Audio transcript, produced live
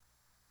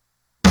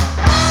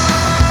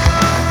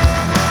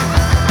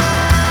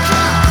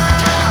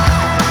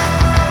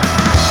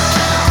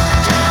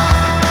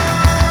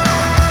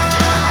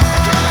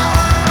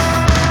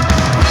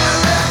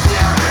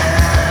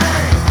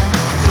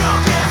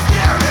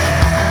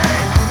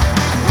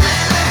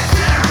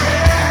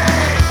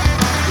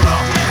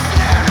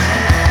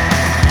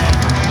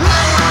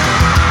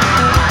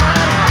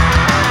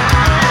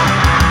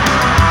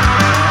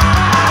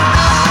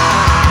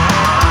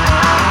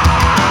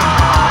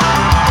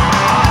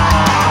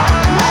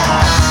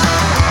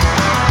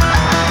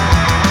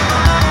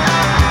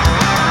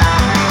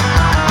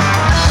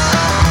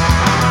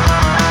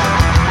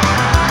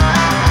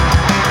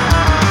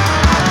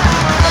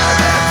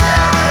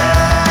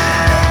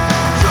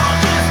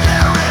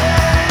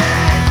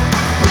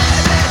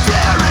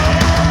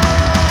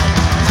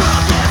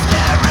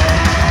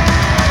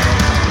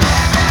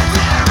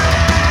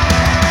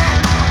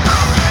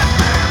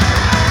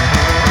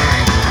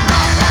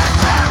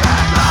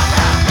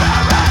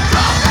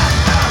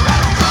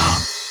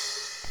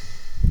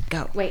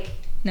Wait.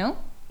 No?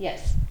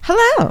 Yes.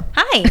 Hello.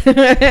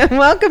 Hi.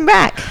 Welcome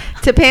back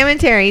to Pam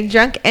and Terry,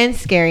 Drunk and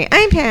Scary.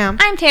 I'm Pam.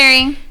 I'm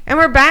Terry. And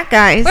we're back,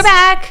 guys. We're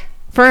back.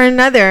 For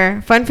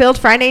another fun-filled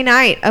Friday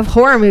night of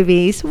horror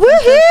movies.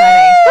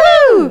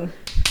 Woohoo! Woo!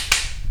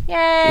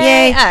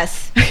 Yay.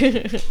 Us.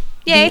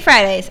 Yay,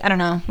 Fridays. I don't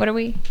know. What are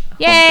we?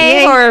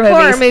 Yay, horror movies.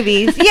 Horror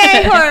movies.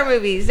 Yay, horror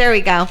movies. There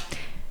we go.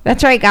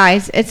 That's right,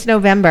 guys. It's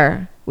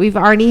November. We've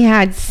already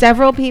had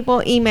several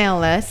people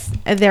email us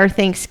their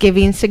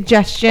Thanksgiving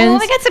suggestions. Oh,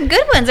 we got some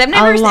good ones. I've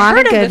never heard of A lot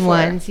of good before.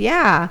 ones.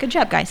 Yeah. Good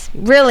job, guys.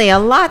 Really, a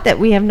lot that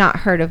we have not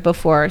heard of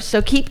before.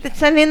 So keep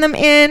sending them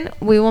in.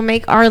 We will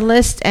make our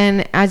list,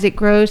 and as it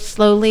grows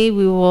slowly,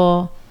 we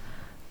will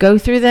go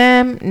through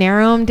them,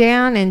 narrow them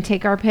down, and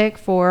take our pick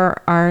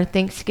for our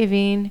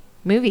Thanksgiving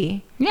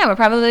movie. Yeah, we'll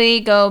probably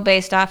go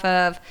based off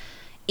of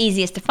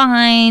easiest to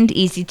find,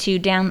 easy to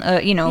down,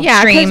 Yeah,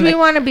 stream. because we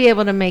want to be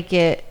able to make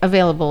it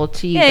available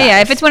to you guys. Yeah.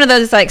 If it's one of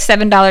those, it's like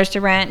 $7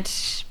 to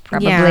rent.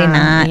 Probably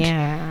not.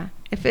 Yeah.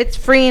 If it's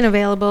free and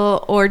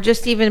available, or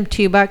just even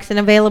 $2 and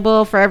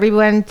available for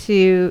everyone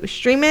to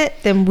stream it,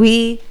 then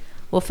we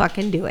will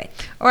fucking do it.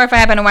 Or if I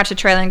happen to watch the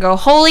trailer and go,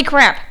 holy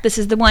crap, this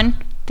is the one,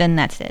 then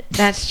that's it.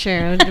 That's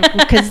true,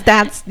 because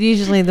that's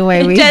usually the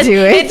way we do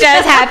it. It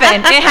does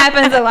happen. It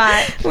happens a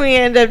lot. We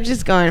end up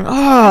just going,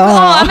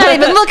 I'm not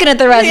even looking at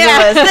the rest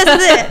of the list.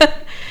 This is it.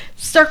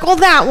 Circle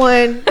that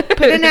one,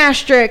 put an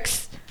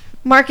asterisk,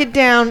 mark it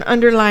down,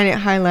 underline it,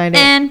 highlight it.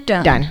 And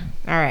done. Done.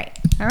 All right.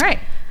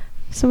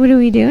 So what are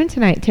we doing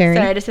tonight, Terry?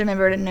 Sorry, I just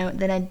remembered a note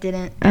that I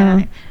didn't.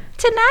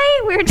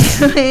 Tonight we're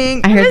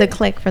doing... I heard the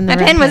click from the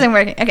My pen wasn't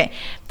working. Okay.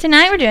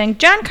 Tonight we're doing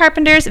John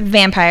Carpenter's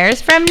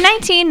Vampires from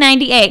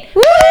 1998.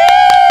 Woo!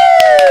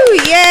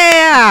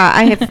 Yeah!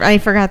 I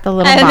forgot the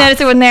little I box.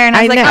 noticed it wasn't there, and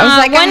I was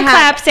like, one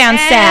clap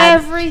sounds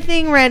sad.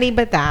 Everything ready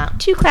but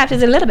that. 2 claps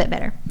is a little bit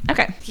better.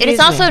 Okay. It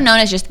is also known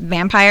as just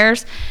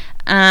Vampires.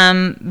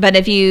 But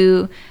if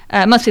you...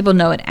 most people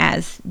know it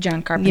as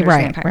John Carpenter's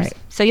Vampires. Right.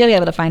 So you'll be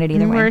able to find it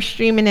either way. We're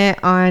streaming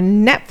it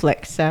on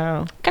Netflix,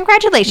 so...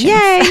 Congratulations.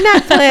 Yay,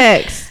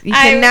 Netflix! You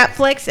can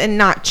Netflix and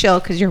not chill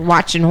because you're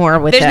watching horror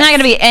with us. There's not going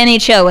to be any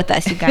chill with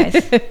us, you guys.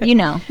 You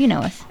know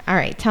us. All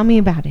right, tell me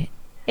about it.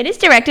 It is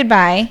directed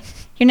by...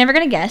 You're never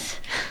going to guess.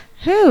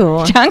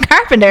 Who? John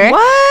Carpenter.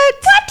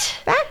 What?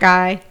 That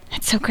guy.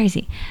 That's so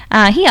crazy.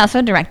 He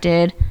also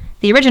directed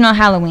the original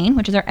Halloween,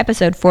 which is our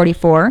episode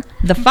 44.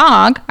 The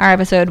Fog, our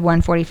episode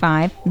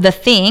 145. The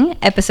Thing,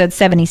 episode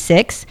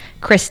 76.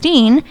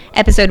 Christine,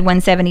 episode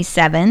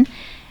 177.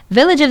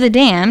 Village of the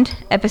Damned,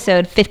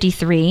 episode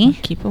 53.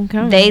 Keep them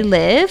coming. They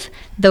Live.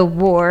 The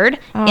Ward.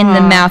 In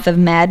the Mouth of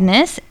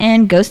Madness.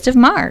 And Ghost of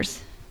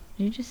Mars.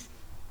 You just...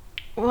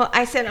 Well,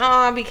 I said,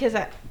 because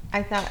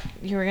I thought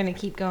you were going to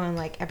keep going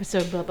like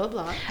episode blah, blah,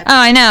 blah. Oh,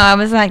 I know. I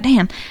was like,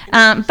 damn.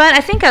 But I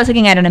think I was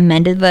looking at an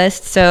amended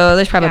list, so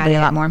there's probably a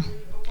lot more.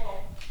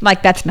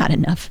 Like, that's not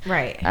enough.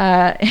 Right.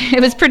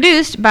 It was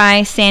produced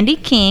by Sandy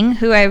King,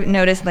 who I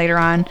noticed later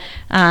on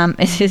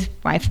is his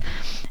wife.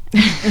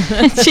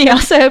 She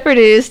also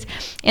produced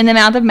In the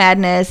Mouth of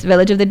Madness,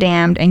 Village of the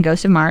Damned, and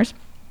Ghost of Mars.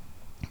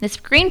 The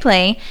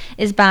screenplay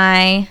is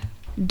by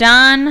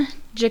Don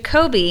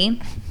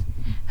Jacoby,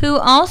 who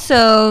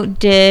also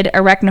did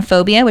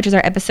Arachnophobia, which is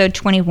our episode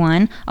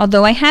 21,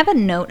 although I have a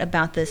note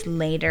about this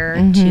later,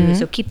 too,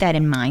 so keep that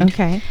in mind.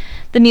 Okay.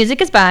 The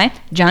music is by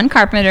John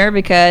Carpenter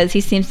because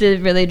he seems to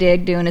really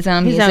dig doing his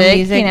own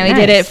music. You know, he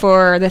did it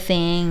for The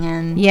Thing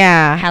and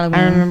Halloween.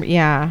 I remember,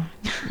 a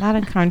lot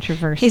of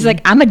controversy. He's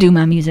like, I'm going to do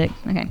my music.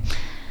 Okay.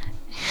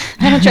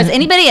 I don't trust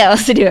anybody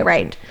else to do it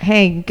right.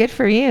 Hey, good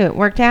for you. It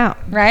worked out.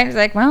 Right? He's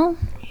like, well...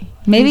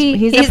 Maybe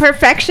he's a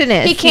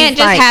perfectionist. He can't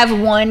just have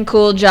one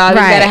cool job.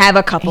 Right. He's got to have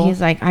a couple. He's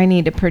like, I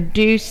need to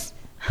produce,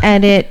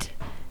 edit,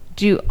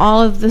 do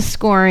all of the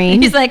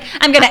scoring. He's like,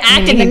 I'm going to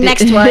act in the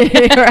next one.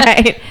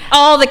 Right.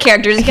 All the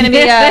characters. It's going to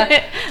be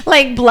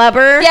like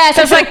Blubber. Yeah,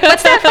 so it's like,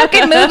 what's that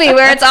fucking movie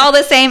where it's all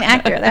the same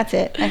actor? That's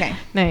it. Okay.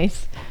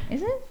 Nice.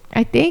 Is it?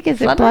 I think. Is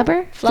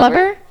Flubber? It Blubber?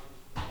 Flubber?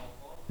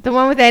 The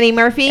one with Eddie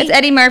Murphy? It's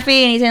Eddie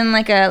Murphy, and he's in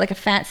like a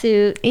fat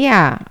suit.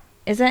 Yeah.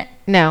 Is it?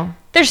 No.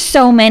 There's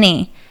so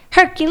many.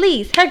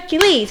 Hercules, because it's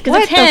him.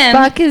 What the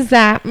fuck is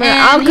that?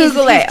 I'll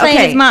Google it.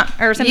 Okay. His mom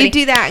or somebody. You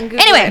do that and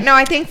Google it. No,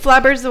 I think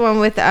Flubber's the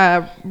one with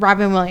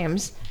Robin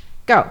Williams.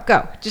 Go.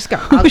 Just go.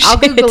 I'll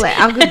Google it.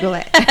 I'm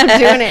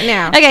doing it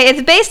now. Okay,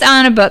 it's based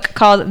on a book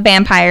called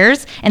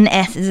Vampires, and the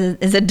S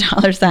is a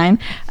dollar sign,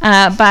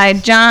 by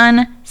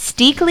John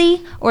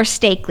Steakley or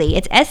Stakely.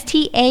 It's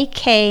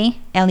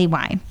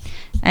Stakleyi.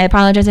 I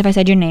apologize if I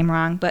said your name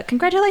wrong, but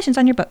congratulations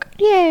on your book.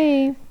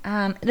 Yay.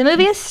 The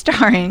movie is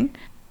starring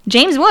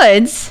James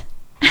Woods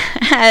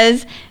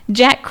as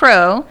Jack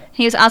Crow.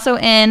 He was also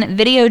in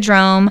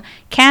Videodrome,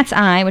 Cat's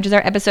Eye, which is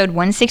our episode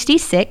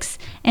 166,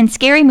 and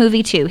Scary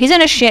Movie 2. He's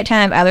in a shit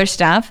ton of other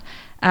stuff,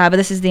 but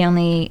these are the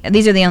only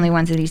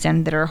ones that he's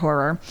done that are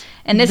horror.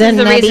 And this is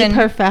the reason.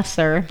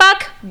 Professor.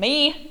 Fuck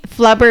me.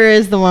 Flubber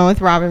is the one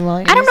with Robin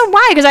Williams. I don't know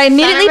why, because I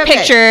immediately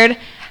pictured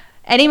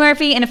Eddie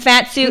Murphy in a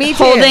fat suit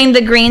holding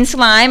the green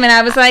slime, and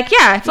I was like,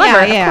 yeah,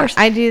 Flubber, of course.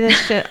 I do this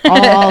shit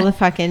all the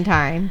fucking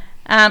time.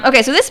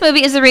 Okay, so this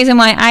movie is the reason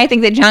why I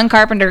think that John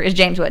Carpenter is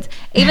James Woods.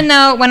 Even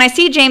though when I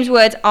see James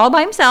Woods all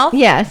by himself,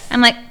 Yes.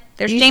 I'm like,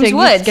 there's You James should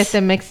Woods. get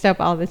them mixed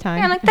up all the time.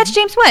 Yeah, I'm like, that's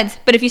James Woods.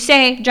 But if you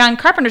say John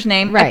Carpenter's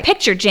name, I Right.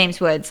 picture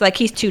James Woods. Like,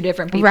 he's two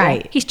different people.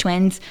 Right. He's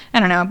twins. I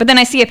don't know. But then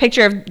I see a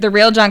picture of the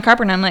real John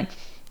Carpenter, and I'm like,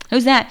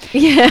 who's that?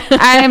 Yeah.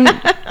 I'm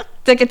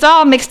like, it's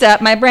all mixed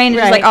up. My brain is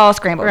just like all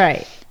scrambled.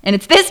 Right. And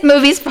it's this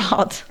movie's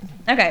fault.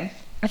 Okay.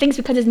 I think it's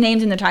because his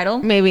name's in the title.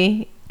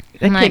 Maybe.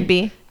 It I'm could like,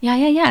 be.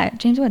 Yeah.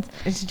 James Woods.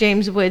 It's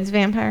James Woods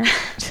Vampire.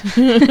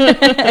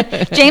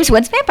 James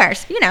Woods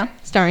Vampires. You know.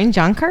 Starring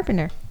John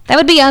Carpenter. That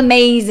would be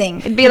amazing.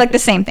 It'd be like the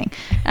same thing.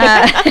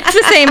 It's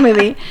the same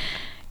movie.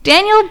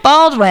 Daniel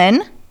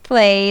Baldwin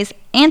plays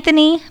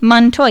Anthony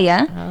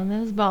Montoya, Oh, that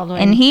was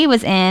Baldwin. and he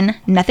was in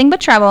Nothing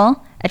But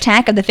Trouble,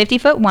 Attack of the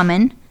 50-Foot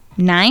Woman,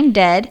 9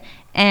 Dead,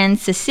 and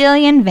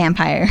Sicilian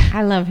Vampire.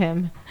 I love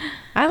him.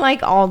 I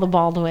like all the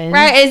Baldwins.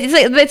 Right?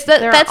 They're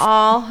That's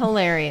all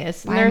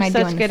hilarious. Why They're am I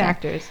such doing good this?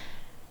 actors.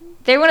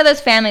 they're one of those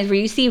families where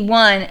you see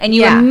one and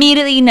you Yeah.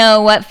 immediately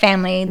know what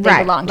family they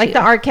Right. belong to. Like the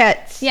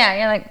Arquettes. Yeah,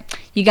 you're like,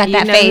 you got You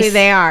that know face. who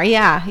they are.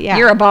 Yeah. Yeah.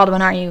 You're a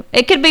Baldwin, aren't you?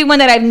 It could be one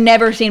that I've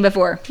never seen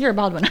before. You're a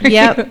Baldwin, aren't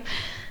Yep. you?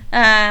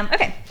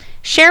 Okay.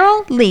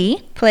 Cheryl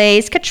Lee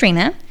plays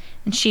Katrina,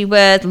 and she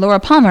was Laura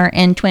Palmer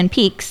in Twin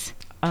Peaks,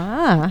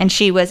 Ah. and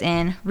she was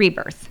in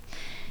Rebirth.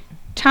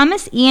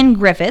 Thomas Ian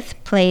Griffith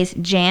plays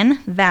Jan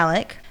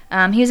Valek.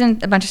 He was in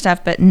a bunch of stuff,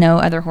 but no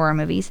other horror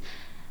movies.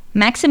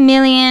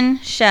 Maximilian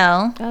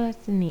Schell Oh,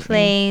 that's a neat name.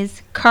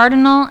 plays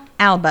Cardinal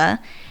Alba,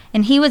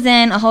 and he was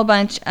in a whole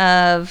bunch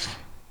of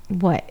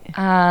What?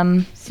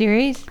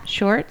 Series?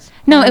 Shorts?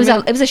 no, it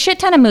was a shit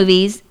ton of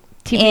movies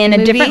TV in a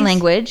different movies?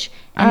 language,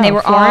 and Oh, they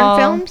were foreign all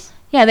films?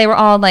 Yeah, they were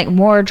all like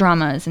war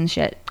dramas and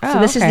shit. So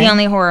Oh, this is okay. the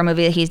only horror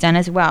movie that he's done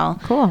as well.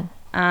 Cool.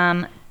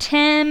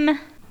 Tim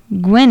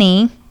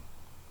Gwynny,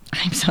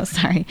 I'm so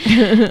sorry,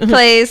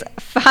 plays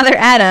Father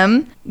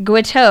Adam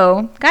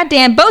Guiteau.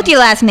 Goddamn, both your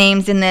last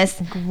names in this.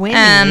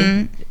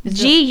 Gwynny?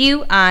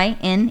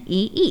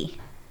 Guinee.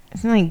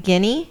 Isn't it like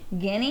Guinea?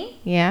 Guinea?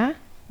 Yeah?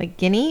 Like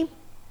Guinea?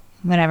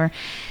 Whatever.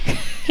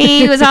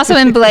 He was also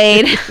in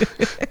Blade.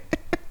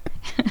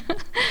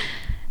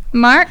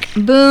 Mark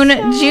Boone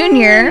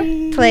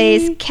Jr.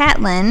 plays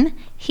Catelyn.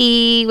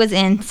 He was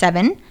in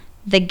Seven,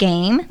 The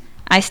Game,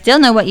 I Still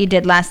Know What You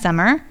Did Last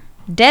Summer,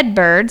 Dead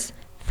Birds,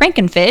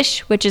 Frankenfish,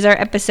 which is our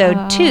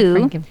episode 2,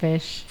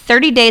 Frankenfish.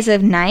 30 Days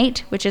of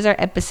Night, which is our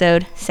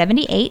episode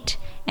 78,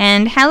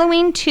 and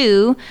Halloween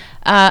 2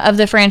 of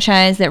the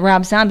franchise that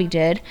Rob Zombie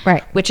did,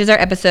 Right. which is our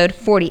episode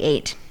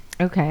 48.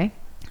 Okay.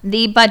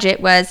 The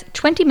budget was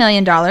 $20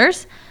 million,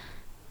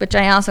 which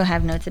I also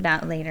have notes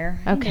about later.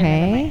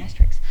 Okay.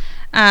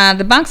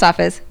 The box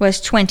office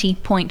was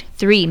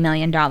 $20.3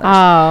 million.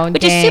 Oh,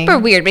 which dang. is super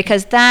weird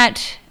because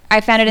that I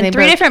found it in They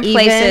 3 broke different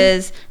even?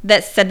 places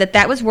that said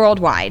that was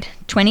worldwide,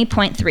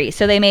 20.3.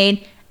 So they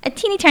made a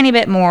teeny tiny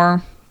bit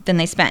more than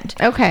they spent.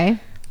 Okay.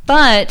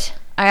 But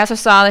I also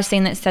saw this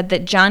thing that said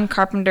that John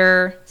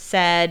Carpenter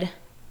said,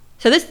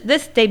 so this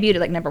debuted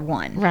at like number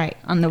 1 Right.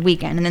 on the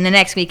weekend, and then the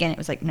next weekend it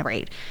was like number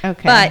 8.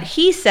 Okay. But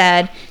he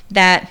said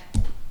that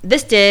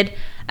this did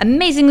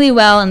amazingly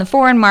well in the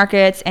foreign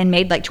markets and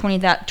made like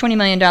 $20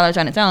 million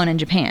on its own in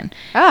Japan.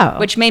 Oh.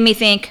 Which made me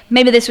think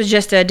maybe this was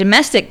just a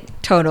domestic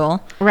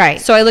total.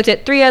 Right. So I looked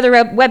at 3 other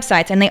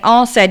websites, and they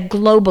all said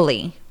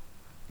globally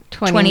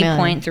 20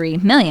 million.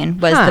 20.3 million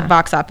was Huh. the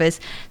box office.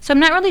 So I'm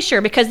not really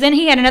sure, because then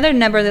he had another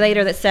number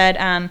later that said,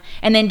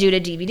 and then due to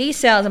DVD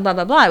sales and blah,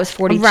 blah, blah, it was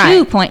 42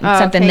 Right. point Oh,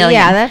 something okay. million.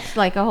 Yeah, that's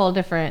like a whole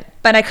different.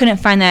 But I couldn't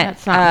find that.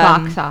 That's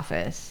not box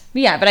office.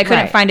 Yeah, but I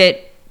couldn't Right. find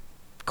it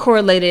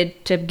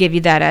correlated to give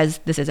you that as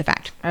this is a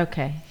fact.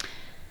 Okay.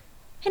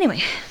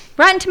 Anyway,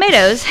 Rotten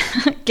Tomatoes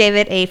gave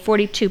it a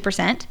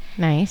 42%.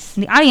 Nice.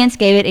 And the audience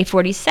gave it a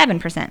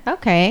 47%.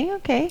 Okay.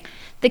 Okay.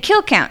 The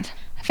kill count.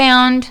 I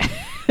found...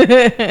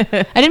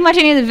 I didn't watch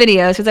any of the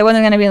videos because I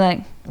wasn't going to be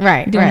like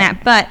Right. doing right.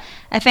 that. But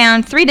I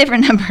found 3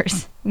 different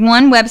numbers.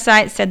 One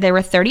website said there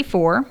were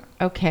 34.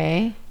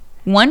 Okay.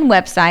 One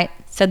website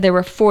said there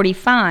were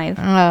 45.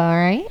 All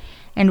right.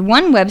 And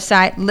one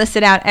website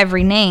listed out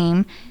every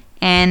name,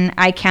 and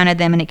I counted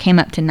them, and it came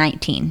up to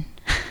 19.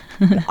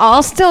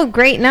 All still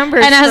great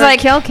numbers. And I was for like,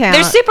 kill count.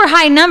 they're super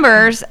high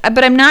numbers,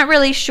 but I'm not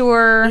really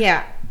sure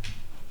Yeah.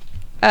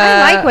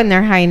 I like when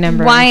they're high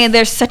numbers. why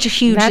there's such a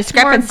huge That's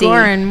discrepancy. more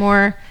gore and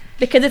more.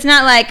 Because it's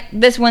not like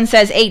this one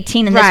says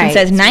 18 and this one Right,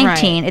 says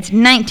 19. right. It's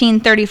 19,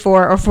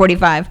 34, or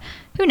 45.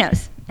 Who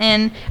knows?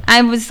 And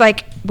I was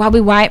like, while we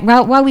watch,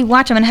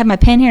 I'm gonna have my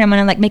pen here. And I'm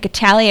gonna like make a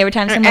tally every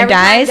time someone Every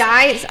time dies.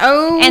 dies.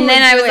 Oh. And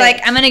then I do was it.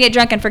 like, I'm gonna get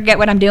drunk and forget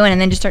what I'm doing, and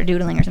then just start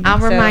doodling or something. I'll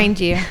So- remind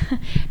you.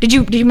 Did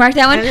you mark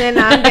that one? And then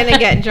I'm gonna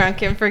get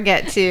drunk and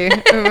forget to.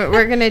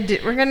 We're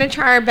gonna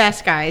try our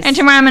best, guys. And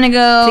tomorrow I'm gonna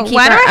go. to keep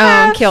why do our I own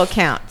have kill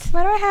count.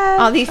 Why do I have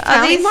all these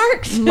tally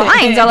marks?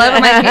 Lines all over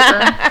my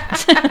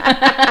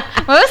paper.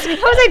 what was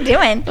I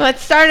doing?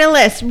 Let's start a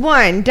list.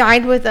 1,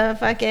 died with a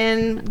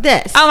fucking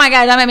this. Oh my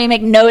God, that made me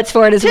make notes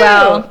for it as 2,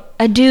 well.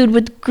 A dude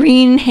with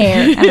green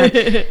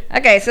hair.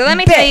 Okay, so let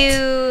me tell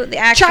you the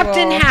actual... chopped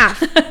in half.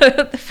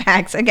 the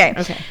facts. Okay.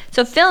 Okay.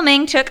 So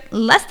filming took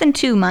less than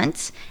 2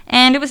 months,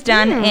 and it was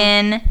done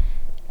in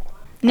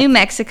New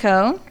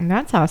Mexico.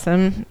 That's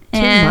awesome. 2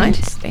 And-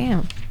 months.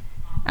 Damn.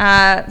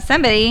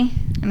 Somebody,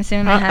 I'm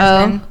assuming my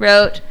husband,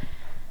 wrote,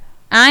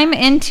 "I'm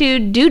into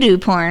doo-doo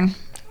porn."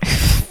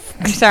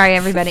 I'm sorry,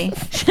 everybody.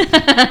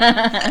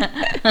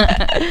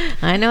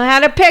 I know how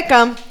to pick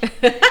them.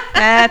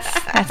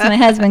 That's my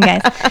husband,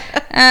 guys.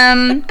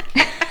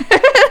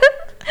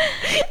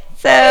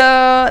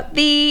 So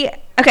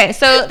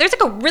there's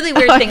like a really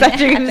weird thing I that thought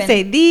you were going to happened.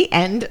 say the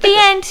end. The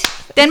end.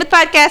 Done with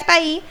podcast.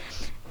 Bye.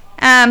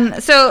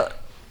 So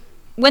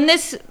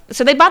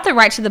they bought the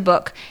rights to the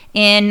book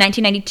in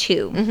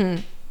 1992,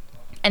 Mm-hmm.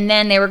 and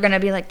then they were going to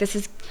be like, they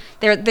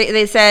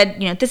said,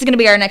 this is going to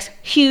be our next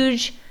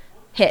huge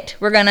hit.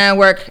 We're going to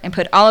work and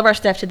put all of our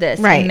stuff to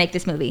this and make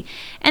this movie.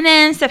 And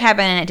then stuff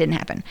happened and it didn't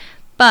happen.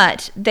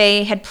 But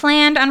they had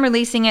planned on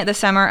releasing it the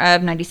summer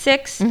of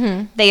 96.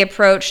 Mm-hmm. They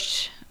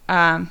approached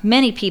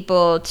many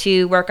people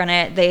to work on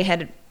it. They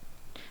had,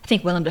 I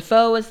think Willem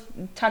Dafoe was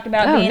talked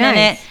about being in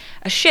it.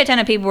 A shit ton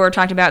of people were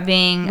talked about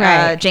being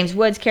James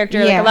Woods'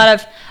 character. Yeah.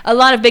 Like a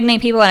lot of big name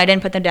people, and I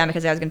didn't put them down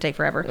because that was going to take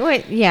forever.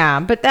 Wait, yeah,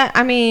 but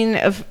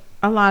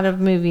a lot of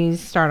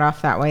movies start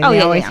off that way. Oh, They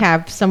yeah, always yeah.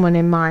 have someone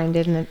in mind,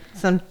 and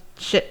some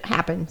shit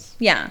happens.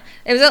 Yeah,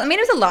 it was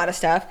a lot of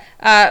stuff.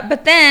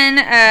 But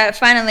then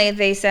finally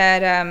they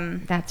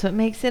said, That's what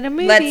makes it a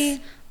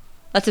movie.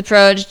 let's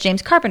approach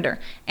James Carpenter,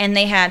 and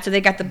they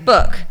got the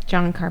book.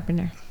 John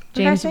Carpenter,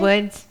 did I James say?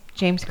 Woods,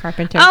 James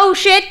Carpenter. Oh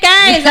shit,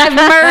 guys! I've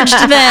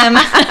merged them.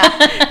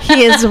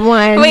 He is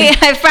one.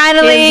 I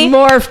finally He is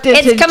morphed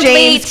into it's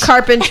complete. James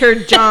Carpenter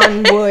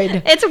John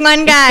Wood. It's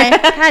one guy.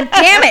 God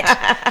damn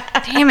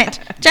it,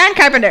 John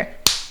Carpenter.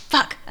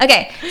 Fuck.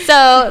 Okay,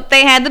 so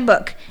they had the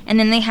book, and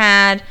then they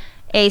had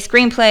a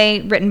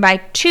screenplay written by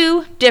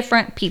 2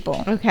 different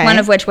people. Okay. One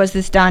of which was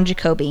this Don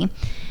Jacoby,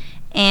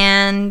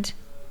 and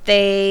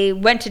they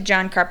went to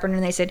John Carpenter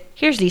and they said,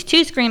 "Here's these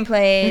 2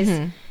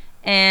 screenplays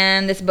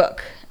and this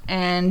book.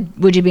 And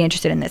would you be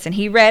interested in this?" And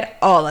he read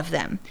all of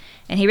them,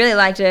 and he really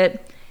liked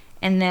it.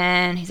 And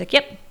then he's like,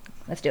 "Yep,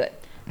 let's do it."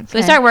 So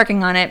they start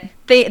working on it.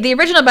 The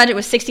original budget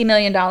was $60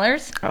 million.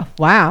 Oh,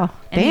 wow.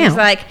 And Damn. he was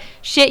like,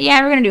 "Shit,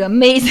 yeah, we're gonna do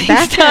amazing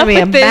That's stuff going to be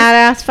a with this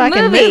badass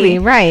fucking movie.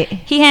 Right.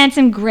 He had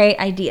some great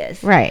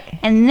ideas. Right.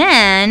 And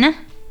then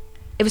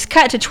it was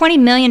cut to $20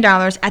 million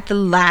at the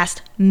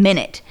last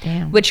minute.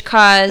 Damn. Which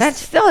caused...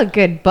 That's still a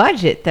good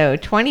budget, though.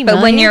 20 But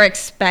million. when you're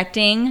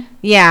expecting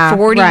yeah,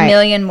 40 right.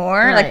 million more,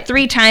 Right. like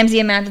 3 times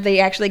the amount that they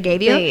actually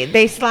gave you.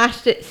 They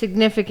slashed it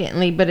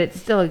significantly, but it's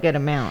still a good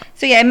amount.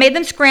 So yeah, it made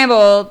them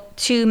scramble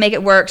to make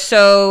it work.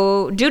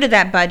 So due to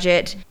that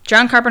budget,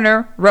 John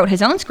Carpenter wrote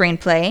his own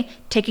screenplay,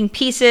 taking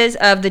pieces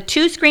of the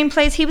 2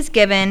 screenplays he was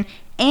given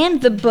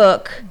and the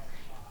book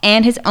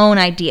and his own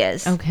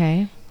ideas.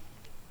 Okay.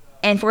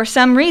 And for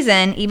some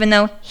reason, even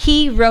though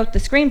he wrote the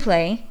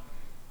screenplay,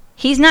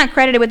 he's not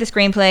credited with the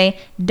screenplay.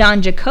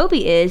 Don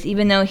Jacoby is,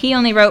 even though he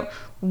only wrote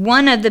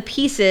one of the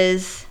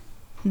pieces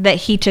that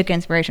he took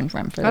inspiration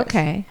from for this.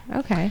 Okay.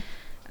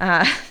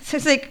 So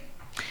it's like,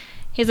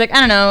 he's like,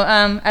 I don't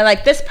know, I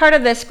like this part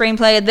of this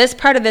screenplay,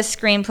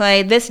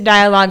 this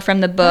dialogue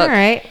from the book. All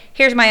right.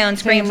 Here's my own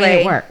So you screenplay. made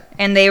it work.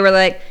 And they were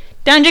like,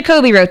 Don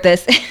Jacoby wrote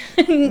this.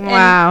 And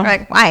Wow. we're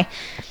like, why?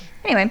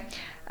 Anyway,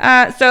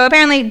 so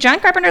apparently John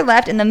Carpenter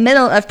left in the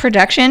middle of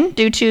production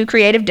due to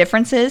creative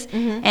differences,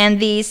 and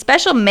the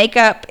special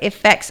makeup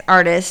effects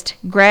artist,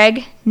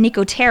 Greg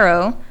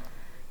Nicotero,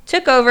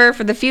 took over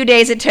for the few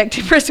days it took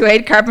to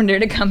persuade Carpenter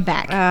to come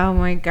back. Oh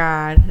my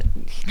God.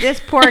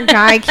 This poor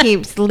guy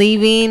keeps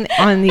leaving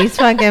on these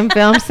fucking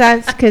film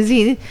sets because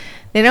they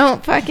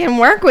don't fucking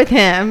work with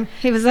him.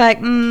 He was like,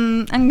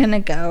 I'm going to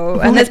go.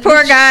 And this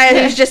poor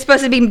guy who's just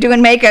supposed to be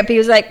doing makeup, he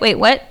was like, wait,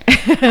 what?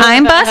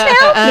 I'm boss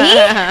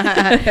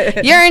now?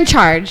 Me? You're in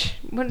charge.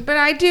 But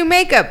I do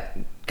makeup.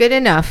 Good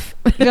enough.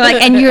 You're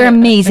like, and you're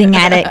amazing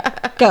at it.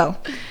 Go.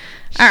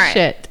 All right.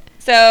 Shit.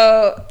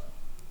 So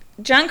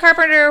John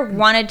Carpenter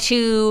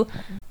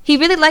he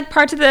really liked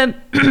parts of the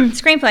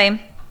screenplay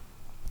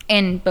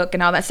and book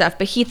and all that stuff,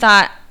 but he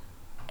thought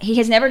he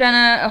has never done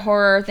a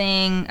horror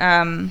thing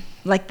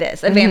like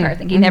this, a vampire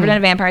thing. He'd never done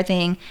a vampire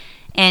thing,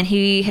 and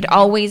he had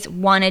always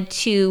wanted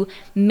to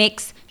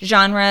mix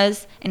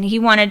genres, and he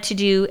wanted to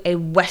do a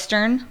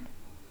Western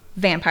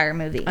vampire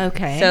movie.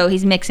 Okay. So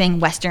he's mixing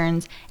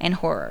Westerns and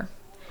horror,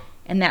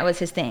 and that was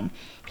his thing.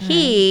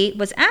 He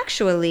was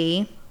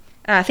actually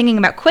thinking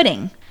about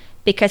quitting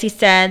because he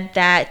said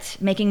that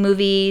making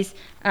movies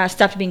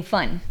stopped being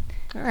fun.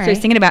 All So right. he's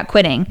thinking about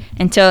quitting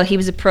until he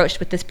was approached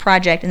with this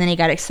project, and then he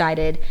got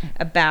excited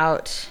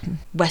about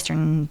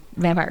Western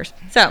vampires.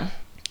 So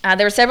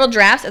There were several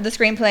drafts of the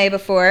screenplay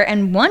before,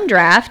 and one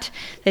draft,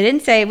 they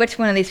didn't say which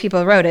one of these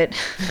people wrote it.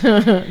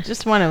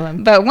 Just one of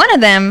them. But one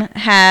of them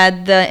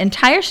had the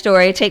entire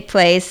story take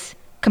place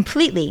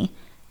completely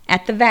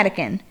at the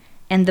Vatican,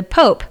 and the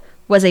Pope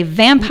was a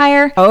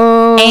vampire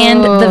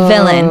and the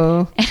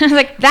villain. And I was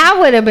like, that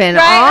would have been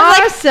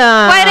right? awesome.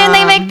 Why didn't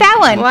they make that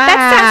one? Wow.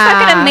 That sounds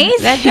fucking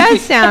amazing. That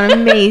does sound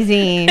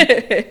amazing.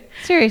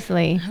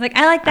 Seriously. Like,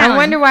 I like that one. I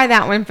wonder why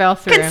that one fell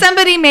through. Could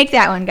somebody make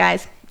that one,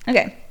 guys?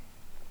 Okay.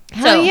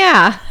 Hell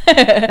yeah.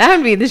 That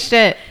would be the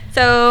shit.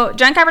 So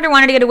John Carpenter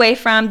wanted to get away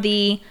from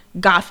the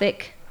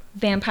gothic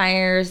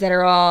vampires that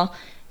are all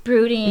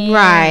brooding,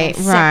 right,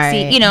 sexy,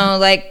 right. you know,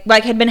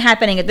 like had been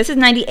happening. This is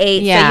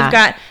 98, yeah. so you've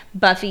got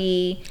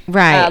Buffy,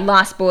 right.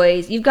 Lost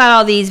Boys. You've got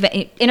all these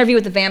Interview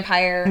with the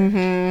Vampire.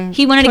 Mm-hmm.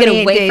 He wanted to get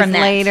away from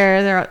that.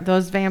 Later,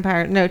 those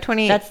vampires. No,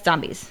 28. That's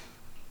zombies.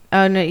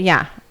 Oh no,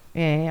 yeah,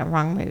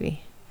 wrong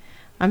movie.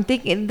 I'm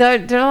thinking they're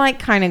like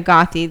kind of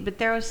gothy, but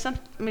there was some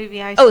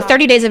movie I saw. Oh,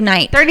 30 Days of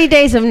Night. 30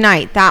 Days of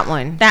Night. That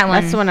one. That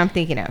one. That's the one I'm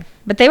thinking of.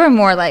 But they were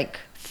more like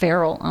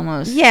feral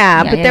almost.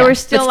 Yeah, but they were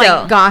still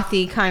like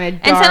gothy, kind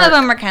of dark. And some of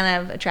them were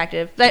kind of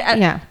attractive.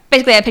 Yeah.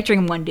 Basically, I'm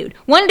picturing one dude.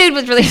 One dude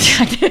was really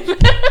attractive.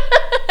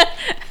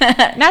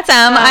 Not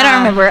some. I don't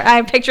remember.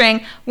 I'm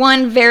picturing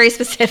one very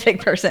specific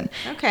person.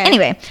 Okay.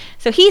 Anyway,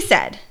 so he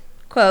said,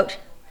 quote,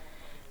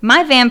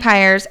 "My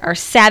vampires are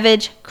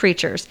savage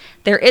creatures.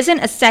 There isn't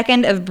a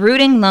second of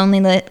brooding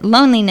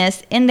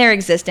loneliness in their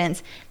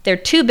existence. They're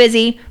too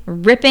busy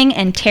ripping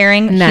and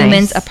tearing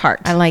humans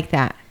apart." I like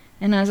that.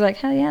 And I was like,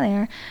 hell yeah, they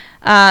are.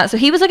 So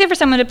he was looking for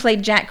someone to play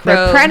Jack Crow.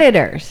 They're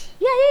predators.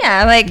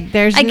 Yeah. Like,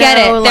 there's I get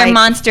it. They're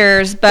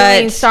monsters, but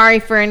feeling sorry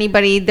for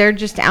anybody. They're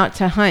just out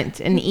to hunt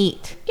and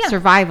eat. Yeah.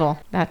 Survival.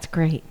 That's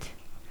great.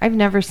 I've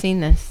never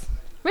seen this.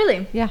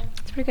 Really? Yeah.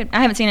 It's pretty good.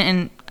 I haven't seen it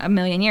in a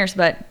million years,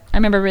 but I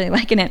remember really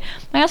liking it.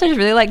 I also just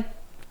really like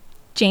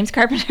James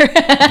Carpenter.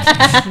 That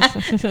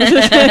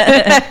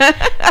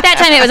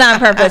time it was on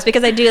purpose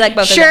because I do like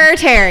both of them. Sure,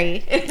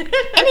 Terry.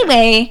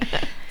 Anyway,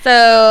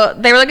 so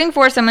they were looking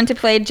for someone to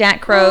play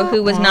Jack Crow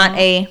who was not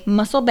a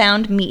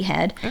muscle-bound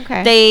meathead.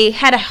 Okay. They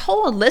had a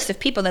whole list of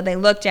people that they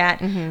looked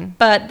at,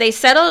 but they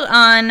settled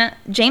on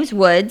James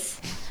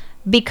Woods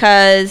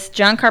because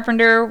John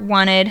Carpenter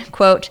wanted,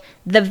 quote,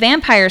 "the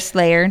vampire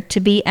slayer to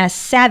be as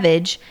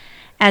savage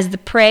as the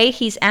prey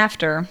he's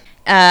after,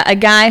 a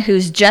guy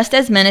who's just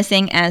as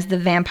menacing as the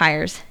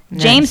vampires."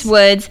 Nice. James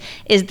Woods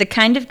is the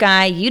kind of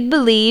guy you'd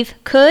believe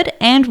could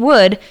and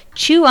would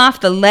chew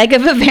off the leg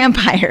of a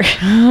vampire.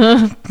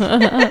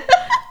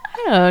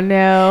 Oh,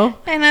 no.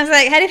 And I was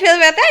like, how do you feel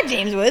about that,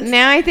 James Woods?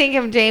 Now I think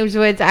of James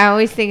Woods. I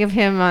always think of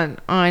him on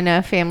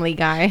Family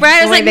Guy.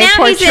 Right, I was like, they now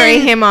portray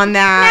him on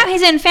that. Now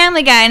he's in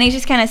Family Guy, and he's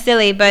just kind of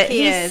silly, but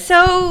he's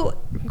so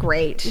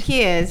great.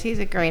 He is. He's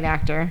a great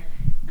actor.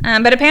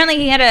 But apparently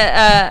he had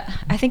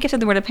I think I said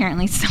the word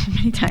apparently so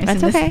many times.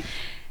 That's okay.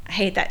 I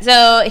hate that.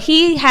 So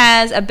he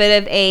has a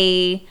bit of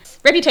a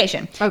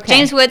reputation. Okay.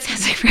 James Woods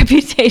has a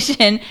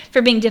reputation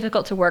for being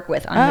difficult to work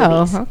with on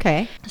movies. Oh,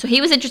 okay. So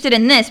he was interested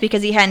in this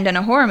because he hadn't done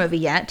a horror movie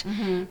yet.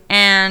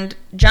 And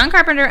John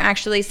Carpenter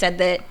actually said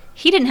that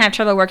he didn't have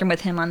trouble working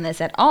with him on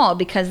this at all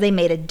because they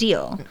made a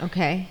deal.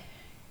 Okay.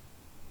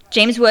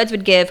 James Woods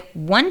would give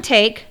one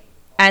take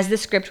as the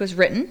script was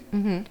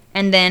written,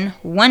 and then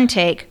one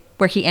take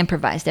where he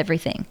improvised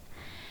everything.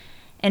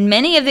 And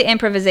many of the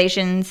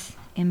improvisations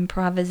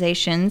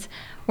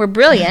were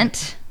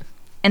brilliant.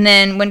 And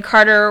then when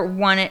Carpenter,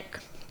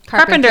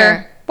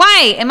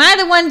 why am I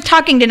the one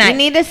talking tonight? You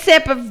need a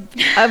sip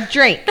of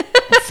drink.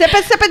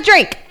 a sip of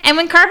drink. And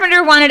when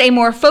Carpenter wanted a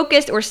more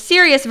focused or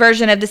serious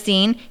version of the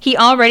scene, he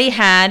already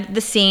had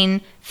the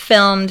scene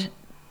filmed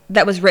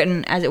that was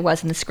written as it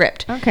was in the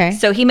script. Okay.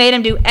 So he made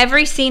him do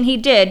every scene he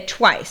did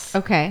twice.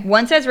 Okay.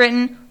 Once as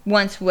written,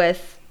 once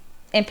with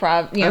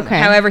improv,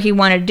 however he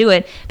wanted to do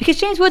it. Because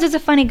James Woods is a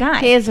funny guy.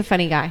 He is a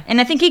funny guy.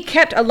 And I think he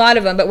kept a lot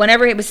of them, but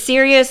whenever it was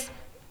serious,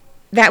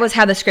 that was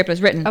how the script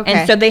was written. Okay.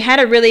 And so they had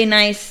a really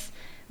nice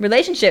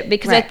relationship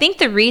because I think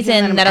the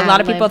reason that a lot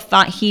of people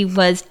thought he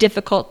was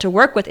difficult to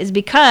work with is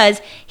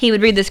because he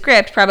would read the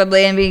script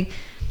probably and be,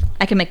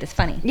 I can make this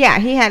funny. Yeah,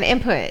 he had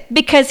input.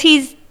 Because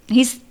he's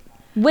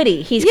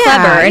witty, he's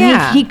clever,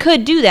 and he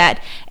could do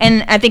that.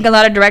 And I think a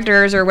lot of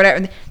directors or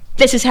whatever,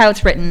 this is how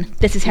it's written.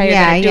 This is how you're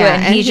going to do it.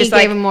 And he just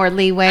gave him more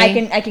leeway.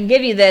 I can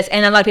give you this.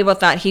 And a lot of people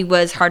thought he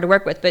was hard to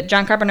work with. But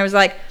John Carpenter was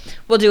like,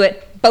 we'll do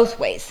it both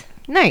ways.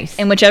 Nice.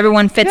 And whichever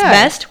one fits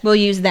best, we'll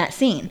use that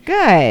scene.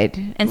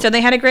 Good. And so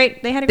they had a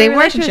great relationship. They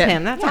worked with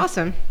him. That's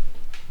awesome.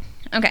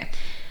 Okay.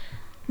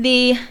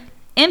 The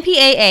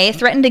MPAA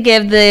threatened to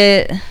give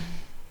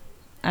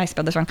I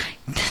spelled this wrong,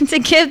 to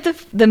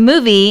give the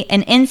movie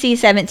an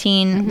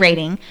NC-17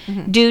 rating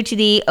due to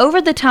the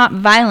over-the-top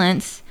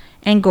violence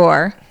and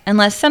gore,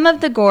 unless some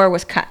of the gore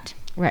was cut.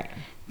 Right.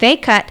 They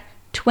cut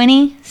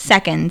 20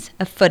 seconds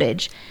of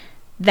footage.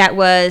 That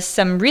was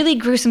some really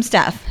gruesome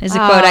stuff, is a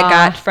quote I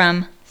got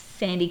from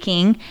Sandy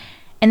King.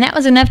 And that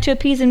was enough to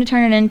appease him to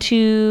turn it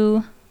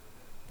into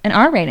an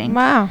R rating.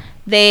 Wow.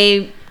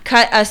 They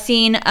cut a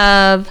scene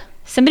of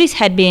somebody's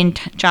head being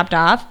chopped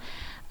off,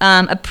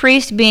 a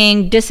priest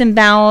being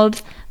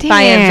disemboweled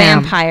by a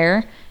Damn.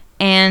 vampire,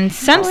 and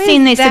some How is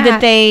scene they said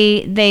that?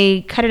 that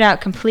they cut it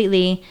out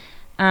completely.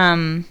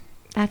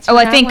 That's Oh,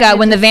 what I think wanted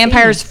when the to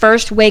vampires see.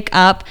 first wake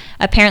up,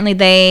 apparently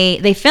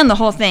they filmed the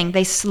whole thing.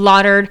 They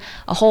slaughtered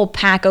a whole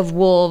pack of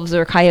wolves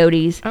or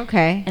coyotes.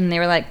 Okay. And they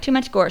were like, too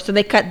much gore. So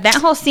they cut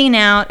that whole scene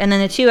out and then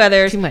the two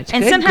others. Too much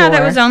and good somehow that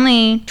gore. was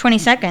only 20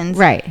 seconds.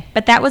 Right.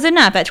 But that was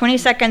enough. That 20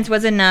 seconds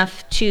was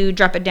enough to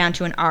drop it down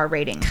to an R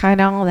rating. Cut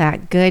all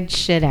that good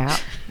shit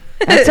out.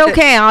 That's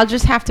okay. I'll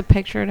just have to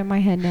picture it in my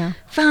head now.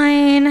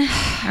 Fine.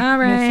 All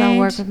right. Guess I'll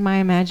work with my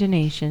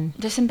imagination.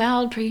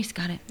 Disemboweled priest.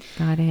 Got it.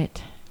 Got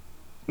it.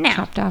 Now,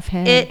 Chopped off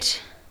head.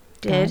 it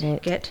Got did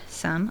it. get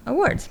some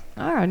awards.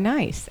 Oh,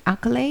 nice.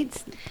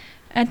 Accolades.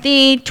 At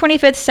the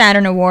 25th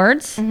Saturn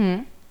Awards,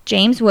 Mm-hmm.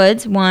 James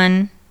Woods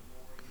won.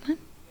 What?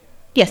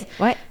 Yes.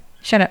 What?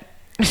 Shut up.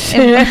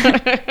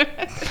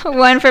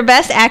 Won for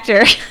Best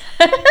Actor.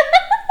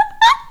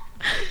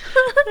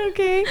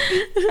 Okay.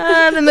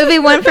 The movie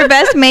won for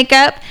Best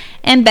Makeup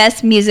and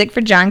Best Music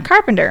for John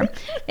Carpenter.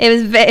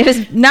 It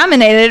was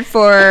nominated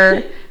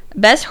for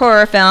Best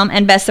Horror Film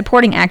and Best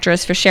Supporting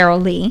Actress for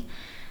Cheryl Lee.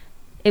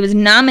 It was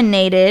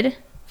nominated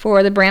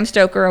for the Bram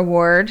Stoker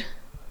Award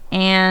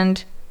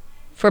and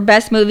for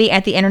Best Movie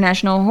at the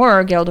International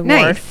Horror Guild Award.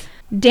 Nice.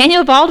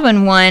 Daniel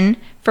Baldwin won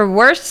for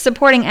Worst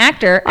Supporting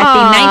Actor at Aw.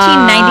 the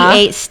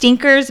 1998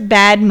 Stinkers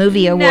Bad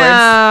Movie Awards.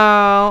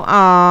 No.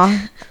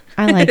 Aw.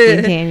 I like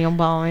you, Daniel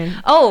Baldwin.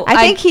 Oh, I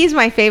think he's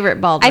my favorite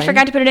Baldwin. I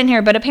forgot to put it in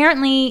here, but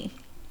apparently,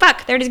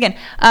 there it is again.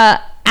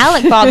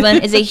 Alec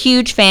Baldwin is a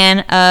huge fan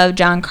of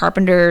John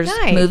Carpenter's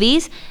Nice.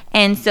 movies,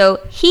 and so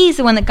he's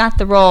the one that got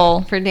the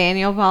role. For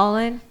Daniel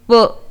Baldwin?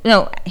 Well,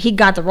 no, he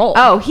got the role.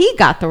 Oh, he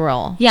got the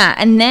role. Yeah,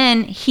 and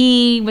then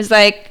he was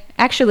like,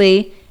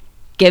 actually,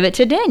 give it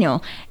to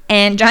Daniel.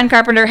 And John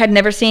Carpenter had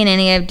never seen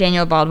any of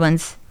Daniel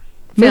Baldwin's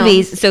Films.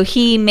 movies, so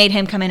he made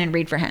him come in and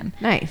read for him.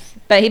 Nice.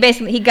 But he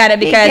got it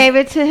because he gave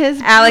it to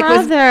his Alec brother.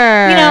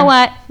 was, you know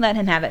what? Let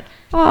him have it.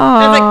 Oh,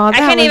 I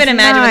can't even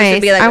imagine what this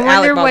would be like I with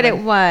Alec wonder what it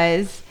Baldwin.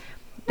 was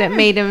that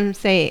made him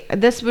say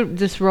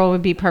this role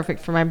would be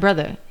perfect for my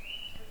brother.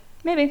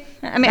 Maybe.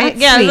 I mean,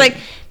 That's I was sweet. like,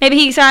 maybe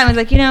he saw it and was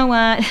like, you know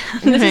what?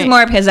 This is Right.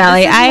 more up his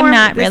alley.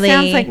 This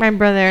sounds like my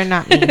brother,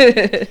 not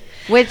me.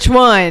 Which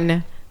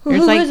one?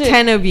 There's Who like is it?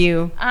 10 of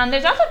you.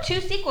 There's also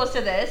 2 sequels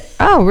to this,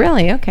 Oh,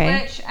 really?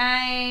 Okay. which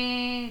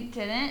I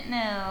didn't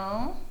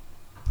know.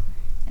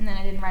 And then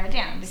I didn't write it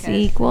down because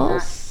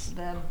Sequels?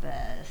 they're not the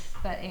best.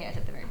 But yeah, it's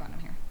at the very bottom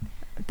here.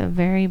 At the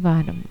very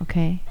bottom.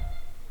 Okay.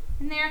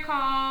 And they're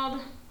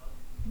called.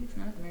 Maybe it's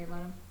not at the very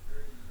bottom.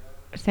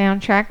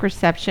 Soundtrack,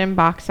 reception,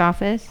 box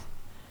office,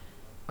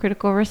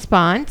 critical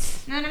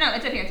response. No.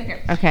 It's up here. It's up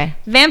here. Okay.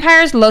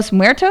 Vampires Los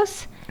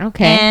Muertos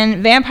Okay.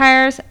 and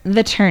Vampires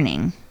The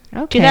Turning.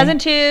 Okay.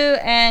 2002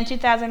 and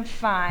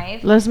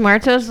 2005. Los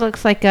Muertos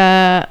looks like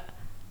a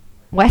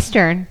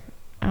western.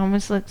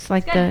 Almost looks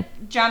like It's the.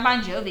 got John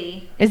Bon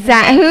Jovi. Is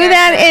that who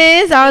that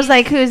is? I was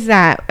like, who's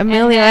that?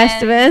 Emilio then-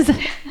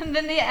 Estevez. And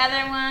then the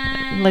other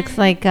one Looks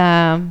like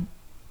And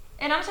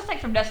almost just like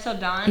From Dusk Till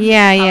Dawn.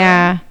 yeah, color,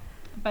 yeah.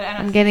 But I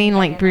don't I'm see getting anything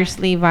like in Bruce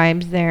that. Lee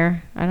vibes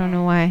there. I don't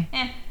know why.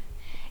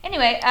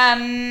 Anyway,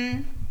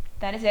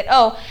 that is it.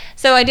 Oh,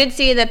 so I did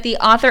see that the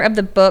author of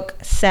the book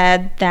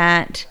said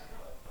that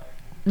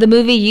the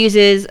movie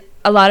uses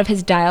a lot of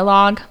his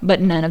dialogue, but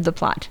none of the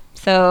plot.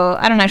 So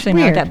I don't actually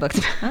know what Weird. that book's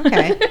about.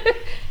 Okay.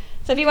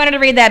 So if you wanted to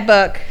read that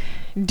book,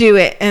 Do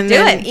it and Do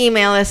then it.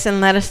 email us and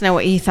let us know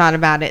what you thought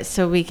about it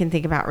so we can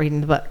think about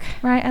reading the book.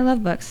 right? I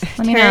love books.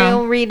 Let me Terry know.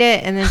 will read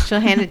it and then she'll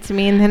hand it to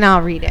me and then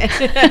I'll read it.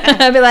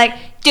 I'll be like,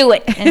 do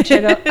it, and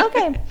she'll go,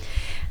 okay.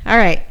 All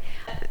right.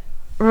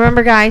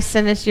 Remember, guys,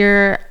 send us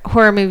your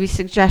horror movie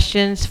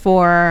suggestions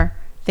for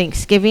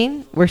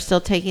Thanksgiving. We're still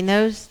taking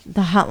those.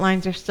 The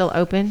hotlines are still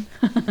open.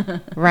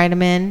 Write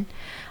them in.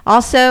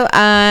 Also,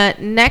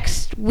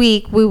 next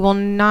week, we will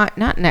not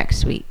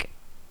next week.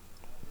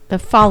 The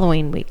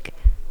following week.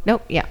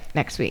 Nope. Yeah,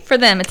 next week. For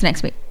them, it's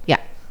next week.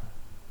 Yeah.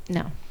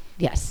 No.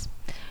 Yes.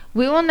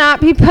 We will not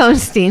be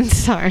posting,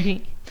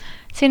 sorry,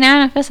 See, now I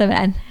don't feel so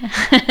bad.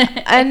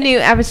 a new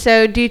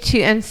episode due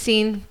to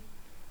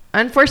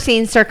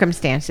unforeseen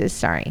circumstances.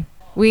 Sorry.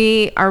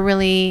 We are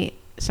really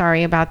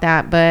sorry about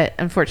that, but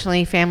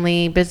unfortunately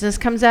family business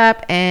comes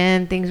up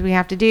and things we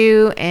have to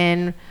do,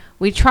 and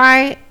we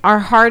try our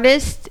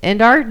hardest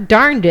and our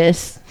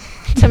darndest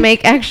to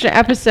make extra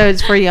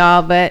episodes for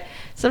y'all, but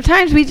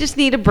sometimes we just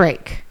need a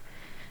break.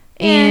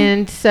 Yeah.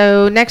 And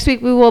so next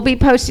week we will be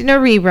posting a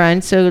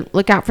rerun, so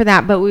look out for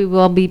that, but we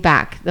will be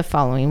back the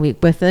following week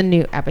with a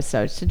new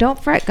episode. So don't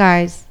fret,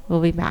 guys. We'll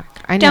be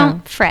back. I know.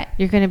 Don't fret.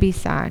 You're going to be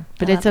sad,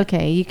 but I it's love it.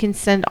 okay. You can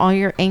send all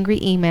your angry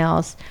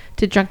emails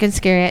to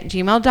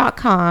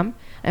drunkenscary@gmail.com,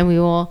 and we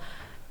will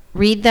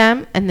read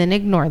them and then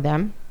ignore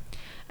them.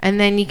 And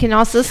then you can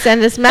also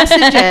send us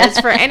messages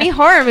for any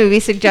horror movie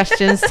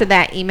suggestions to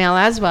that email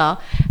as well.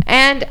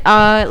 And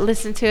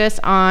listen to us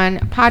on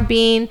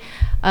Podbean,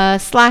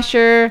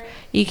 Slasher.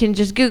 You can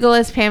just Google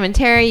us, Pam and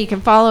Terry. You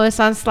can follow us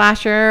on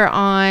Slasher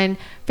on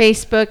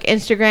Facebook,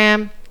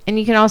 Instagram, and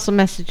you can also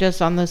message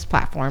us on those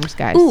platforms,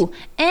 guys. Ooh,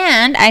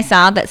 and I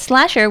saw that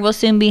Slasher will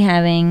soon be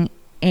having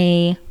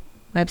a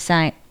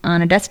website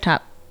on a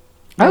desktop.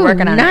 We're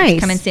working on it. nice. It's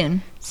coming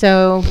soon.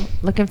 So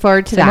looking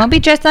forward to So it that. won't be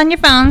just on your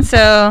phone,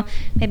 so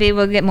maybe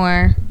we'll get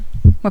more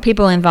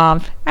people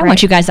involved. I Right.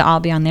 want you guys to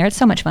all be on there. It's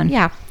so much fun.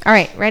 Yeah. All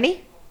right.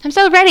 Ready? I'm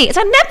so ready. It's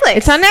on Netflix.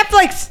 It's on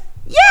Netflix.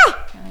 Yeah.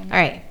 All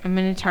right. I'm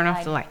going to turn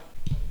off the light.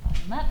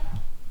 My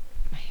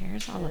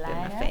hair's all up in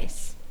my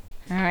face.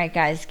 All right,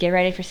 guys, get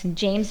ready for some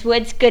James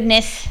Woods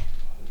goodness.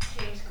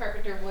 James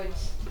Carpenter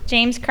Woods.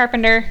 James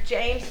Carpenter.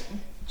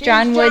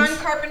 John Woods.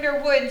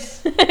 Carpenter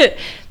Woods.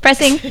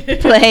 Pressing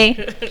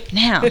play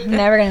now. I'm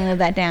never going to live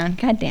that down.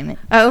 God damn it.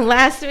 Oh,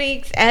 last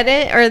week's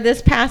edit, or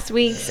this past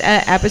week's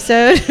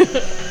episode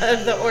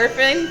of The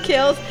Orphan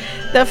Kills,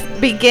 the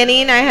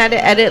beginning I had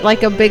to edit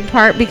like a big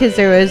part because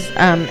there was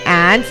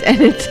ads, and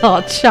it's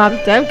all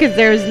chopped up because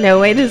there was no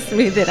way to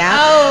smooth it out.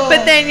 Oh.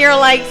 But then you're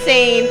like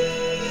saying,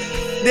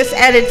 this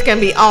edit's going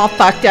to be all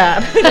fucked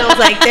up. And I was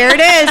like, there it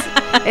is.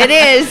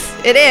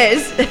 It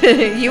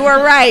is. You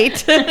were right.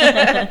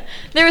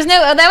 There was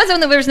no. That was when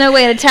there was no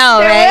way to tell,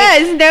 right?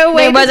 There was no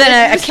way. There wasn't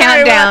a to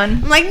start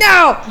countdown. I'm like,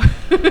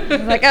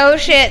 no. Like, oh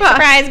shit!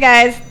 Surprise,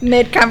 guys!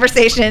 Mid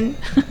conversation.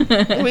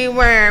 We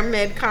were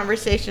mid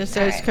conversation,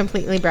 so it's Alright.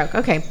 completely broke.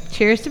 Okay.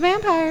 Cheers to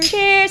vampires.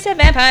 Cheers to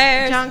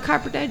vampires. John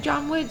Carpenter,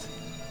 John Woods.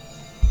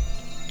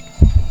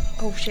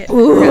 Oh shit!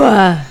 Ooh.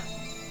 No,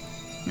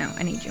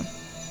 I need you.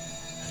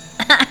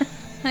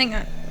 Hang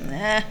on.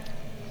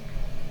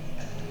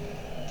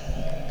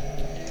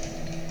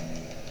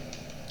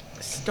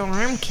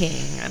 Storm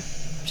King. A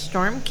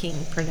Storm King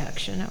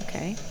production.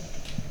 Okay.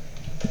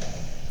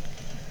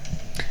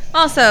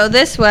 Also,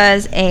 this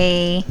was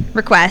a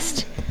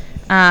request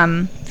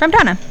from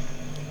Donna.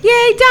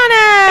 Yay,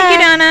 Donna! Thank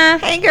you, Donna.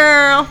 Hey,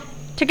 girl.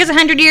 Took us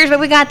 100 years, but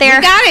we got there.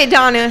 We got it,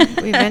 Donna.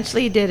 We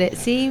eventually did it.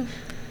 See? You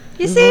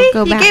We see, won't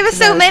go he back gave to us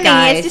so those many.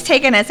 guys. It's just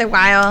taken us a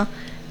while.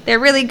 They're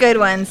really good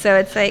ones, so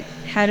it's like,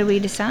 how do we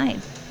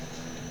decide?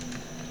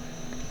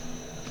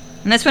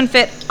 And this one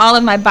fit all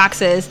of my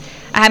boxes.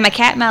 I had my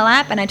cat in my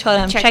lap, and I told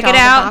him, Checked check all it the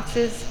out.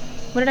 boxes.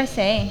 What did I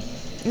say?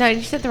 No,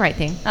 you said the right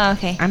thing. Oh,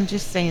 okay. I'm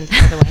just saying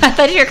the way. I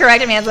thought you were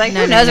correcting me. I was like,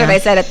 No, who no, knows no. what I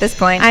said at this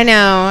point? I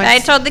know. I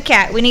told the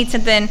cat, we need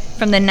something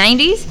from the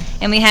 90s,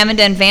 and we haven't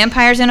done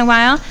vampires in a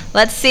while.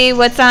 Let's see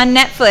what's on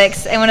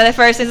Netflix. And one of the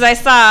first things I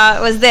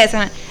saw was this. I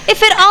went, it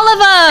fit all of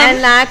them.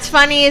 And that's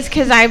funny is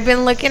because I've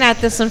been looking at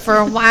this one for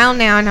a while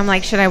now, and I'm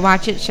like, should I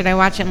watch it? Should I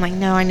watch it? I'm like,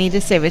 no, I need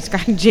to save it. It's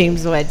got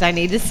James Woods. I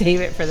need to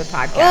save it for the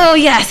podcast. Oh,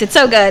 yes, it's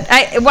so good.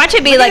 I watch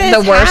it be Look at like the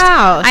his worst.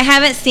 house. I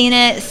haven't seen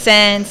it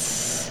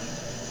since,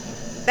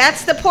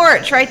 That's the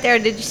porch right there.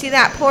 Did you see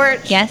that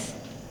porch? yes,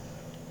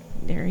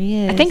 There he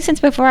is. I think since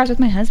before I was with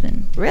my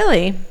husband.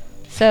 Really?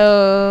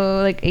 So,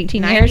 like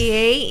 18 years.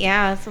 98?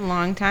 Yeah, that's a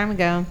long time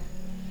ago.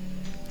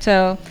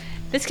 So,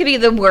 this could be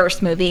the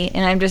worst movie,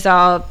 and I'm just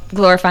all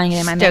glorifying it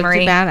in my Stoked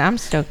memory. about it. I'm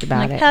stoked I'm about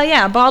like, it. hell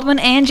yeah, Baldwin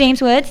and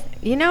James Woods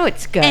You know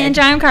it's good. and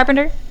John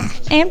Carpenter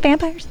and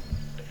vampires.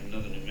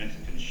 Another New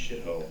Mexican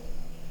shithole.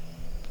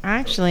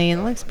 Actually, it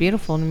looks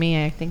beautiful to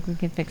me. I think we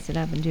can fix it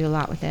up and do a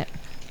lot with it.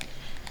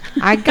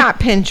 I got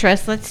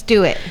Pinterest. Let's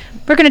do it.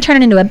 We're going to turn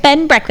it into a bed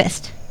and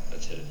breakfast.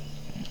 That's it.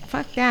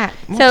 Fuck that.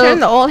 We'll So- turn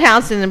the old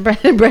house into bread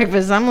and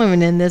breakfast. I'm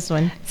living in this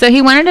one. So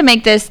he wanted to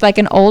make this like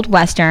an old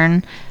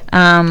Western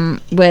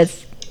with,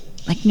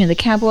 like, you know, the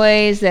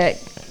cowboys that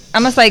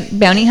almost like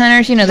bounty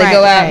hunters. You know, they Right,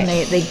 go out right.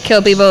 and they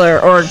kill people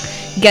or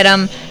get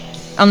them.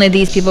 Only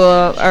these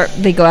people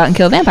they go out and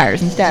kill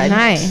vampires instead.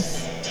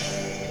 Nice.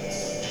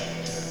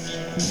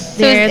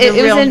 They're it the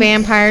was real in-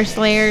 vampire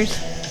slayers.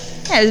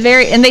 Yeah, it was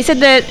very, and they said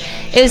that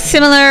it was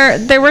similar.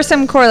 There were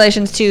some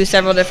correlations to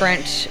several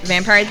different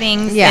vampire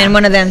things. Yeah. And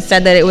one of them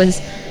said that it was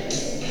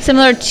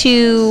similar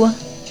to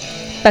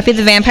Buffy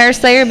the Vampire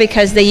Slayer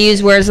because they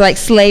use words like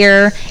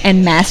Slayer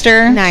and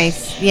Master.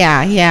 Nice.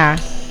 Yeah, yeah.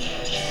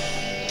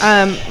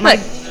 My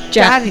Look,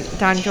 dad,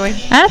 Don Joy.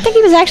 I don't think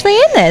he was actually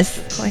in this.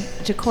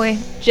 Jacoby.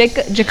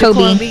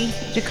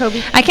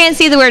 Jacoby. I can't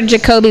see the word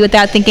Jacoby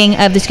without thinking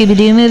of the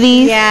Scooby-Doo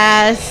movies.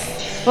 Yes.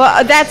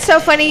 Well, that's so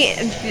funny.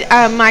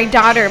 My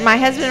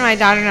husband and my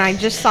daughter and I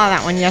just saw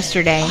that one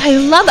yesterday.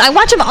 I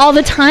watch them all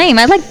the time.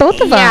 I like both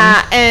of them.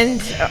 Yeah,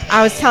 and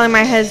I was telling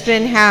my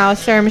husband how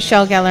Sarah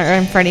Michelle Gellar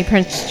and Freddie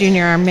Prinze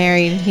Jr. are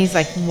married. He's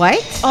like, what?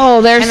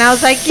 Oh, they're And I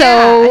was like,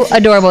 so yeah.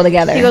 adorable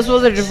together. He goes, well,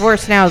 they're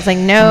divorced now. I was like,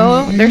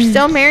 no, they're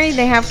still married.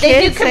 They have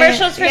They kids. do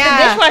commercials for the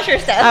dishwasher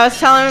stuff. I was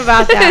telling him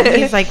about that.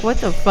 He's like, what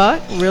the fuck?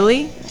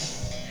 Really?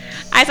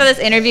 I saw this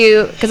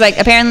interview because, like,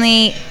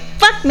 apparently,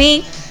 fuck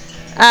me.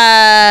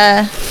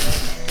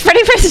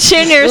 Freddie Prinze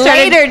Jr.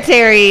 started. Later,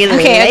 Terry.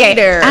 Okay.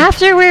 Later.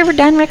 After we were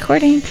done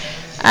recording,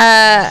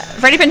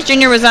 Freddie Prinze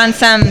Jr. was on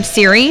some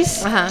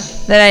series Uh-huh.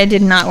 that I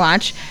did not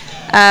watch,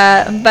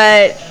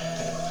 but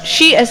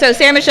so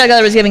Sarah Michelle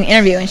Gellar was giving an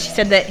interview, and she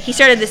said that he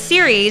started the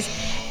series,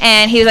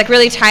 and he was like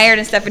really tired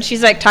and stuff, and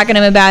she's like talking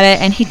to him about it,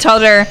 and he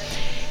told her,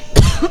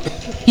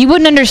 "You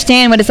wouldn't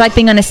understand what it's like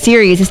being on a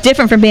series. It's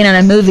different from being on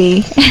a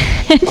movie."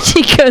 And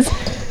she goes,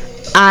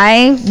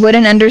 I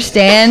wouldn't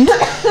understand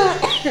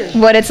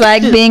what it's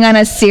like being on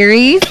a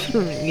series.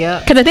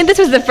 Yep. Because I think this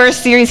was the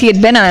first series he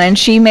had been on, and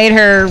she made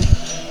her.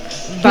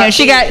 You know,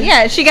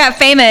 she got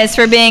famous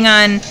for being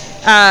on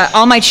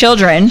All My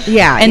Children.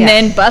 Yeah, and yeah.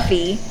 then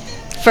Buffy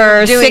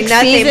for Doing 6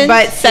 nothing seasons,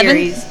 but 7.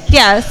 series.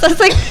 Yeah, so it's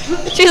like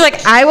she's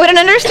like, I wouldn't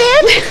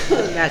understand.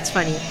 That's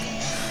funny.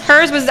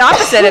 Hers was the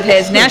opposite of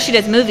his. Now she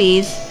does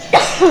movies.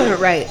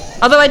 Right.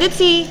 Although I did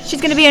see she's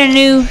going to be in a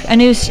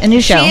new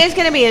show. She is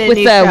going to be in a with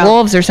new show.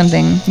 wolves or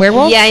something.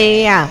 Werewolves.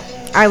 Yeah.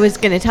 I was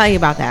going to tell you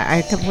about that.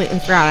 I completely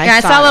forgot. Yeah, I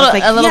saw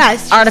it. a little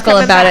yes, she's article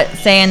coming about back. it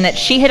saying that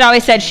she had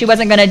always said she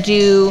wasn't going to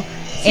do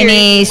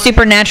any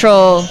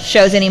supernatural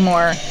shows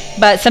anymore,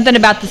 but something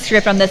about the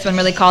script on this one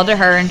really called to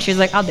her, and she was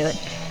like, "I'll do it."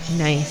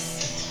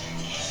 Nice.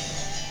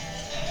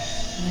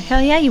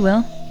 Hell yeah, you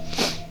will.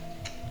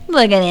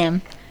 Look at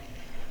him.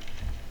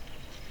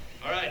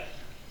 All right.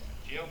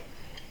 Gio.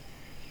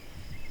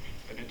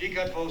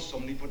 Benedicat vos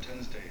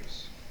omnipotens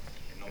Deus.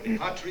 In nomine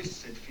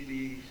Patris et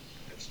Filii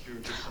et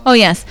Spiritus Sancti. Oh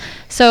yes.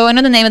 So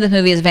another name of this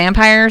movie is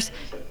Vampires.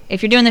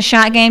 If you're doing the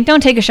shot game,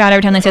 don't take a shot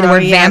every time they say the Oh,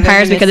 word yeah, they're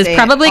vampires gonna because it's say it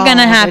probably going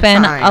to all the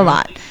happen time. a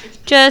lot.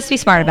 Just be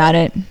smart about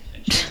it. And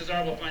chances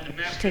are we'll find the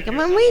master. Take them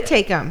when we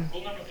take them.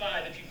 Rule number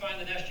 5, if you find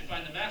the nest, you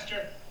find the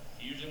master.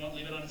 You usually won't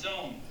leave it on its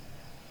own.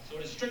 So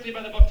it is strictly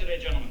by the book today,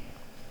 gentlemen.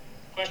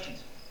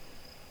 Questions?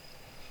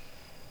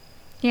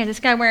 Yeah, this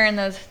guy wearing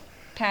those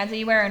pads that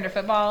you wear under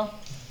football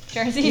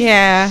jerseys.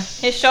 Yeah.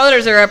 His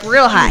shoulders are up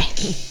real high.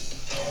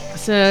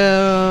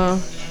 So,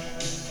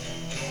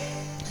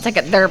 It's like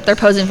they're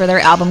posing for their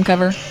album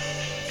cover.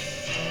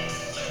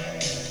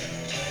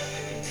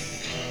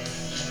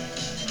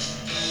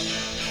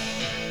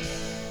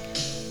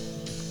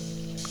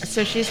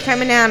 she's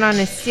coming out on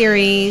a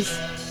series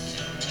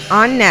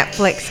on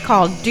Netflix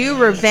called Do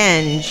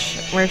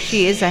Revenge, where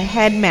she is a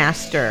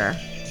headmaster.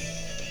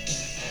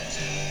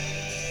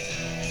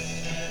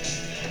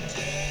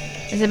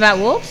 Is it about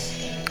wolves?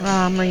 Oh,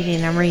 I'm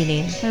reading.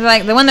 It's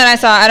like the one that I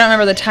saw, I don't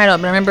remember the title,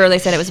 but I remember they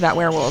said it was about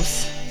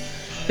werewolves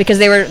because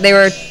they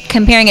were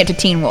comparing it to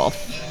Teen Wolf.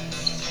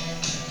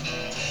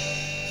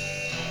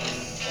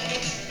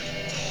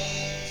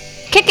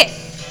 Kick it.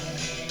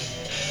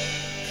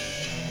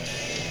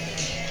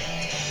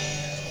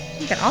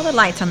 Look at all the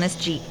lights on this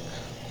Jeep.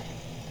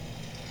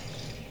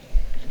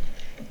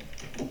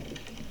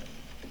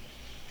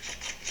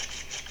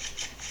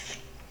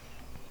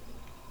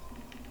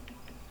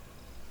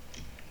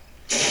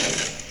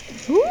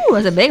 Ooh,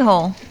 there's a big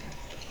hole.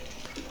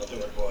 I'll do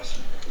it, boss.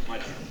 My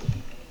turn.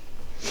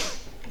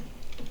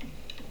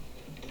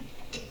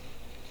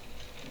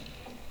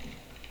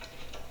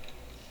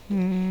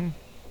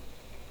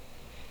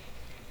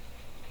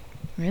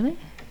 Really?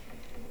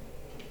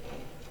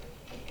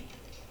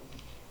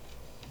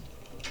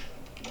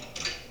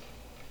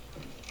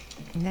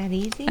 Isn't that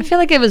easy? I feel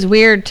like it was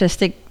weird to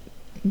stick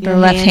the Your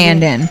left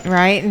hand in.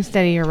 Right,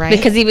 instead of your right.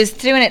 Because he was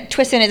doing it,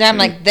 twisting his arm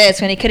like this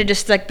when he could have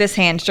just stuck this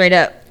hand straight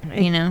up,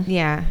 you know?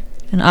 Yeah.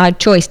 An odd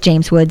choice,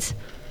 James Woods.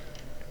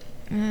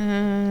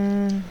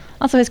 Uh,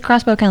 Also, his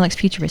crossbow kind of looks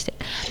futuristic.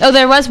 Oh,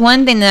 there was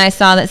one thing that I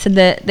saw that said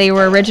that they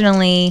were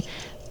originally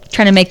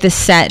trying to make this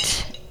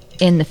set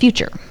in the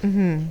future.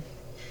 mhm.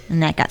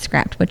 And that got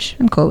scrapped, which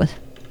I'm cool with.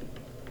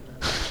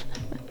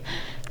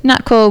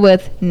 Not cool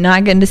with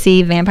not getting to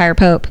see Vampire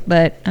Pope,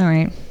 but all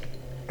right.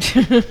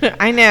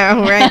 I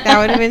know, right? That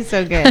would have been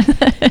so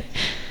good.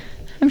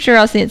 I'm sure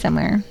I'll see it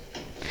somewhere.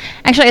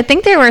 Actually, I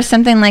think there was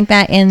something like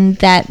that in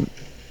that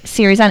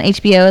series on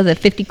HBO, the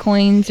 50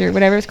 Coins or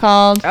whatever it's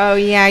called. Oh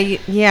yeah,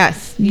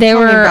 yes. You There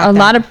told me were about a that.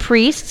 lot of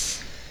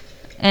priests,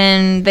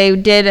 and they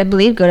did, I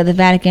believe, go to the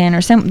Vatican or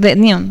some. You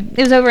know,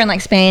 it was over in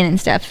like Spain and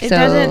stuff. It so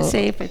doesn't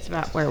say if it's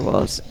about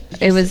werewolves.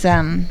 it was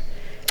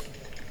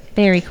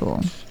very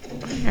cool.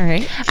 All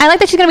right. I like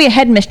that she's gonna be a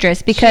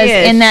headmistress because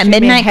is. in that She's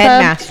gonna be a Midnight Club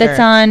headmaster. that's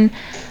on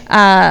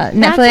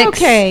Netflix,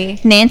 okay.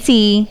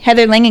 Nancy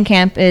Heather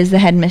Langenkamp is the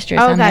headmistress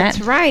Oh, on that's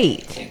that.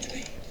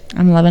 right.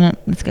 I'm loving it.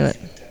 Let's go.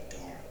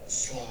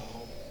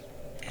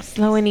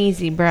 Slow and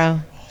easy,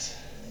 bro.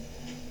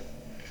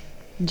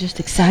 I'm just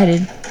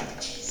excited.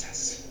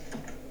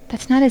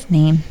 That's not his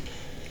name.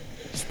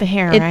 It's the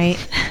hair, It-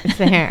 right? It's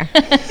the hair.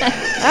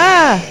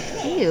 Ah.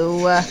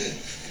 Ew.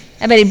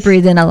 I bet he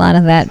breathed in a lot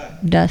of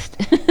that dust.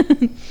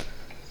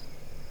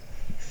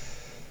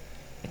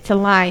 It's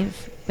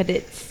alive, but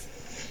it's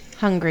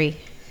hungry.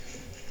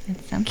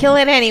 It's something. Kill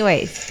it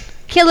anyways.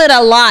 Kill it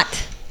a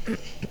lot.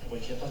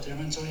 Wake you up out there,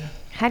 Montoya?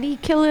 How do you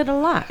kill it a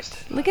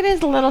lot? Look at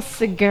his little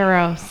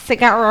cigarro.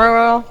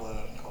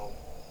 Blood cold.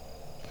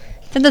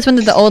 I think that's one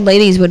that the old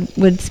ladies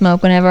would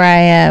smoke whenever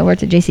I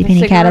worked at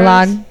JCPenney The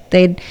catalog.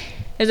 cigaros?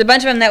 There's a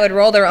bunch of them that would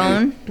roll their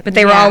own, but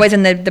they were Yeah. always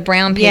in the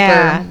brown paper,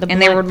 Yeah, the and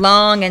they were blunt.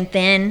 long and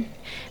thin.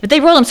 But they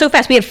rolled them so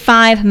fast. We had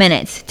 5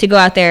 minutes to go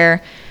out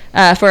there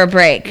for a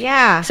break.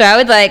 Yeah. So I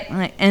would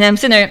and I'm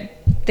sitting there.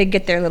 They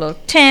get their little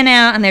tin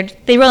out, and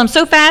they roll them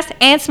so fast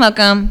and smoke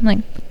them. I'm like,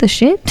 what the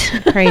shit?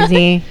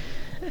 Crazy.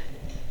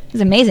 It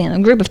was amazing. A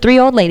group of 3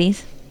 old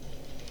ladies.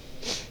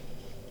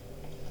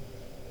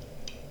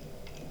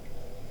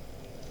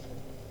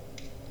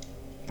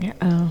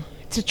 Uh-oh.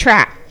 It's a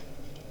trap.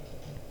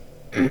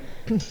 I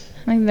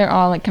think they're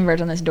all like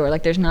converged on this door.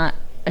 Like there's not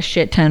a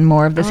shit ton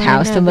more of this Oh, I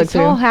house know, to look this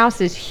whole through.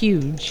 house is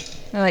huge.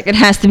 They're like it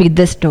has to be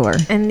this door.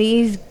 And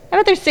these I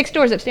bet there's 6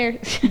 doors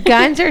upstairs.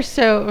 guns are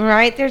so,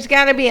 right? There's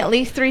got to be at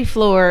least 3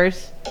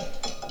 floors.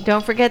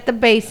 Don't forget the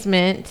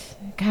basement.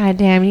 God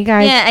damn, you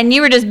guys Yeah, and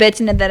you were just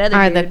bitching at that other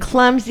are dude. the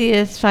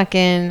clumsiest,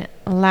 fucking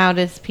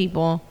loudest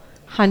people.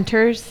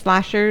 Hunters,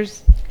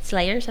 slashers,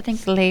 Slayers, I think.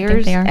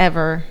 slayers they are.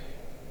 ever.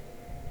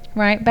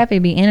 Right, Beppy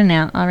be in and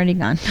out, already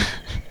gone.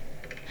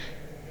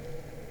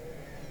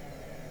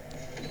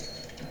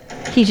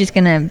 He's just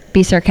gonna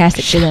be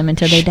sarcastic to them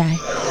until they die.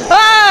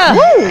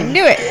 Oh! I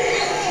knew it.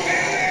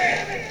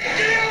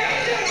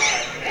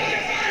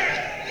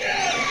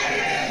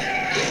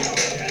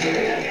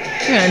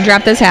 We're gonna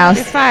drop this Hold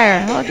your house.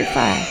 fire. Hold your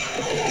fire.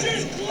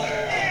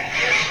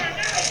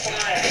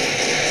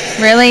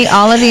 Really,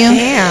 all of you?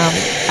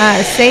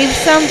 Damn. Save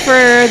some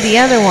for the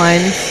other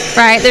ones.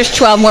 Right, there's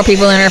 12 more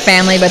people in her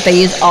family, but they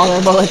used all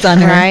their bullets on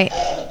her. Right?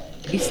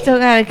 You still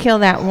gotta kill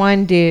that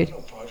one dude.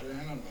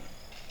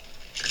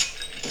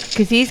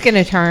 Because he's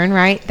gonna turn,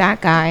 right?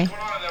 That guy.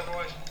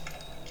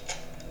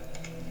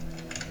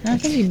 I don't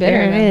think she bit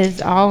There her. it though.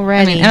 is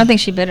already. I don't think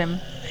she bit him.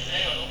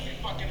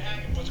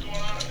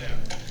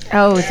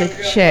 Oh, it's a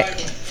chick.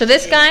 So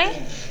this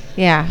guy,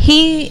 Yeah.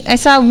 I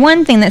saw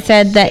one thing that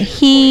said that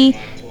he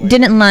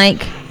didn't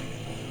like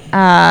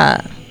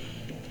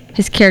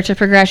his character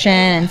progression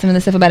and some of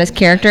the stuff about his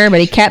character, but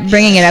he kept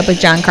bringing it up with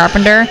John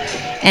Carpenter,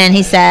 and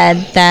he said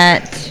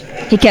that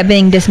he kept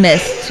being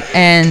dismissed,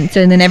 and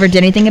so they never did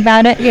anything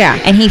about it. Yeah.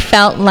 And he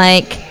felt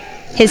like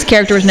his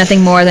character was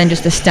nothing more than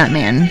just a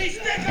stuntman,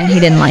 and he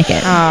didn't like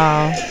it.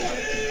 Oh.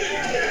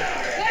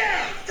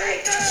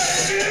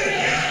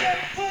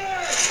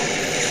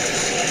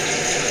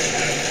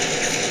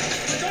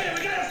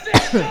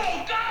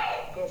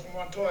 Go for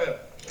Montoya.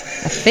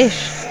 A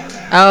fish.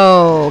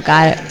 Oh,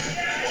 got it.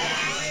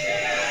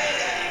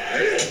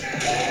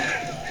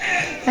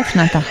 That's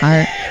not the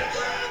heart.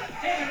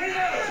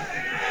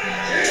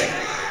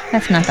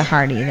 That's not the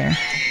heart either.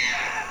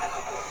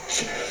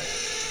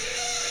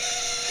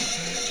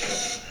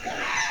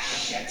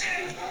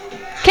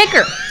 Kick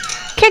her.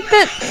 Kick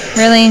the.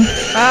 Really?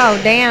 Oh,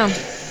 damn.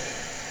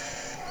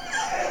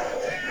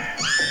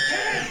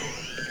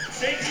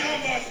 Safety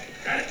on, boss.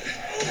 Got it.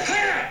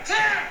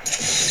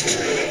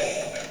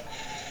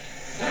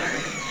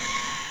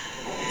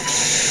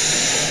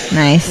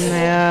 Nice.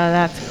 Yeah,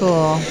 that's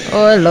cool.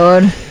 Oh,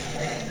 Lord.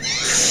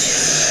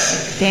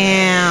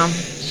 Damn.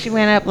 She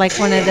went up like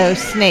one of those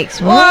snakes.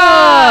 Whoa.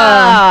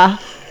 Whoa!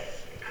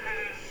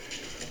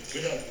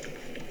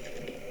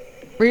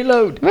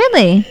 Reload.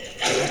 Really?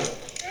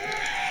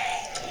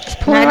 Just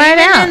pull it Not right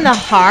even out. in the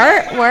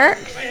heart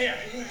works.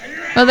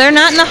 Well, they're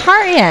not in the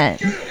heart yet.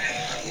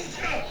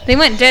 They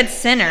went dead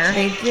center.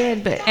 They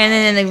did, but And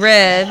then in the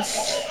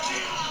ribs.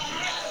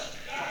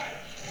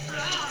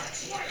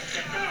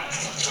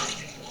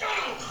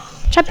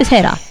 Chop his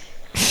head off.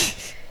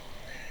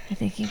 I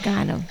think you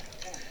got him.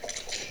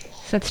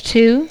 So that's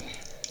 2.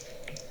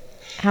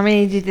 How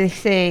many did they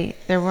say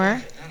there were?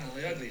 Not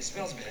only ugly, it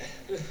smells bad.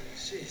 Ugh,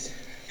 jeez.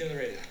 Get on the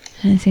radio.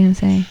 I didn't see him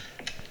say.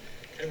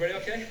 Everybody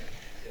okay?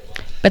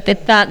 But they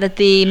thought that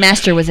the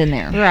master was in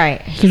there.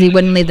 Right. Because he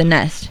wouldn't leave the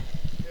nest.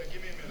 Yeah,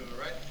 give me a minute, all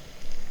right?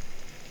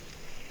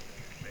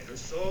 May her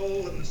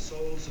soul and the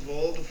souls of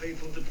all the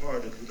faithful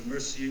departed, with the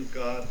mercy of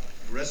God,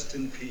 rest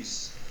in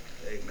peace.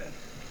 Amen.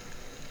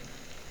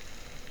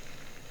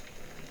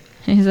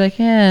 He's like,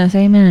 yes,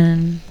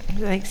 amen.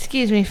 He's like,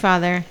 excuse me,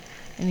 Father.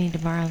 I need to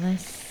borrow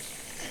this.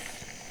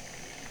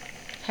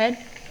 Head?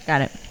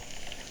 Got it.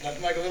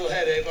 Nothing like a little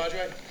head, eh,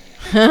 Padre?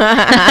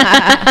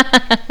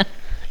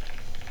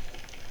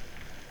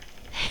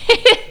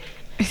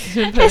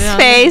 His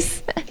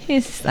face.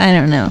 He's, I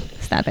don't know.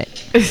 Stop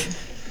it.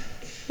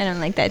 I don't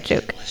like that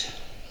joke.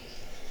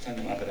 Time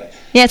to mop it up.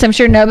 Yes, I'm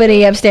sure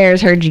nobody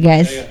upstairs heard you I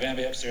guys. got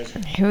Bambi upstairs.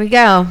 Here we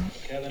go.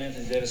 Kevin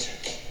Anthony Davis.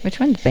 Which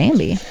one's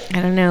Bambi?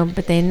 I don't know,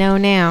 but they know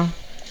now.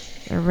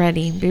 They're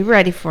ready. Be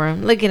ready for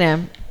him. Look at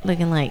him.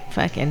 Looking like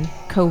fucking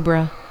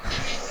Cobra.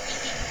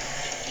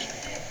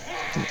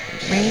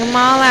 Bring them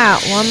all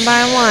out one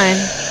by one.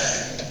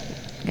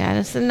 Got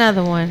us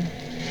another one.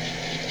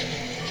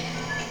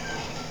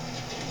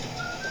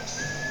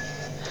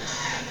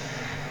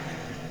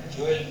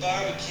 Enjoy the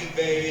barbecue,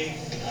 baby.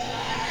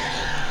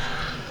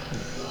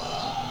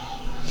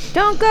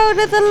 Don't go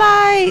to the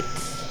light.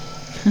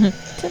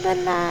 To the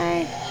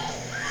light.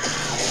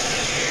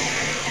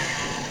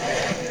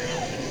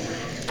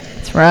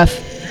 It's rough.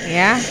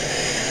 Yeah?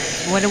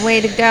 What a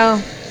way to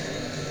go.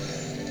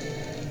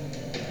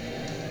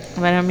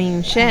 But I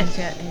mean, shit.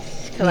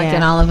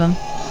 Collecting Yeah. all of them.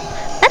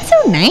 That's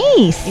so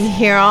nice. You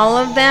hear all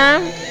of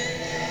them?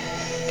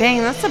 Dang,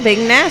 that's a big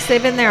nest.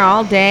 They've been there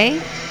all day.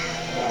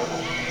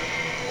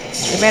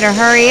 You better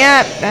hurry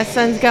up. That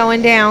sun's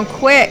going down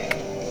quick.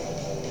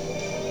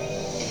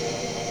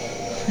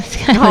 This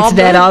guy All looks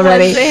dead those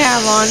already. ones they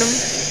have on them.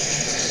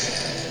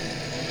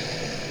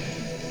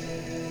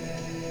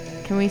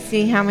 Can we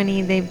see how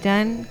many they've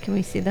done? Can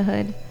we see the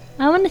hood?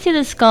 I want to see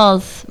the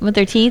skulls with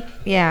their teeth.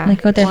 Yeah.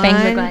 Like what their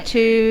fangs look like. 1,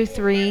 2,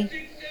 3,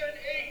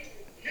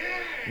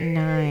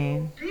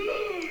 9.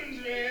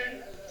 Goons,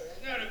 man.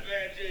 Not a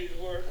bad day's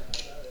work.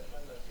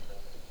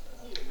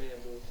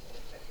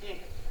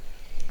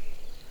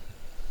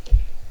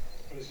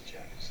 What is it,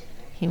 Jack?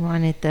 He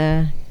wanted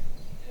the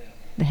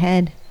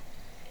head.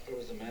 Where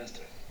was the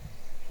master?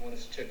 You want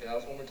us to check the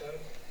house one more time?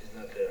 He's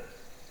not there.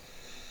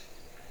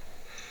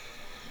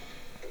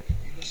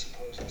 You don't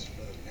suppose there's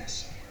another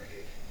mess somewhere, do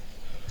you?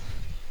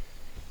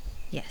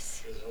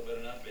 Yes. Sure as hell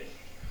better not be.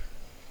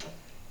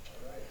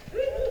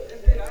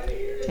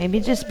 Maybe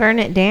just burn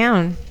it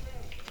down.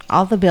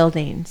 All the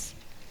buildings.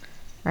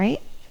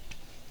 Right?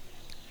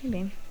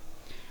 Maybe.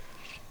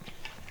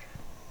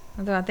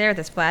 Although out there with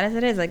as flat as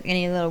it is, like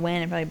any little wind,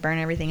 it'd probably burn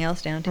everything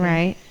else down too.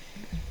 Right.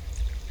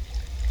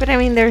 But I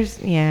mean,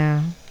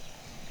 yeah.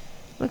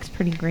 Looks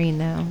pretty green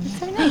though.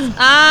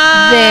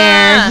 Ah!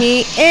 There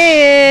he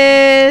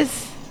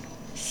is.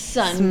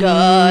 Sun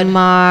god.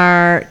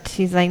 Smart.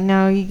 He's like,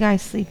 no, you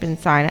guys sleep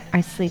inside.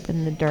 I sleep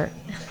in the dirt.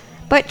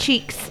 Butt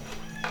cheeks.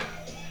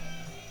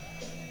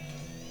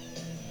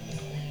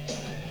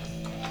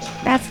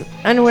 That's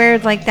underwear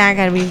like that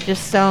gotta be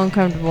just so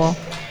uncomfortable.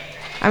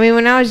 I mean,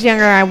 when I was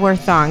younger, I wore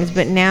thongs,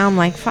 but now I'm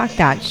like, fuck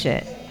that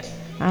shit.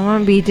 I don't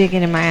want to be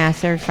digging in my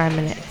ass every 5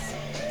 minutes.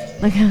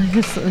 Look how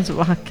this one's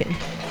walking.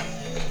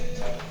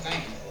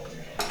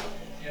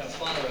 Yeah,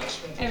 Father, I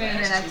spent the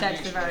Everything last that I've 2 touched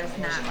weeks about is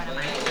not one of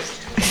mine.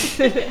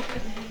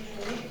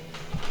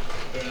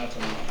 Better not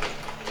tomorrow.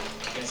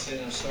 Can't say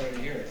that I'm sorry to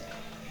hear it.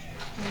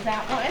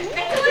 That one.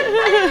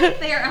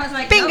 There, I was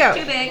like, Bingo. nope,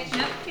 too big.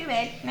 Nope, too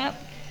big. Nope.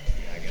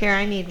 Here,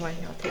 I need one.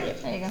 I'll take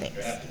it. There you go.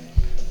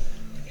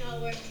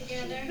 Y'all work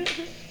together.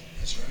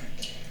 That's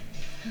right.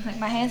 Like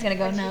my hand's gonna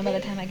go numb by the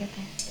time I get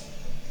there.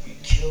 We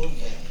killed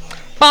vampires.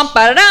 Bum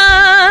ba da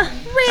da.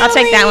 I'll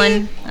take that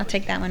one. I'll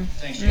take that one.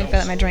 Thanks, Let me Joe.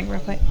 fill up my drink real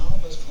quick. All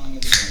of us flying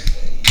at the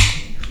same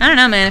day. I don't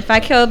know, man. If I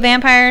killed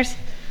vampires,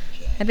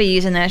 I'd be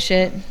using that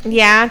shit.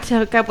 Yeah, to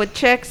hook up with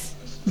chicks.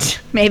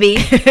 Maybe.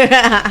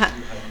 I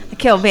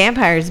kill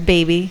vampires,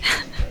 baby.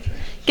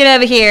 Get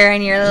over here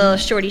in your little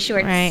shorty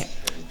shorts. Right.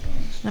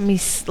 Let me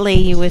slay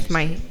you with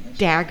my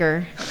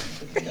dagger.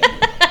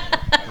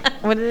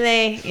 What are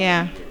they?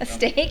 Yeah. A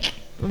steak?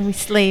 Let me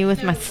slay you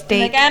with my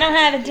steak. Like, I don't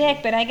have a dick,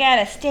 but I got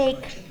a steak.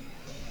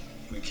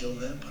 We killed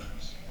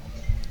vampires.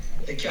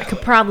 Hey, I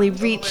could probably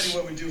reach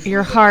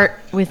your heart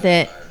with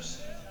it. I'm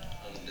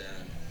down.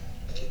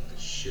 Kick the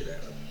shit out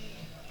of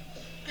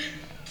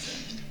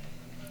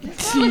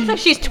them. Looks like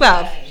she's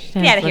 12. She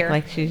Get does out of look here.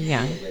 like she's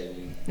young.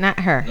 Not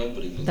her.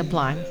 The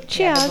blonde.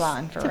 Cheers the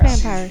blonde for to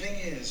us. The vampires.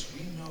 thing is,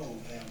 we know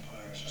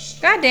vampires are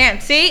stuck. God damn.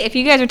 See? If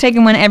you guys were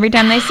taking one every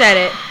time they said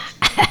it.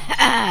 We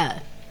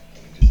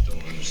just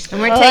don't understand.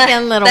 And we're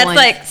taking little That's ones.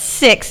 like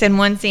 6 in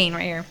one scene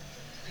right here.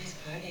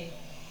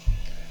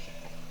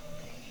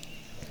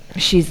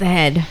 She's the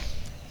head.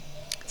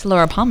 It's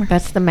Laura Palmer.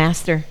 That's the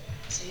master.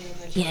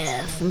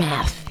 Yes,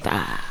 master.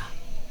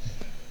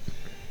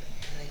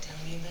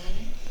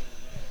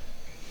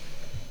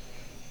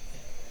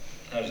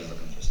 I was just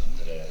looking for something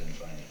today. I didn't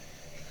find it.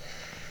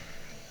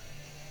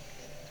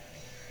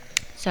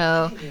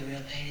 So,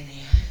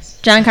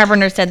 John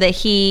Carpenter said that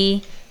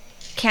he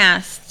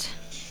cast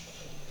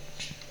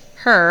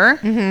her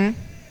Mm-hmm.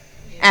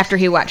 after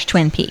he watched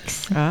Twin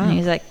Peaks. Oh. And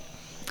he's like,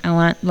 I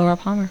want Laura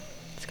Palmer.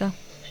 Let's go.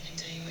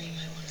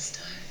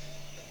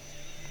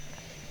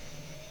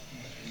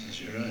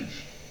 Jesus, you're right.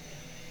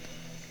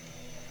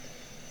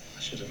 I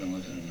should have been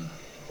looking in a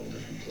whole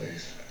different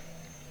place.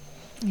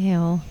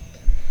 Ew.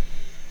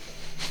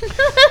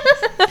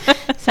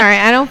 Sorry,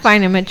 I don't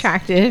find him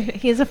attractive.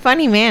 He's a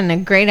funny man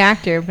and a great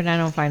actor, but I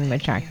don't find him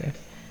attractive.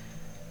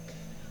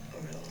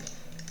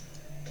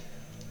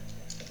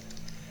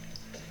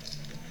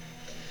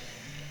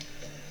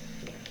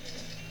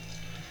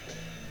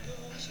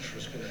 That's the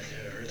first good idea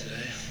I heard today.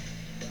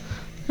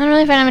 I don't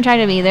really find him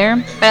attractive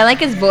either, but I like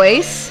his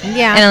voice.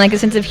 Yeah. And I like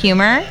his sense of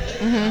humor.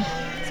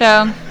 Mm-hmm.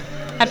 So,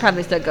 I'd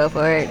probably still go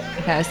for it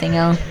if I was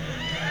single.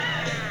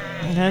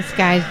 This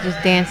guy's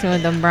just dancing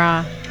with a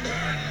bra.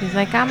 He's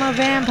like, I'm a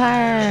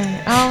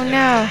vampire. Oh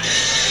no.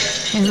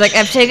 He's like,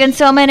 I've taken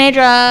so many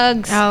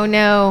drugs. Oh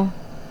no.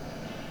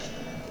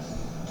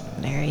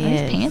 There he Are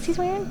these is. pants he's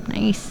wearing?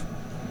 Nice.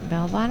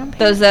 Bell bottom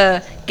pants.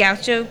 Those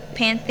gaucho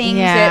pant things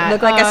Yeah. that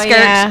look like Oh, a skirt,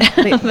 yeah.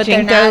 The but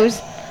they're Jinkos.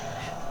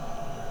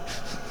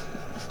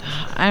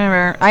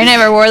 not. I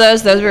never wore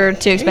those. Those were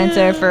too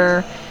expensive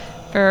for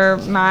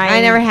my.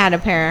 I never had a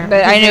pair.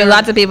 But I because knew they were-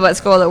 lots of people at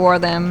school that wore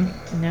them.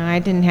 No, I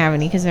didn't have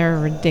any because they were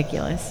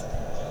ridiculous.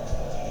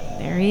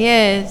 There he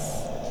is.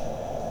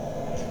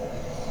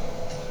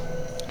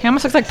 He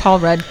almost looks like Paul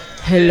Rudd.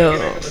 Hello,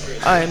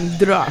 I'm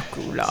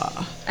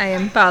Dracula. I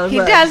am Paul He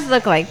Rudd. does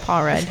look like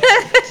Paul Rudd.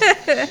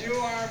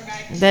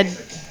 The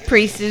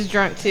priest is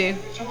drunk too.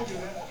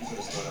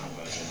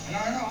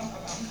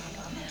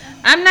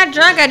 I'm not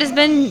drunk. I just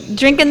been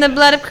drinking the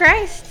blood of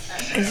Christ.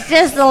 It's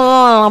just a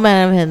little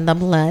bit of the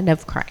blood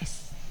of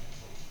Christ.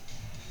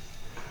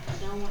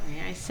 Don't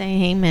worry, I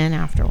say amen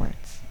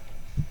afterwards.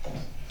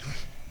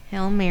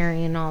 Hail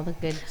Mary and all the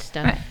good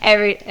stuff.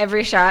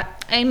 Every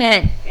shot.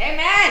 Amen.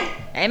 Amen.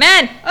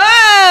 Amen.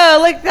 Oh,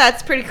 look,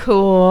 that's pretty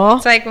cool.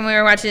 It's like when we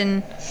were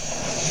watching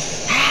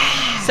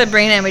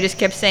Sabrina and we just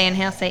kept saying,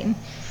 Hail Satan.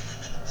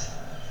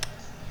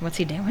 What's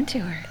he doing to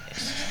her?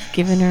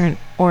 Giving her an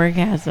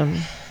orgasm.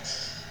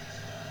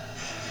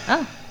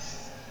 Oh.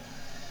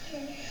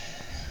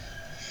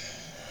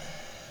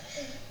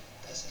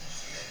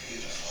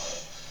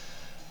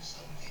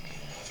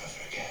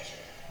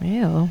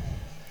 Ew,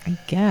 I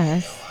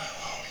guess.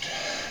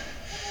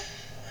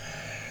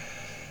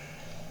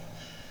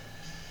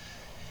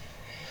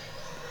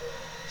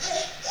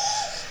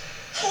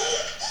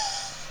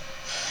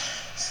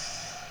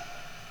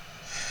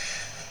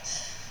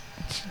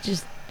 She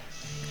just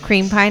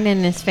cream pie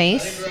in his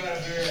face.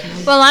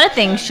 Well, a lot of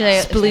things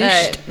should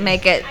Splooshed.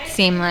 make it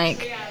seem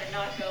like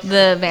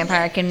the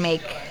vampire can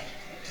make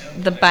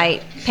the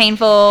bite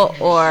painful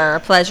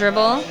or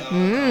pleasurable.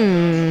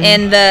 Mmm.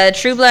 In the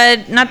True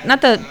Blood, not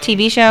the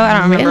TV show, I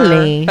don't remember,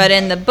 Really? but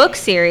in the book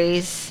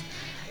series,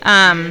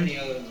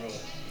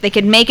 they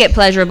could make it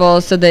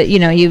pleasurable so that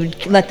you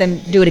let them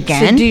do it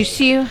again. Seduce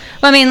you?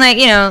 Well, I mean, like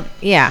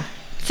Yeah.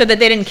 so that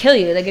they didn't kill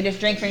you. They could just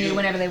drink from you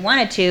whenever they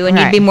wanted to, and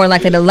Right. you'd be more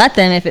likely to let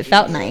them if it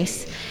felt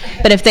nice.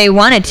 But if they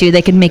wanted to,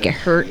 they could make it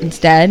hurt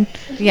instead.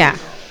 Yeah.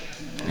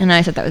 And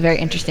I thought that was very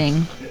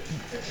interesting.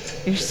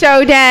 You're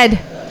so dead.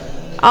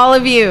 All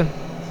of you.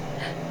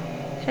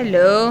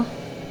 Hello.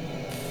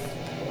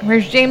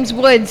 Where's James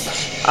Woods?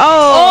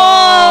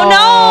 Oh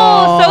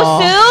no! So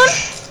soon?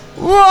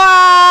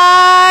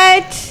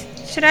 What?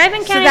 Should I have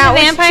been counting that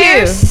the was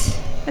vampires?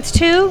 That's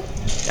two. All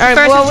right,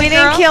 First well, was we the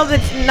didn't girl? kill the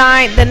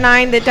nine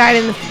that died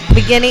in the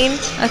beginning.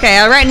 Okay,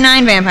 I'll write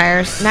 9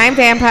 vampires. 9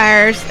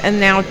 vampires, and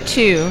now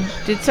 2.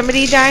 Did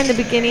somebody die in the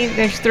beginning?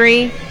 There's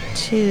 3,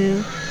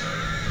 2,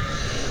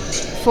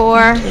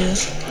 4,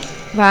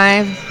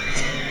 5,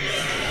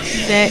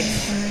 6,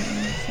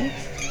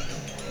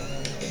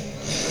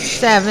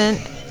 7,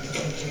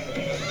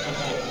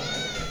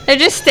 They're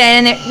just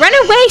standing there. Run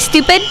away,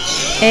 stupid!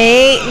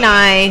 8.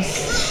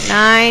 Nice.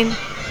 9.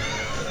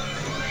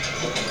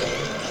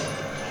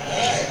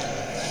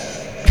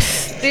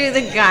 Through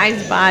the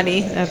guy's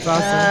body. That's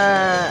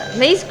awesome.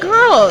 These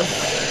girls.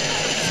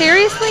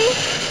 Seriously?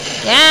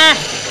 Yeah.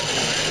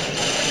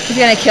 He's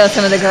gonna kill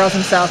some of the girls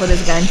himself with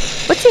his gun.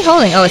 What's he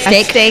holding? Oh, a A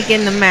steak. steak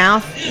in the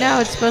mouth. No,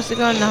 it's supposed to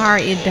go in the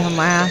heart, you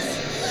dumbass.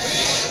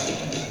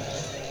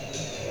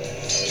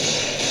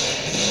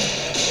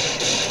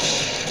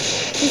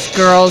 These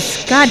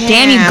girls. God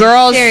damn you Yeah,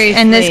 girls.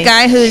 And this seriously.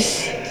 guy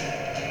who's...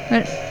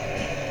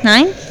 What?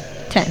 9?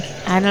 10.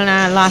 I don't know.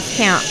 I lost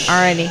count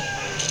already.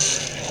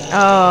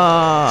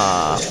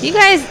 Oh. You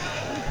guys...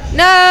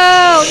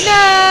 No!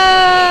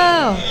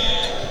 No!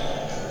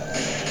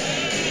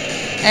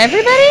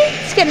 Everybody?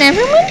 It's getting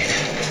everyone?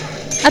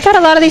 I thought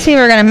a lot of these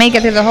people were gonna make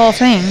it through the whole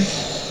thing.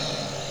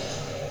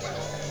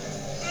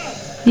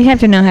 You have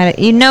to know how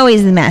to... You know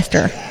he's the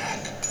master.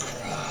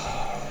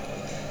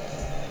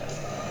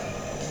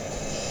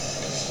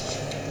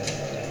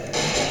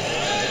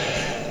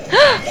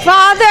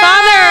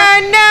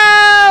 Father!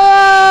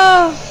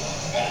 No!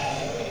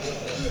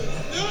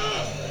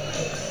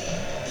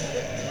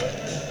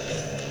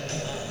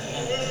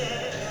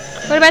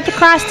 What about the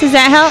cross? Does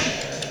that help?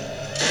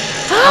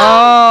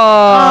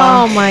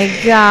 Oh my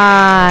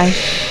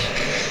gosh.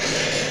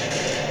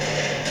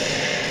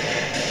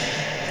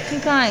 You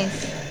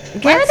guys. Why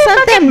Get are there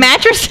something fucking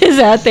mattresses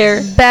out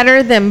there?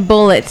 better than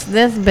bullets,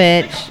 this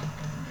bitch.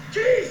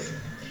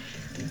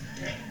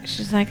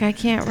 She's like, I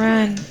can't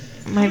run.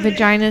 My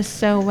vagina's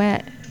so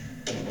wet.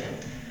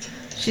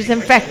 She's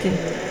infected.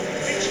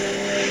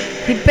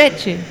 He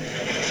bit you.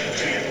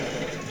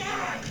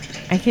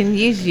 I can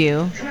use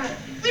you. Leave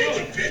the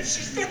bitch!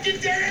 She's fucking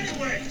dead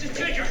anyway! Just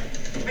take her!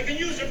 I can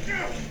use her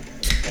now!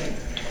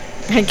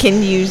 I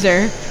can use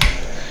her.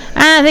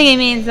 I don't think it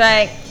means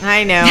like...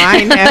 I know.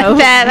 that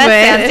that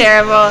but sounds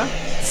terrible.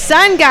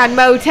 Sun God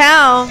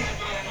Motel.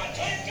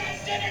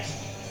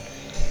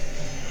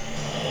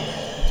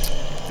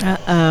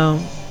 Uh-oh.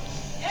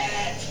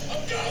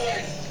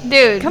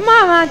 Dude, Come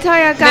on, I'll tell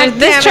you.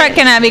 this truck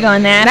cannot be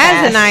going that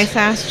That's a fast. nice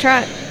ass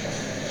truck.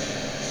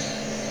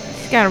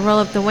 She's got to roll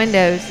up the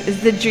windows.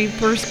 Is the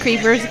Jeepers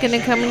Creepers going to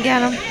come and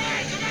get him?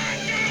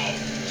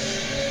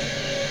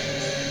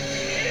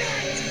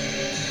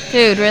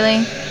 Dude, really?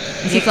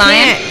 Is he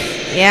flying?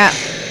 Yeah.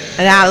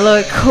 That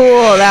looked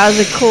cool. That was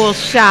a cool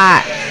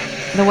shot.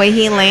 The way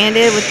he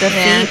landed with the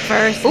Yeah. feet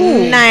first.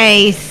 Ooh.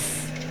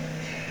 Nice.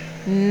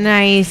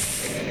 Nice.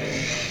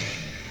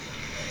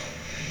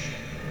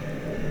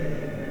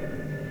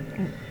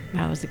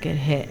 That was a good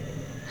hit.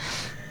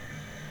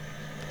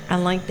 I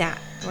like that.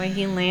 The way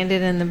he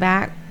landed in the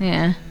back.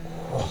 Yeah.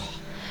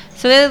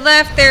 So they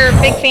left their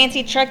big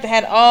fancy truck that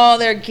had all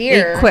their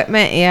gear.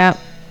 Equipment, yep.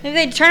 Maybe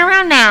they turn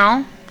around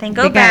now, then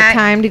go They back, got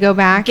time to go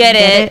back. get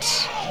and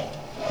it.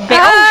 Oh,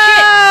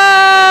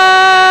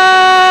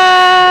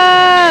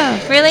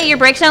 Really? Your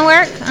brakes don't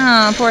work?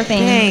 Oh, poor thing.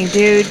 Dang,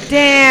 dude.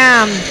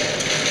 Damn.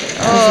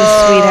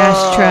 a sweet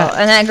ass truck.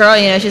 And that girl,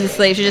 she's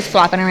asleep. She's just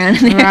flopping around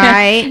in there.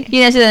 Right. She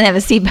doesn't have a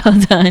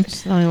seatbelt on.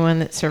 She's the only one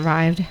that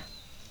survived.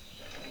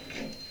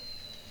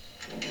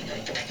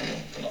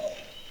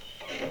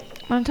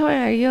 Montoya,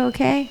 are you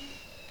okay?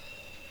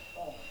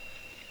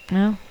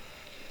 No?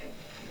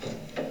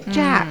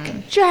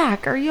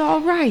 Jack, are you all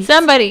right?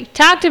 Somebody,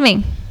 talk to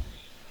me.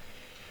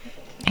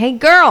 Hey,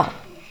 girl.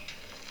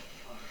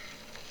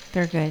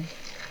 They're good.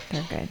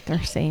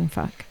 They're saying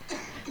fuck.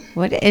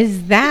 What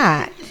is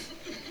that?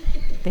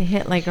 They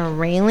hit like a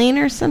railing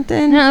or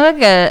something? No,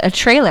 like a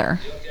trailer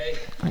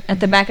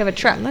at the back of a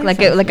truck, like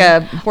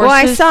a horse. Well,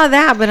 I saw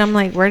that, but I'm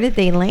like, where did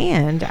they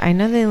land? I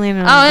know they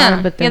landed on the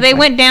bottom, but they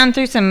went down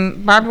through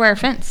some barbed wire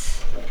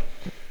fence,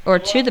 or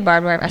to the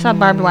barbed wire. I saw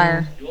barbed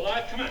wire. You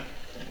alive? Come on.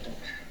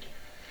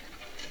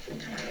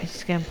 I'm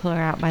just gonna pull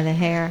her out by the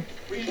hair.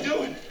 What are you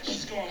doing?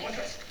 She's going with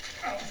us.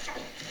 Oh,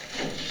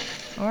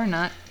 fuck. Or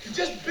not. You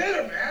just bit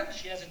her, man.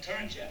 She hasn't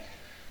turned yet.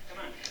 Come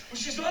on. Well,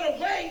 she's on her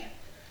way.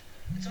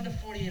 It's under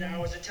 48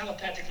 hours. The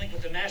telepathic link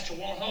with the master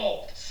won't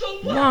hold. So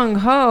what? Wong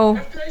Ho.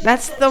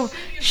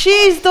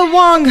 She's the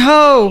Wong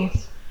Ho.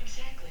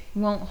 Exactly.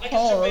 Won't Like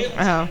hold. a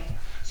surveillance.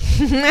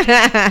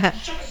 Oh.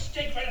 Shove a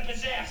stake right up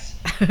his ass.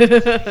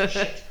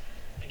 Shit.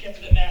 I get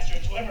to the master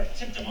and whoever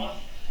tipped him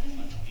off. I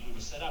told you we were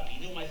set up.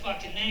 He knew my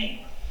fucking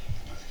name.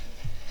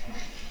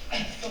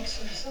 Fuck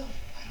set us up.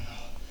 I don't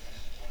know.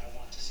 I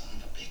want to son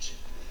of a bitch.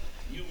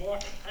 You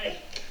walk. Hey,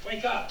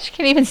 wake up. She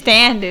can't even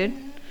stand, dude. You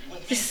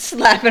with me? Just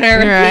slapping her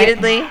Right.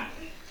 repeatedly.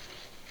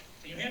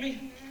 Do you hear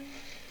me?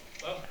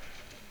 Well,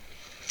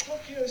 Fuck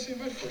yeah, this ain't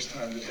my first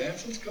time to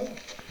dance. Let's go.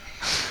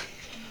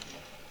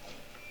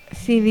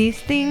 See these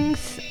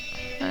things?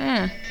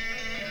 Yeah.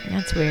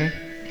 That's weird.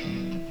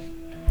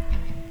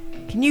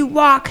 Can you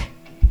walk?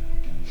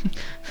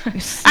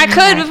 I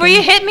could before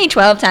you hit me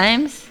 12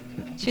 times.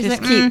 She's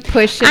Just like, keep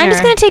pushing I'm just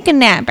her. gonna take a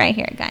nap right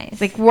here, guys.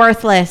 It's like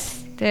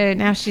worthless. Dude,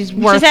 Now she's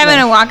worthless. she's having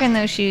to walk in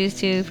those shoes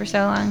too for so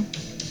long.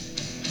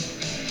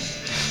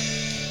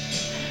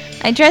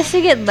 I dress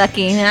to get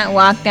lucky, not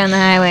walk down the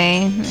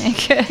highway.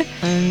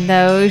 And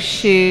those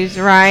shoes,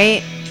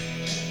 right?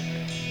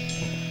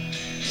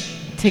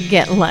 To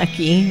get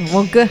lucky.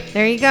 Well, good.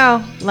 There you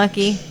go.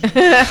 Lucky.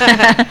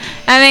 I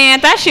mean, I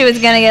thought she was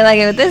gonna get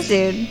lucky with this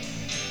dude.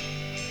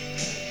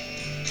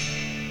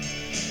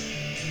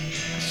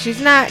 She's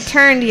not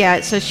turned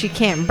yet, so she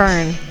can't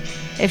burn.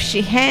 If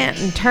she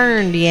hadn't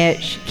turned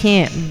yet, she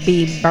can't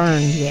be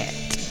burned yet.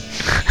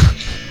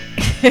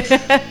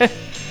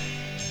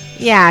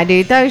 Yeah,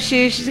 dude, those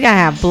shoes, she's gotta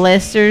have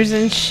blisters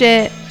and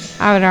shit.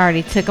 I would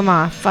already took them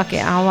off. Fuck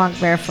it, I'll walk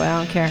barefoot. I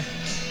don't care.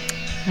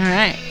 All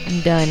right,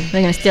 I'm done.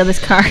 they're gonna steal this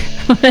car.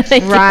 What are they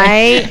doing?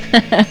 Right?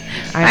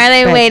 Are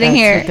they waiting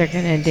here? What they're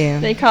gonna do?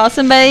 They call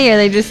somebody, or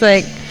they just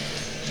like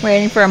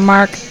waiting for a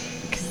mark?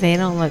 Because they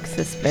don't look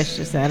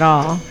suspicious at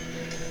all.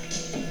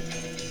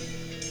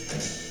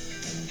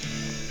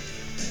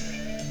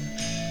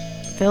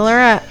 Fill her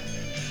up.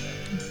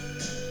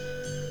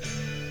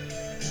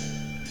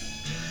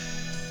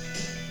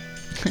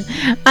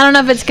 I don't know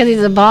if it's because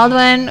he's a bald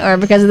one or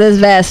because of this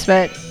vest,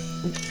 but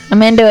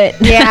I'm into it.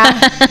 Yeah.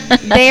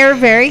 They are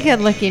very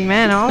good looking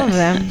men, all of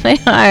them. They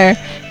are.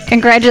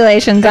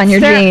 Congratulations on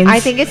your jeans. I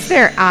think it's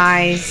their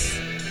eyes.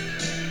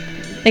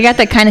 They got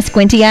the kind of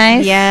squinty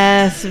eyes.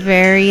 Yes,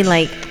 very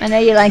like, I know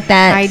you like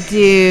that. I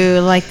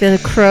do like the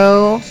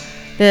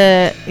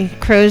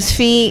crow's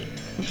feet.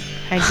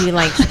 I do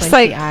like squinty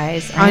like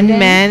eyes. On Brandon?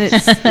 men,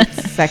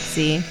 it's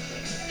sexy.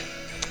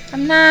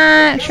 I'm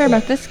not sure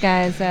about this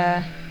guy's.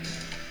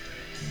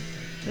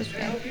 This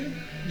Can I guy. help you?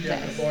 Yeah,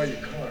 I'm gonna borrow your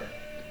car.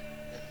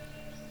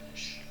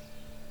 Shh.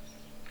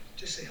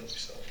 Just say help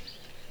yourself.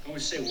 I'm gonna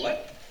say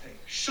what? Hey,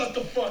 shut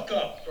the fuck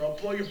up, or I'll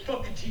blow your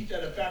fucking teeth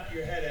out the back of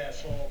your head,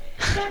 asshole.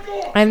 Fuck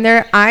off! And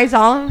their eyes,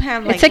 all of them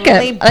have like It's like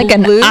really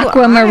an blue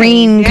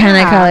aquamarine eyes. kind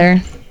of Yeah.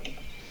 color.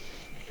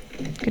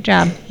 Good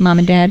job, Mom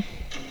and Dad.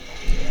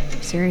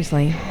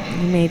 Seriously,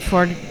 you made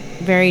 4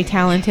 very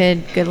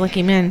talented,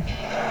 good-looking men.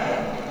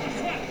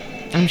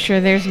 I'm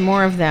sure there's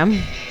more of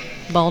them.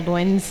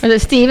 Baldwins. Was it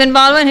Stephen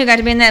Baldwin who got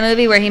to be in that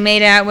movie where he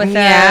made out with the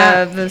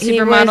supermodel?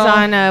 He was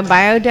on a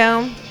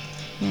Biodome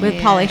with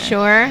Yeah. Pauly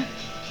Shore.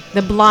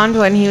 The blonde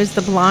one. He was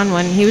the blonde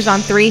one. He was on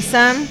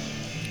Threesome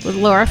with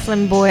Laura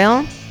Flynn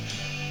Boyle.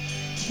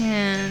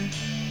 Yeah.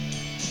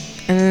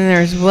 And then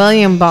there's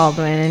William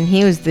Baldwin, and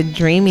he was the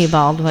dreamy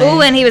Baldwin.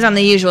 Oh, and he was on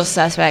The Usual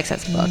Suspects.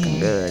 That's fucking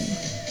good.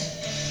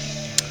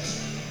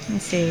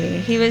 Let's see.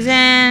 He was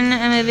in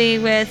a movie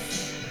with.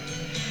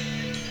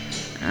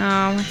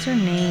 Oh, what's her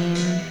name?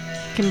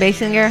 Kim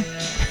Basinger.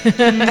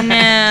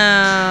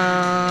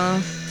 No.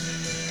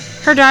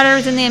 Her daughter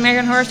was in the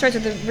American Horror Stories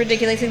with the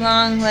ridiculously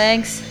long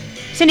legs.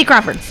 Cindy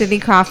Crawford. Cindy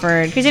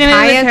Crawford. He's in a movie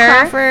Kaya with her.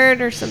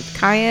 Crawford or some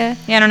Kaya.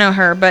 Yeah, I don't know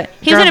her, but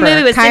he was in a Gerber.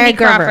 movie with Kaya Cindy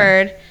Gerber.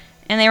 Crawford,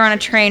 and they were on a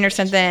train or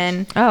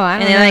something. Oh, I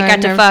don't And they know. like I've got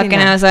to never fuck, seen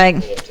and that. I was like,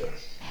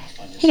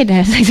 he could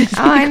have sex with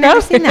Cindy I've never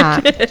seen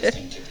Crawford.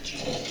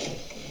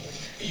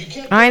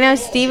 I know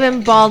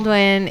Stephen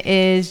Baldwin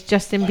is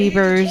Justin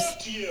Bieber's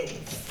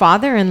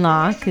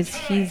father-in-law because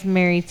he's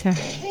married to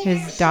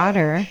his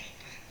daughter.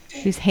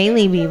 Who's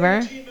Haley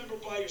Bieber? Team member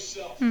by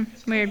yourself.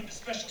 Weird.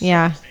 Special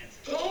Yeah. circumstances.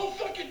 The whole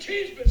fucking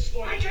team's been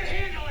slaughtered. I can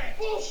handle it.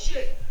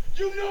 Bullshit.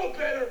 You know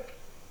better.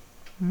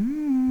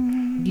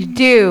 You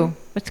do.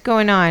 What's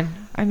going on?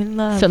 I'm in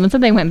love. So that's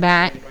what they went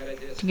back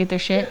to get their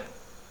shit.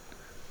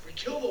 We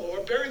kill the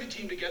whore, bury the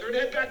team together, and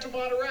head back to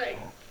Monterey.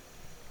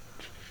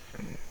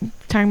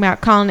 Talking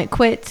about calling it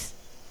quits.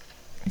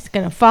 It's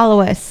gonna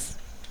follow us.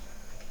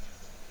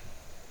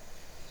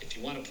 If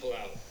you want to pull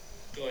out,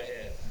 go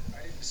ahead.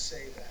 I didn't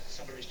say that.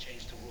 Somebody's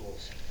changed the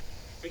rules.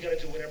 We got to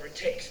do whatever it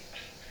takes.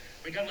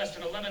 We got less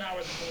than 11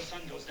 hours until the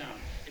sun goes down.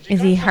 If you Is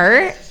got he something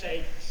hurt? else to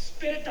say,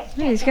 spit it the fuck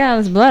Yeah, he's out. got all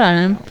this blood on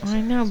him.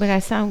 I know, but I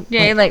sound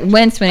Yeah, he like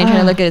winced when he tried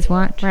to look at his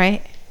watch.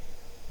 right.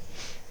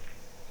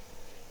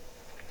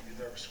 You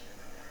nervous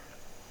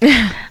when you're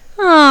not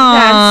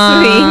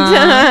around.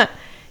 That's sweet.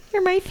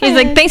 You're my friend.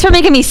 He's like, thanks for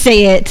making me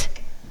say it.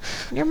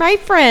 You're my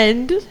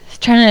friend.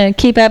 Just trying to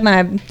keep up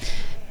my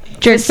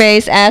jerk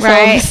face asshole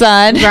right,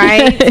 facade.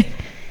 right.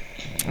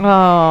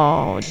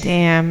 Oh,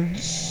 damn.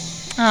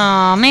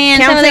 Oh man,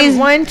 Count some of them. these.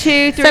 1,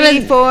 2, some 3,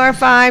 of- 4,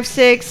 5,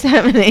 6,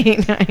 7,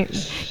 8, 9.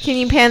 Can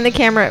you pan the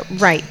camera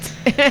right?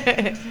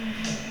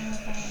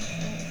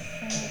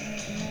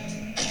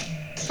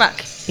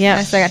 Fuck. Yep.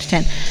 I still got to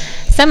 10.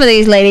 Some of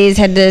these ladies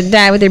had to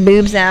die with their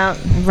boobs out.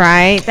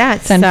 Right.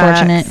 That's It's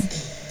unfortunate.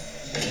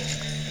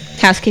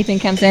 Housekeeping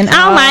comes in.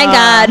 Oh my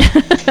god.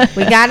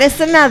 We got us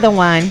another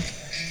one.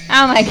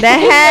 Oh my god. The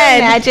head.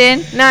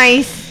 Imagine.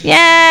 Nice.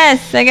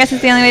 Yes. I guess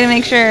it's the only way to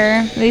make sure.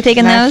 Are you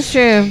taking That's those?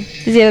 true.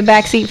 Does he have a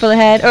back seat full of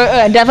head? Or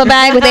a duffel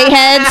bag with 8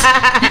 heads?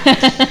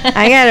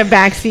 I got a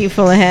back seat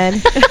full of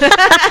head.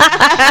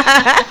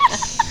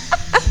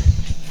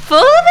 Full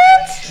of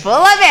it? Full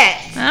of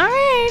it. All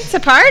right. It's a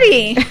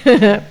party.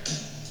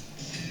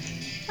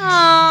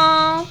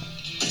 Aww.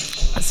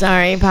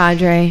 Sorry,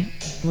 Padre.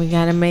 We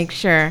gotta make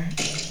sure.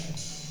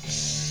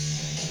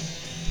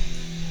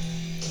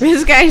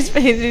 This guy's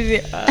face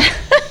is.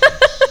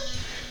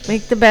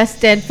 Make the best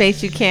dead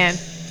face you can.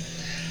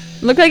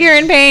 Look like you're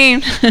in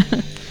pain.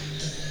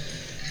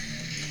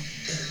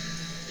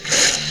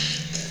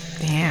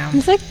 Damn.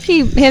 It's like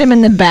he hit him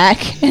in the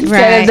back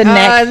instead of the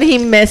neck. He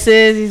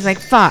misses. He's like,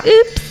 fuck.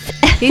 Oops.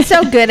 He's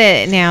so good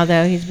at it now,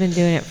 though. He's been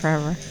doing it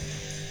forever.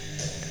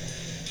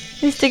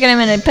 He's sticking him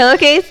in a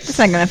pillowcase. It's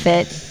not gonna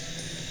fit.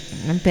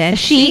 A bed A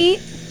sheet.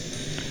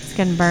 It's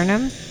gonna burn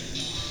him.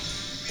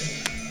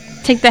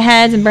 Take the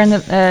heads and burn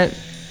the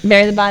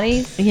bury the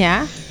bodies.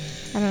 Yeah.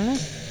 I don't know.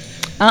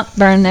 Oh,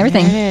 burn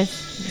everything. There it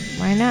is.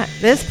 Why not?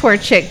 This poor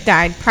chick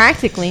died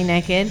practically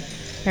naked.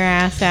 Her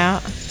ass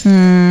out.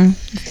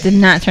 This did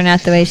not turn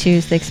out the way she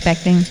was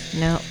expecting.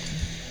 Nope.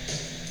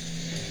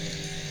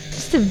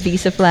 Just a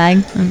Visa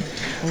flag.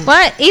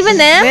 What? Even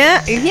them?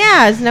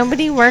 Yeah. Is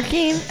nobody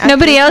working? at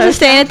Nobody this else is hotel?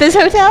 staying at this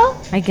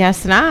hotel? I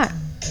guess not.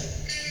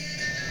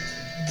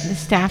 The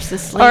staff's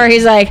asleep. Or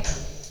he's like,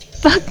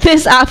 fuck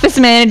this office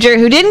manager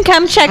who didn't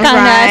come check on us,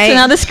 Right. and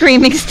all the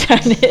screaming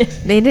started.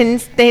 They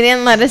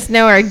didn't let us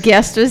know our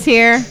guest was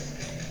here.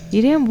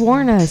 You didn't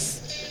warn us.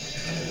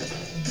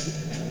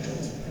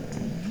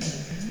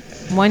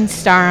 1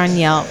 star on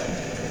Yelp.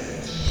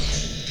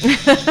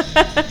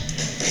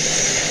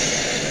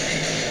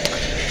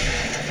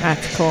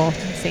 That's cool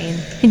scene.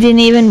 He didn't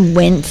even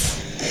wince.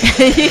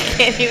 You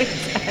can't even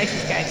tell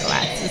he's got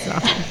glasses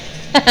on.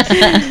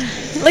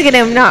 Look at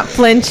him not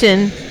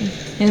flinching.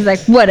 He's like,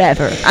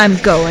 whatever, I'm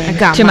going I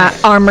got to my mine.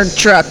 armored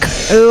truck.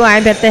 Ooh,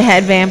 I bet the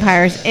head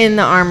vampire's in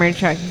the armored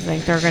truck. He's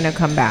like, they're gonna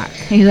come back.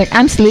 He's like,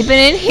 I'm sleeping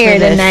in here for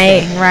this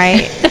tonight. thing,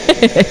 right?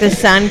 The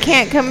sun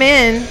can't come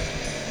in.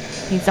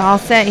 He's all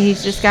set.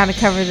 He's just got to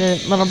cover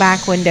the little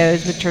back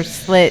windows, which are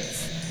slits.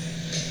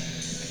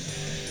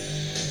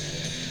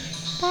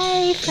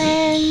 Bye,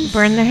 friends.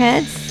 Burn their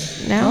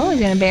heads? No. Oh, he's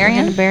gonna bury We're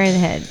gonna him? bury the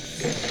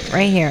heads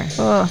right here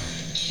Oh.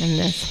 in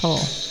this hole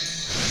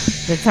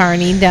that's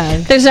already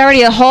dug. There's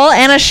already a hole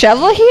and a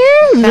shovel here?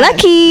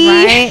 Lucky.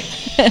 Right?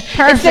 It's the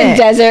Perfect.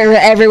 desert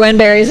where everyone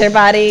buries their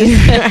bodies.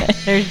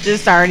 There's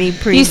just already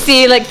You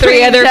see like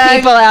 3 other pre-dug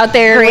people out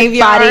there with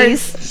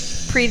graveyards,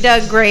 bodies.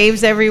 pre-dug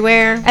graves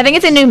everywhere. I think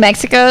it's in New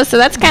Mexico, so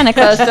that's kind of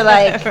close to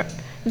like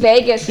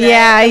Vegas. Right?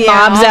 Yeah, The yeah.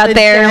 mobs all out the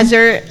there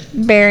desert.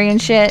 burying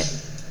shit.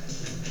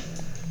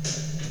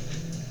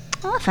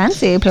 Oh,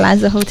 fancy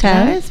Plaza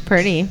Hotel. That is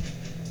pretty.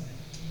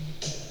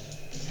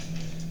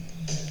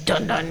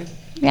 Dun dun.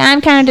 Yeah,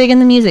 I'm kind of digging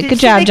the music. Did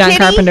Good you see job, the John kitty?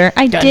 Carpenter.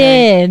 I Dun-dun.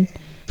 did.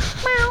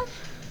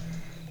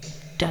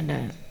 Dun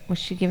dun. Was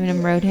she giving him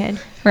roadhead?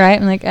 Right?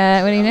 I'm like, what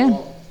are you doing?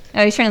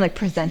 Oh, he's trying to look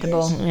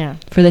presentable Yeah.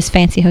 for this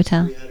fancy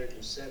hotel.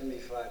 $375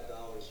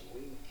 a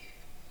week,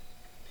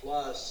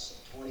 plus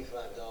 $25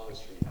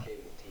 for your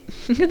cable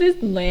TV. Look at this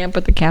lamp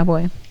with the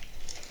cowboy.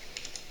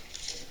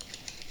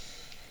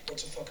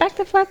 What's the fuck? Back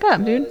the fuck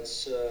up, dude.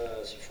 That's $400.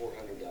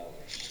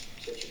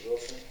 Is that your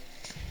girlfriend?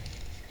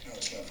 No,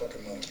 it's not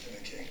fucking money. Give me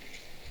a key.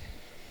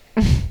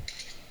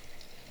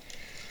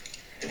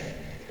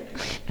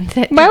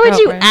 Why would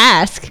you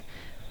ask?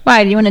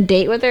 Why? Do you want to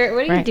date with her?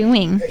 What are you Right.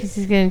 doing? Because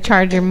he's going to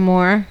charge her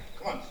more.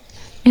 Come on.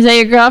 Is that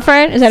your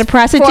girlfriend? Is that a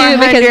prostitute?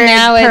 Because 400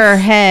 now per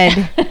it's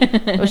head.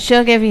 Well,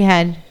 she'll give you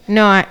head.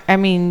 No, I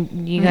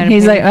mean you gotta.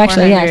 He's pay like,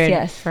 actually, yes, 400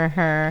 yes. for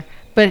her.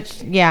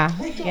 But yeah,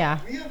 Wake yeah.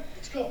 up, Maria.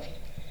 Let's go.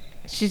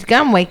 She's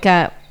gonna wake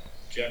up.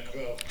 Jack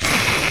Crow.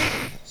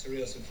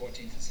 Cerritos and 14th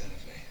and Santa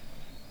Fe.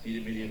 Need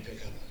immediate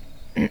pickup.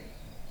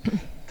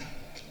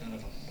 None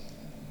of them.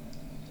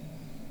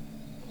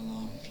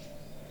 Alone.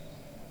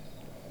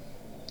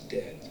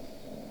 Dead.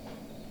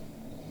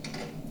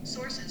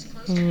 Sources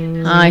close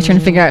Oh, he's trying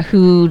to figure out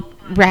who.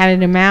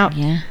 Ratted him out.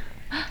 Yeah.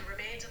 the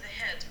remains of the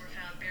heads were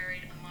found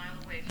buried a mile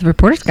away The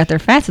reporters got there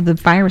fast, so the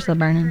fire was still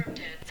burning. from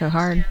dead. So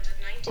hard.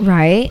 Stands at 19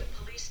 Right.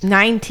 police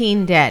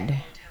 19 dead.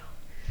 hotel.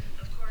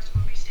 Of course,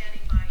 we'll be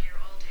standing by here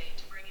all day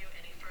to bring you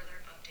any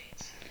further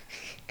updates.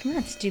 Come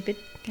on, stupid.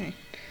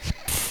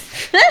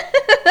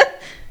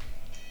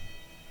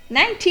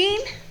 19.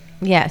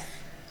 Yes.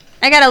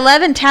 I got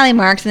 11 tally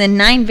marks and then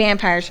 9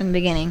 vampires from the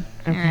beginning.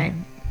 Okay. All right,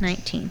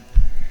 19.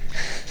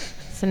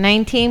 So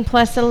 19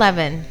 plus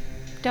 11.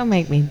 Don't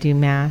make me do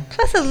math.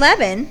 Plus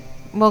 11.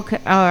 Well,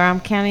 I'm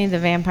counting the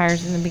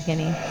vampires in the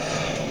beginning.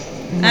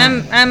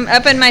 I'm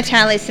upping my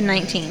tallies to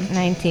 19.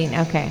 19.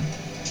 Okay.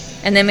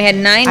 And then we had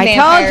 9 I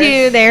vampires. told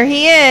you, there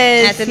he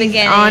is. At the He's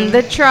beginning. on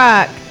the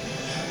truck.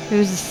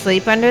 Who's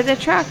asleep under the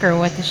truck or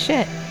what the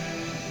shit?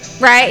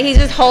 Right, he's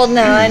just holding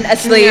on,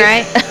 asleep.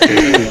 Right?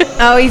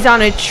 Oh, he's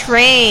on a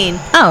train.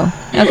 Oh,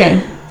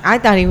 okay. I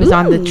thought he was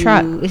on the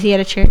truck. Ooh, is he at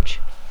a church?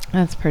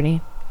 That's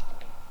pretty.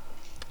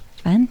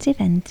 Fancy,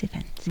 fancy,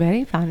 fancy.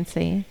 Very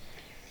fancy.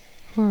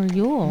 Who are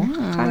you? Oh,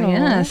 Hello.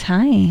 yes,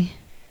 hi.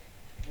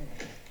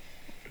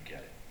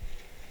 Forget it.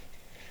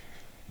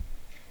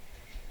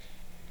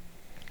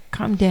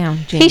 Calm down,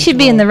 James. He should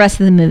be in the rest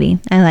of the movie.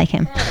 I like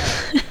him.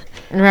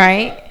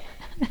 Right?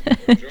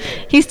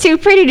 He's too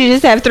pretty to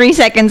just have 3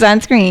 seconds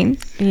on screen.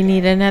 You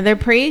need another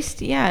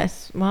priest?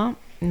 Yes. Well,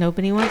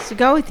 nobody wants to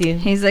go with you.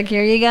 He's like,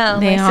 here you go,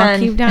 They my all son.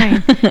 keep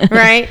dying.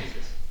 Right?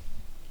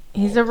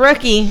 He's a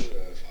rookie.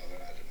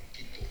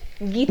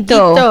 Gito.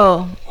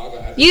 Gito.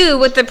 You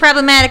with the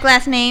problematic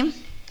last name?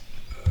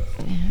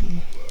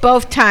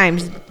 Both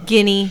times.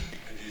 Guinea.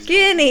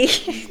 Guinea.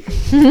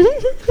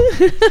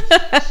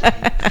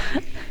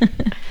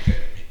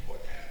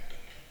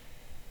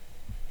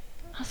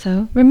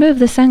 Also, remove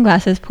the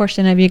sunglasses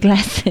portion of your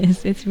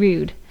glasses. It's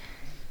rude.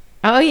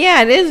 Oh,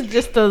 yeah. It is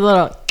just a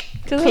little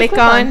It's a little click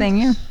clip-on on. thing,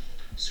 yeah.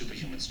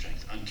 Superhuman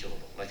strength,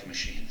 unkillable, like a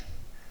machine.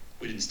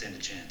 We didn't stand a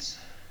chance.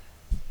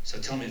 So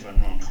tell me if I'm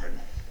wrong,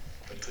 Cardinal.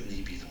 But couldn't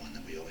he be the one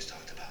that we always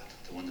talked about?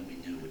 The one that we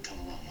knew would come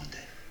along one day?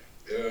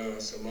 There are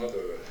some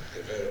other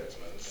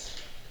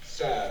developments,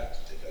 sad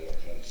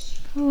developments.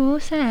 Oh,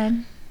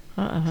 sad.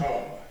 Uh-uh.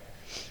 Tom,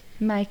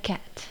 My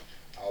cat.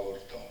 our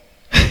Tom,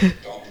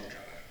 Tom Cannon.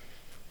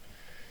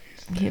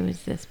 He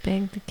was this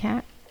big, the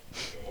cat.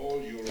 The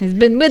whole Europe He's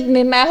been with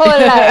me my whole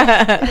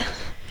life.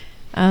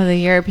 Oh, the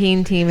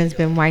European team has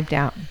been wiped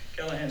out.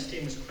 Callahan's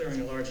team was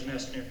clearing a large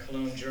nest near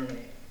Cologne, Germany.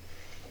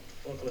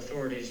 Local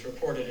authorities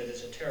reported it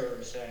as a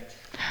terrorist act.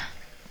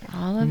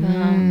 All of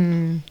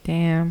them.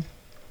 Damn.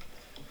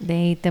 They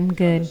ate them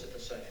good At the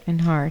site.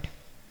 and hard.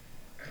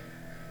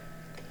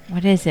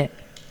 What is it?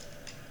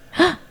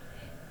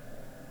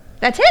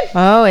 That's him.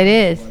 Oh, it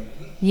is.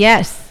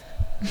 Yes.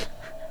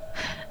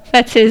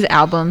 That's his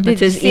album. Did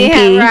That's you his see EP.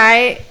 it,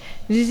 right?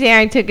 Did you see how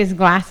I took his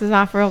glasses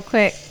off real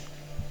quick?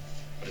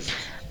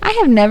 I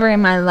have never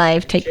in my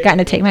life gotten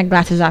to take my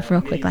glasses off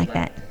real quick like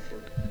that.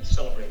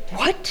 Celebrate.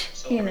 What?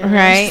 You know,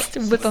 Right.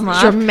 just whip them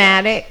off.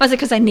 Dramatic. Was it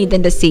because I need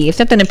them to see? If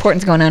something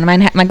important's going on,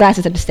 my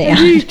glasses have to stay on.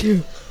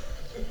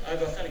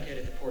 I've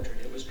authenticated the portrait.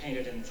 It was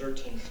painted in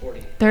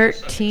 1340.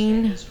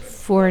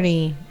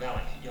 1340.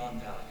 Valak,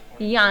 Jan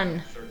Valak.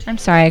 Jan. I'm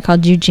sorry, I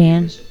called you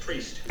Jan. He was a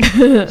priest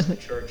who was in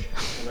the church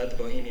and led the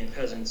Bohemian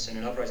peasants in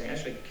an uprising,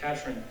 actually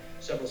capturing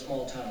several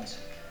small towns.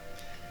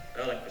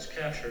 Valak was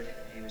captured.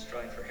 He was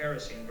tried for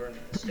heresy and burned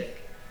at the stake.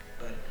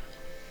 But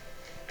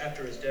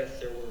after his death,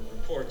 there were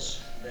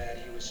reports that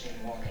he was seen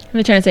walking. What are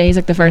you trying to say? He's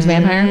like the first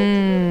vampire?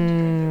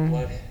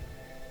 Blood.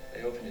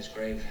 They opened his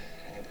grave,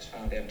 and it was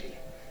found empty.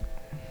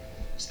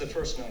 It's the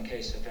first known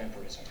case of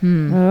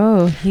vampirism.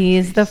 Oh, he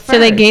is the first. So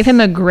they gave him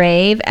a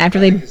grave after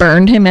they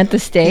burned him at the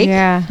stake?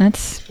 Yeah.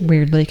 That's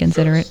weirdly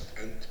considerate.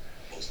 and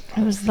most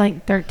It was like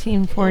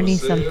 1340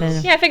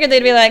 something. Yeah, I figured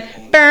they'd be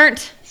like,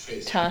 burnt.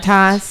 Toss.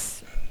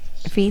 Toss.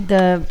 Feed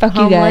the Fuck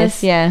you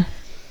homeless. guys. Yeah.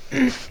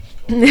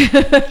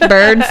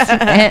 Birds.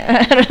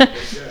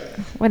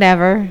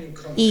 Whatever.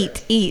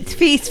 Eat, eat.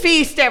 Feast,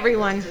 feast,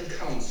 everyone. the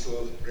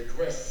council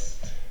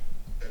request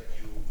that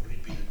you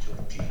rebuild your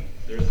team.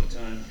 There's the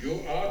time. You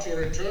are to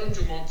return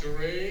to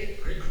Monterey,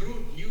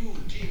 recruit new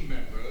team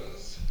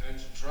members, and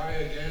try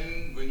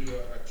again when you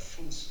are at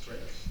full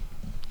strength.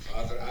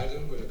 Father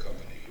Adam will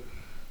accompany you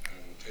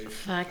and take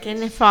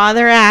Fucking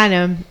Father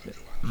Adam.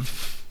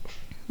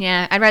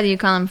 Yeah, I'd rather you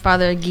call him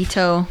Father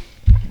Gito.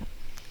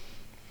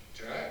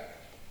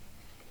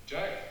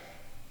 Jack,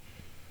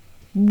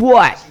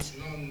 What? it's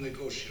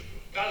non-negotiable.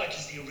 Valak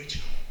is the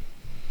original,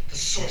 the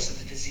source of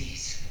the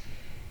disease.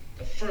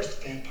 The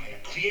first vampire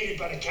created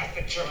by the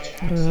Catholic Church.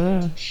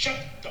 Ugh. Shut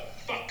the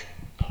fuck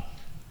up.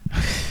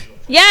 You're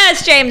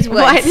Yes, James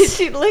Woods. Why did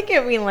you look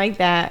at me like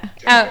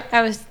that? Oh,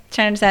 I was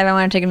trying to decide if I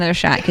want to take another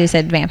shot because you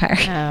said vampire.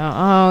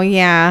 Oh,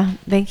 yeah.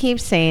 They keep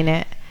saying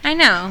it. I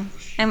know.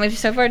 And we've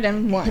so far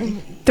done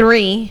 1.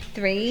 3.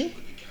 3?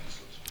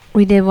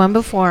 We did one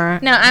before.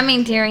 No, I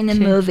mean during the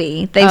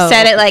movie. They've Oh.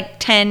 said it like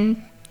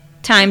 10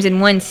 times in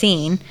one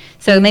scene.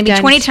 So maybe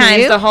done 20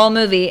 times 2? the whole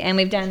movie, and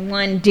we've done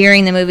 1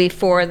 during the movie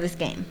for this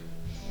game.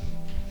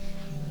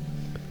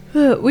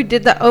 We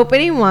did the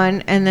opening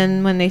one, and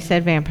then when they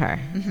said vampire.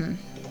 Mm-hmm.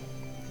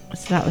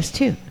 So that was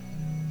 2.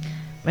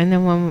 And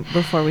then one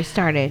before we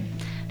started.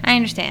 I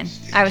understand.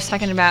 I was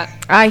talking about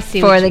I see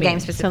For what the you game mean.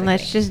 So specifically.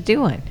 let's just do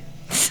one.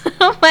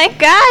 oh my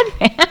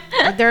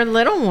god. They're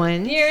little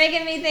ones. You're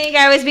making me think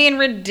I was being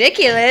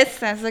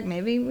ridiculous. I was like,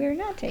 maybe we're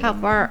not taking How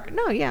far?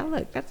 No, yeah,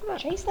 look. That's about.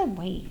 Chase the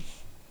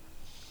waves.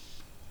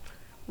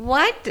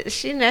 What? Does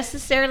she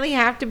necessarily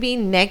have to be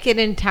naked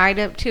and tied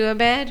up to a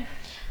bed?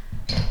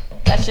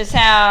 That's just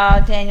how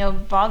Daniel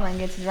Baldwin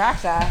gets his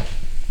rocks off.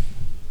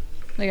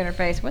 Look at her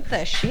face. What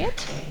the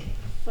shit?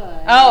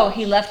 Oh,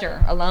 he left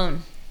her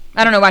alone.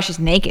 I don't know why she's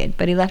naked,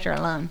 but he left her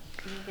alone.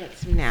 Get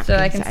some napkins. So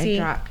I can see- I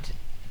dropped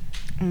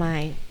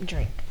my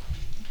drink.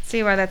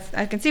 See why that's?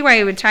 I can see why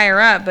he would tie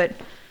her up, but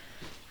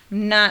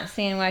I'm not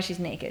seeing why she's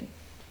naked.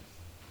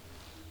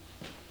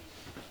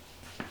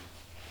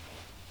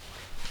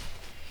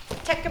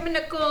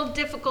 Technical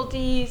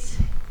difficulties.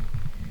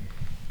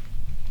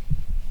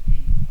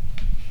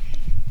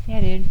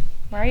 Yeah, dude.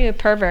 Why are you a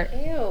pervert?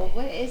 Ew,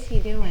 what is he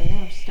doing?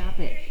 No, stop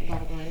it,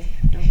 Baldwin.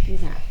 Don't do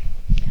that.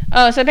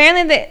 Oh, so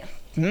apparently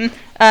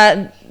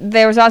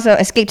there was also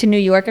Escape to New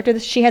York after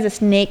this. She has a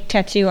snake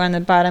tattoo on the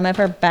bottom of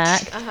her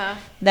back Uh-huh.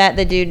 that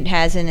the dude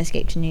has in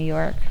Escape to New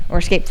York or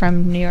Escape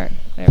from New York,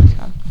 whatever it's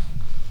called.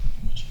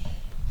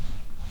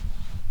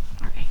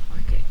 All right,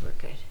 we're good. We're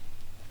good.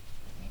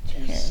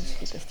 Here, let's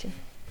get this too.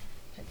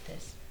 Put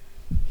this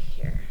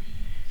here.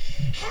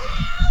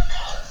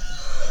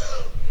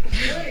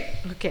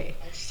 Okay.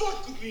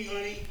 Fuck with me,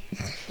 honey.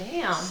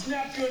 Damn.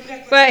 Snap your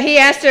neck. But he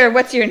asked her,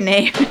 "What's your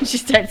name?" She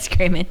started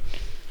screaming.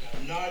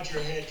 Nod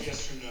your head,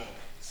 yes or no.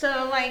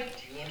 So, like,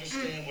 Do you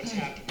understand what's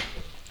happening?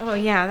 oh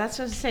yeah, that's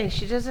what I was saying.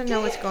 She doesn't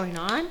know what's going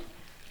on.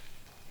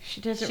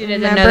 She doesn't She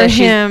doesn't know remember that she's-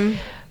 him.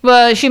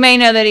 Well, she may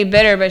know that he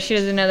bit her, but she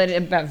doesn't know that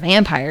about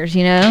vampires.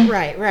 You know?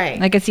 Right, right.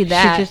 I could see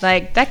that. just-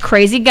 Like that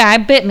crazy guy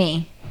bit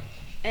me,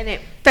 And it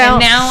felt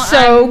now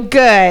so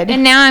good.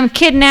 and now I'm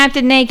kidnapped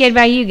and naked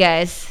by you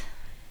guys.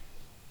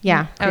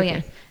 yeah. Oh creepy.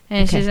 yeah,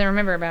 and she Okay. doesn't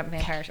remember about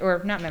vampires,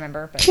 or not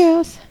remember, but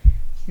Cheers.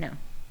 no.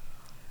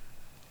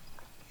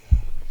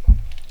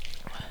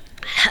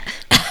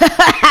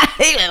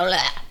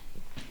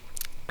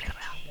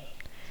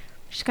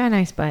 She's got a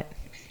nice butt.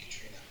 Okay,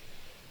 Katrina.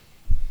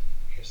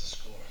 Here's the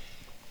score.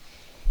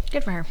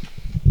 Good for her.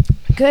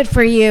 Good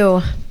for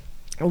you,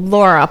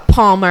 Laura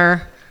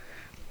Palmer.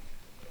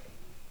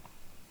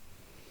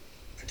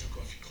 I took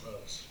off your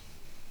clothes.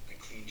 I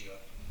cleaned you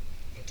up.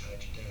 I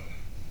tied you down.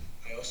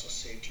 I also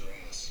saved your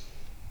ass.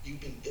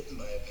 You've been bitten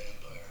by a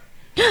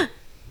vampire.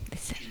 They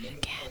said Do you it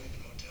remember the again. party at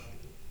the motel?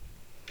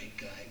 Big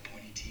guy,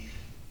 pointy teeth,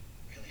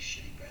 really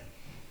shitty breath.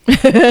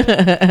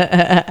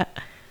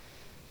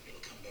 It'll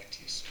come back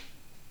to you soon.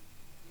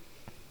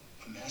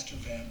 A master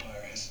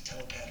vampire has a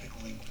telepathic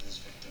link with his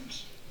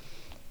victims.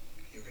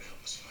 You're gonna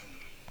help us find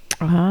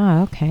them.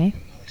 Ah, okay. And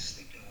while he's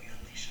sleeping, we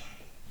unleash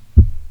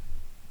on him.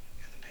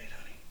 You're the bait,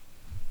 honey.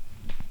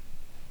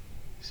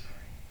 Sorry.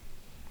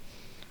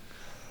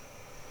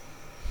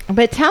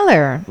 But tell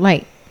her,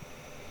 like,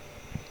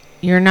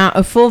 you're not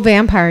a full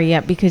vampire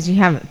yet because you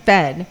haven't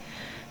fed.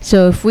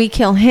 So if we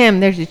kill him,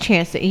 there's a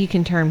chance that he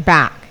can turn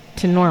back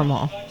to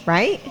normal,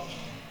 right?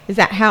 Is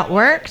that how it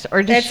works,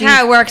 or does That's she?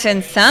 how it works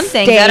in some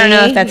things. I don't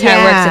know if that's how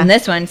it Yeah. works in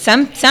this one.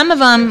 Some of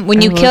them,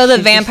 when you Oh, well, kill the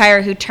she's just-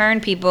 vampire who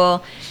turned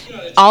people,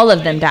 all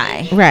of them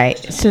die. Right.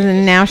 So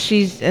then now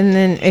she's, and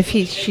then if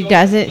she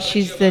doesn't,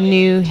 she's the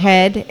new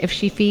head. If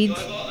she feeds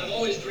I've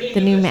always dreamed the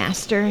of new this.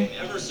 master,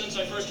 Ever since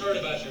I first heard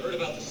about you, heard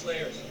about the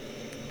Slayers.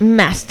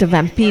 Master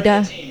Part of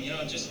Vampira. the team,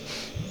 just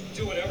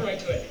do whatever I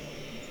could.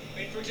 I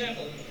mean, for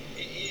example,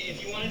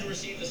 if you wanted to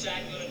receive the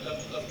sacrament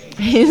of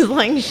He's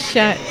like,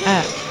 shut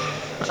up.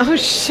 Oh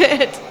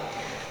shit.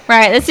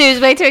 Right, this dude's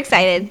way too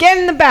excited. Get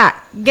in the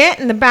back. Get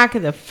in the back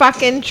of the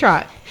fucking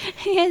truck.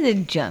 He has a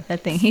jump.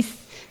 That thing. He's.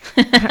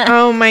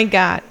 Oh my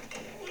god.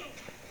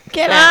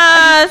 Get out.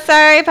 Ah,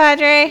 sorry,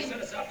 Padre.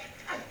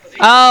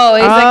 Oh,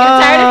 he's like,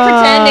 I'm tired of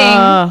pretending.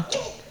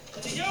 Oh.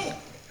 It's you!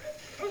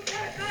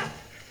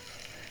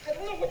 I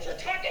don't know what you're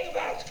talking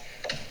about!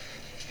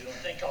 You don't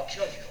think I'll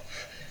kill you,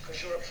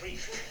 because you're a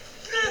priest.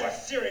 You are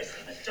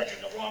seriously misjudging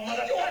the wrong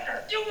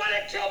motherfucker! You want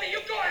to kill me? You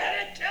go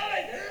ahead and kill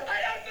me!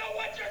 I don't know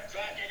what you're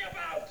talking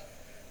about!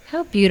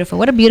 How beautiful.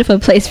 What a beautiful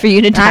place for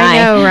you to die.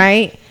 I know,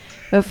 right?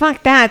 But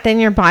fuck that. Then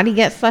your body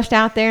gets left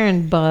out there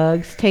and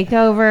bugs take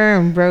over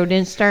and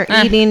rodents start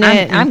eating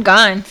it. I'm and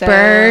gone. So.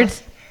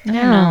 birds. I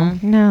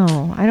don't No,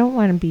 no. I don't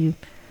want to be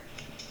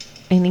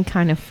any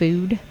kind of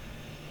food.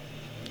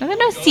 Are there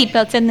no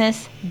seatbelts in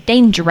this?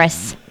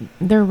 Dangerous.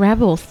 They're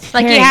rebels.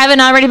 Like Terry. you haven't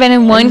already been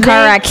in one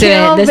car They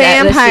accident kill this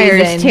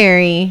vampires, season.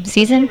 Terry.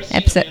 Season?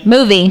 Episode?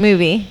 Movie.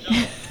 Movie.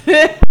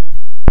 That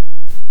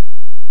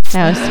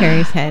was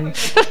Terry's head.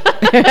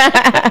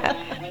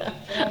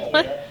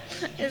 What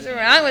is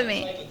wrong with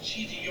me? With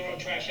cheesy Euro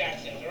trash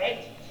accents, all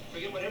right?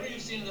 Forget whatever you've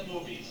seen in the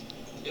movies.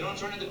 They don't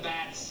turn into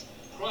bats.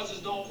 Crosses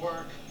don't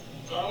work.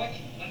 Garlic?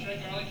 That's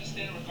right, garlic. You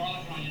stand with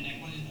garlic around your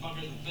neck. One of these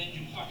buggers will bend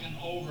you fucking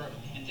over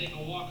and take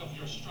a walk up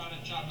your Strata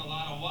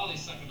Chocolata while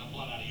he's sucking the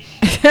blood out of your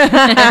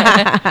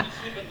neck. You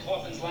sleep in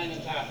coffins lying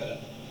on top of them.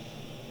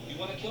 You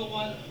want to kill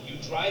one? You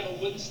drive a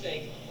wooden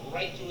stake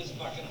right through his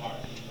fucking heart.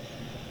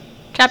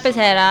 Chop his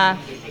head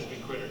off. They're crispy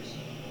critters.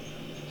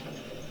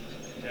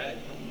 Okay?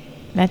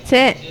 That's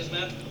it. See this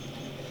map?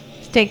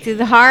 Stake through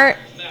the heart.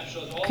 This map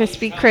shows all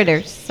Crispy these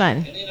critters, countries son.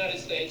 in the United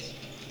States,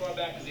 as far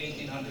back as the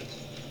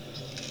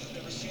 1800s.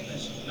 Never seen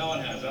this. No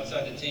one has,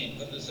 outside the team.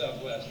 Look to the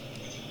southwest.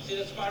 See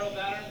the spiral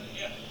pattern?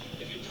 Yeah.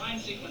 If you time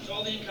sequence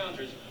all the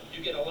encounters,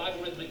 you get a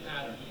logarithmic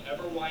pattern,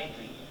 ever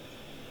widening.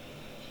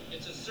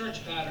 It's a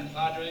search pattern,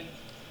 Padre.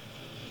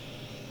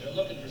 They're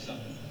looking for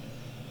something.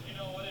 You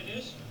know what it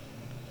is?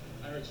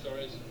 I heard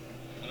stories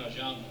when I was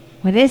young.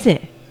 What is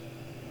it?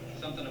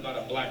 Something about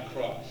a black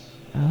cross.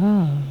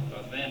 Oh.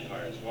 About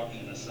vampires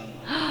walking in the sunlight.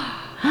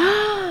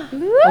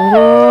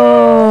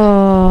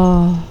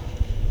 Oh.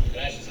 Can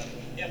I ask you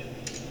something? Yep.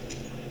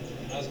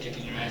 I was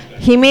kicking your ass back.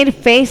 He made a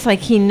face like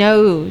he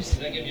knows.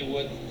 Did I give you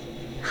wood?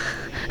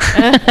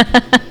 Huh?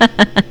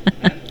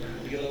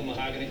 You get a little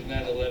mahogany from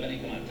that, a little ebony?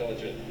 Come on, tell the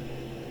truth.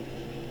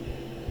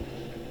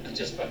 I'm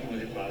just fucking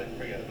with your father.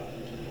 Forget about it.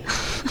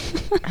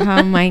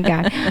 Oh my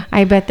God.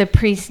 I bet the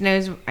priest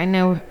knows. I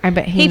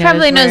bet he knows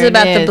probably knows where it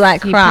about the is.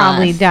 Black He Cross.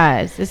 probably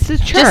does. This is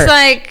church. Just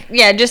like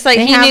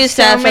They he have knew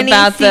so stuff many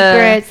about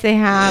secrets. They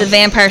have the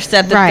vampire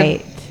stuff that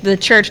Right. the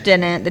church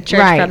didn't. The church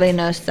Right. probably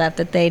knows stuff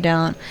that they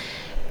don't.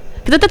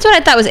 But that's what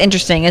I thought was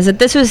interesting, is that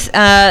this was,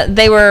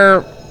 they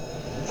were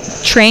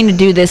trained to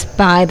do this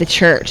by the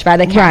church, by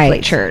the Catholic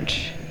Right.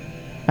 Church.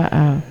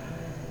 Uh-oh.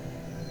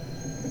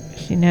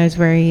 She knows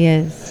where he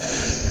is.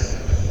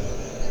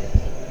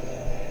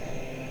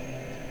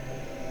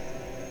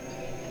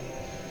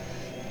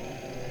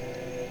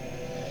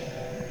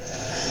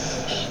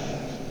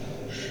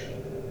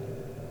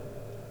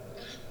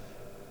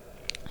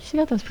 She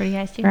got those pretty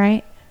eyes, too.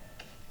 Right?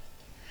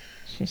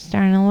 She's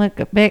starting to look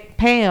a bit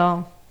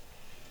pale.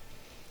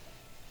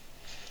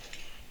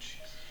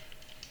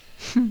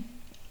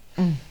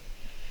 Mm.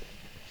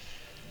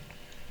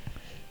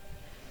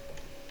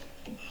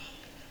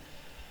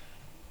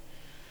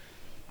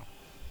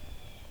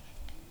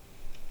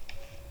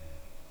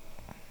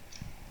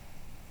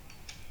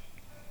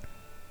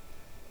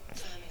 What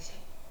time is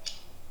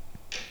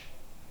it?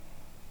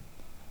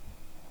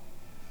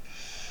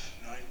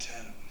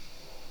 9:10.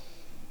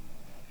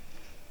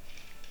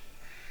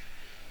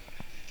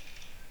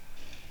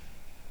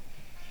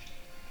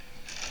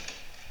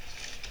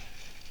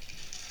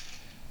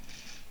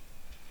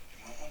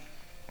 You want one?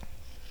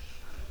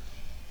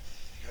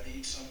 You gotta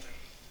eat something.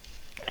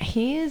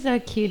 He is a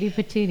cutie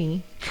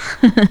patootie.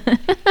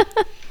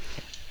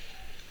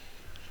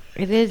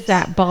 It is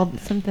that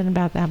something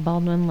about that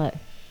Baldwin look.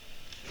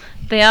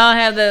 They all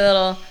have the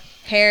little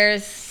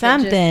hairs. that just-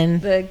 Something.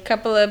 The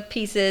couple of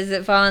pieces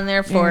that fall on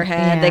their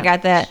forehead. yeah. They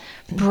got that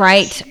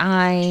bright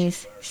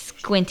eyes,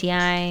 squinty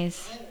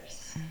eyes.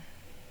 Yeah,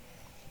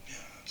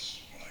 that's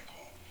what I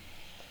call.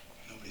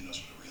 Nobody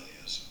knows what it really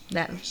is.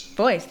 That Reason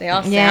voice. They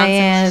all Yeah, sound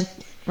yeah.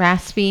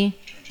 Raspy.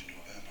 turns you into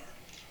a vampire.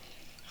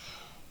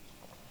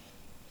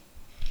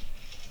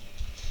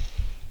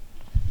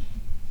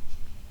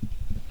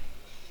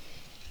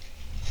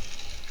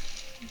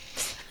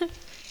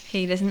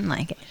 He doesn't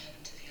like it. What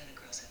happened to the other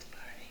girls at the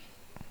party?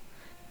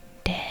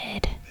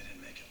 Dead.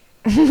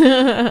 They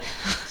didn't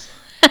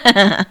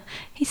make it.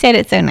 He said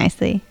it so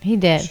nicely. He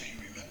did. So you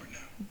remember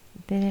now.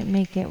 Didn't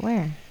make it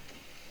where?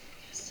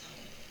 Yes,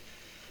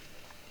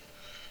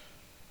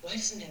 why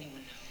doesn't anyone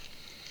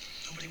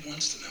know? Nobody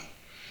wants to know.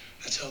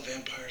 That's how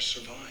vampires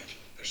survive.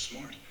 They're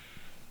smart.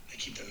 They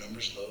keep their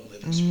numbers low,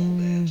 live in small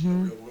bands,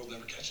 and the real world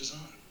never catches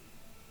on.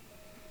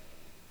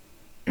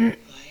 Lying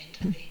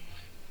to me?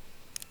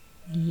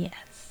 Yes.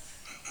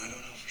 I don't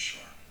know for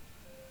sure.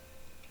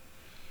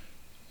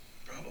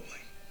 Probably.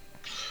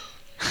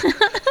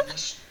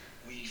 Unless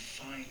we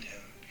find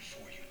him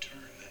before you turn,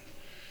 then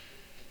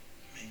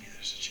maybe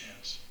there's a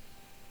chance.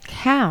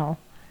 How?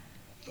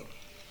 Look,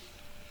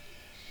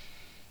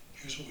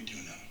 here's what we do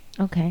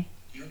know. Okay.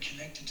 You're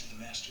connected to the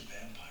master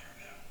vampire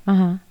now.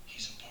 Uh-huh.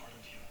 He's a part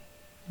of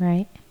you,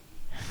 Right.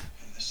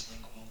 and this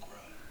link will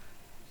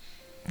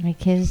grow. My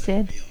kids You'll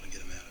did. be able to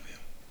get him out of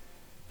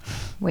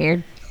you.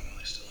 Weird. Don't know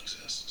he still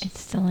exists. It's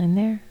still in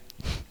there.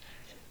 And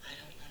I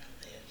don't want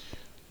to live.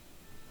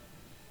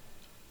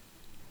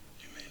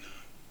 You may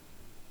not.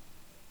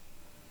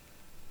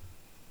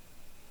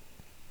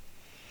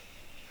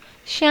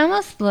 She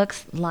almost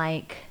looks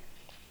like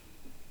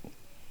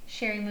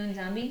Sherry Moon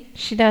Zombie.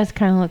 She does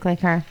kind of look like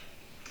her.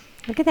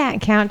 Look at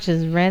that couch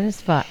is red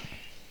as fuck.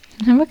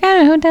 What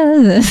kind of hotel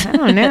is this? I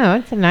don't know.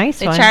 It's a nice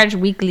They one. charge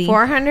weekly.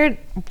 400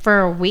 for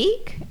a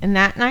week in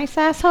that nice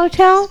ass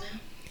hotel?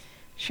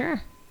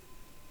 Sure.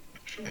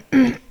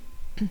 Could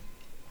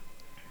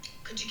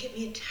you get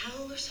me a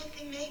towel or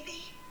something,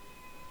 maybe?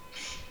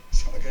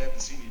 It's not like I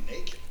haven't seen you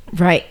naked.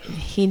 Right.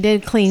 He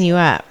did clean you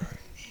up.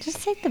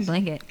 Just take the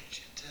blanket. Get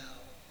you a towel.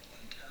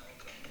 One towel,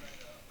 come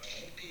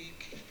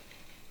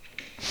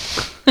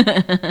right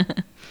up. Right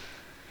peek.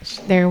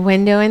 Their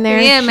window in there.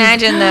 Can you she's-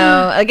 imagine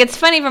though? Like it's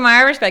funny from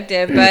our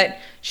perspective, but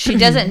she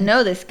doesn't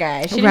know this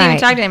guy. She didn't even Right.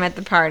 talk to him at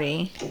the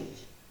party.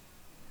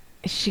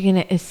 Is she going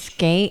to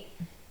escape?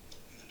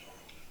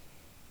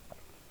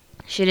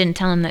 She didn't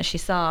tell him that she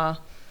saw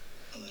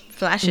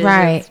flashes.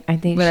 Right. Of I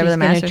think whatever she's the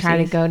going to master try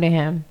to sees. go to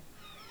him.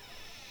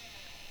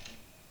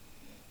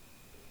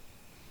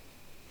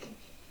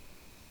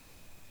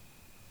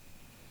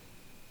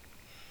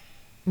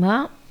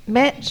 Well,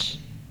 bitch,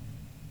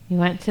 you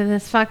went to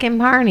this fucking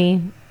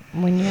party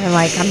when you're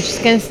like, I'm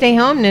just going to stay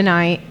home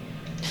tonight.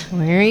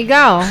 Well, here you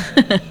go.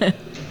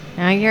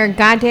 Now you're a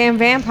goddamn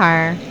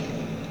vampire.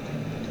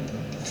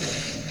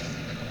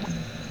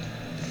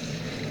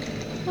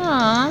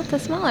 Aw, the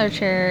smaller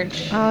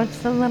church. Oh, it's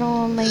the little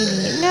old lady.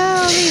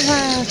 No, leave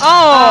her.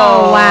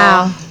 Oh,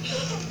 wow.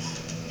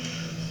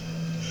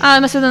 Oh,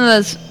 it must have been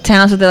those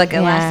towns with the like Yeah.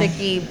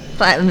 elasticy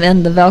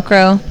and the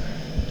Velcro.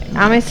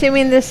 I'm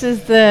assuming this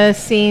is the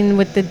scene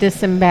with the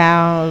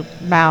disemboweled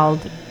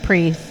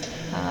priest.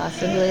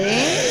 Possibly.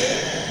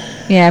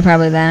 Yeah,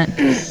 probably that.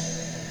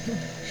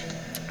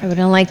 I would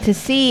have liked to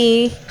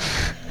see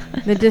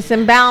the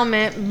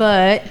disembowelment,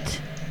 but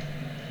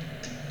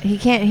he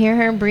can't hear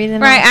her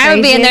breathing. Right, all I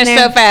would be in crazy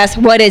there so fast.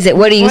 What is it?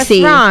 What do you What's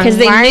see? wrong? Because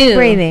they Why are you knew.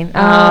 breathing?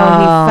 Oh,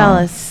 he fell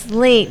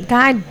asleep.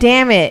 God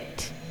damn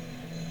it.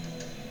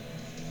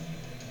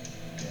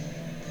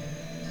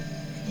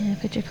 Yeah,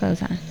 put your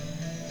clothes on.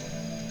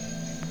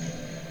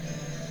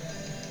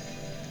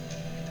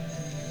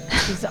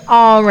 She's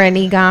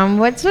already gone.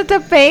 What's with the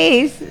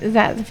face? Is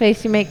that the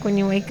face you make when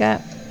you wake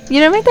up? You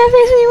don't make that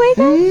face when you wake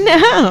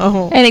up?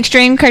 No. An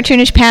extreme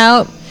cartoonish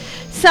pout.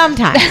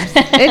 Sometimes.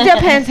 It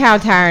depends how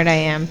tired I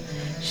am.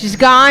 She's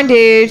gone,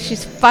 dude.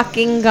 She's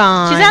fucking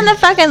gone. She's on the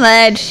fucking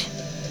ledge.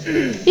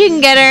 You can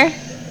get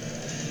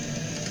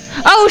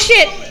her. Oh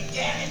shit!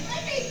 Damn it,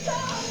 let me go!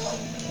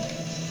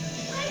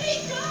 Let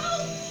me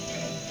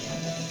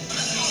go!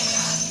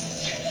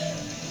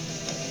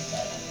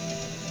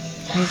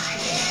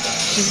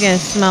 She's gonna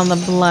smell the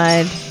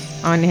blood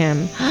on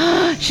him.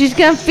 She's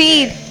gonna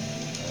feed.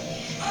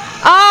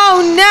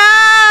 Oh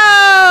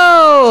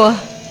no!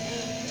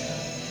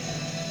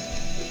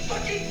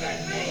 Fucking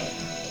bit me!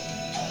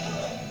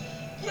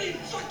 What are you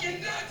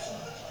fucking nuts?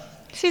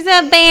 She's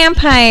a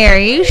vampire.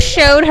 You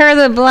showed her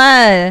the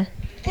blood.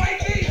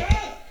 Bite me,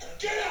 huh?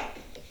 Get up!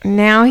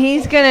 Now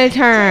he's gonna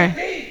turn.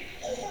 Me!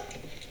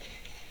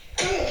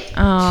 Oh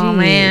Jeez.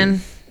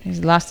 man,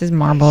 he's lost his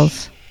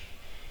marbles.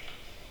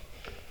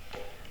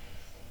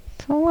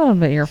 It's a little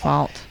bit your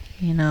fault,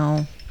 you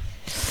know.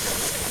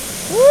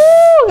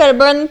 Woo! Gotta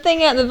burn the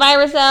thing out, the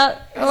virus out.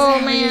 Oh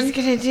What man. he's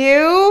gonna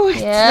do?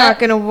 It's Yeah. not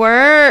gonna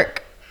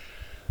work.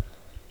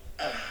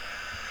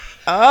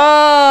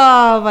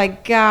 Oh my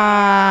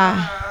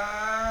god.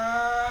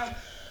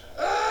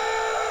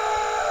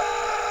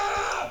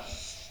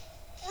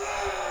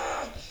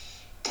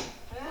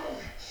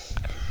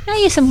 I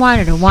use some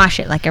water to wash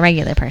it like a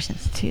regular person.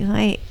 Too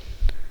late.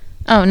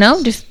 Oh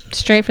no, just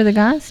straight for the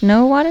gauze?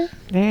 No water?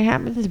 There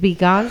happens to be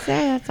gods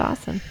there. That's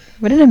awesome.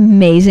 What an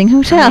amazing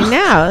hotel. I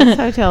know. This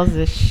hotel's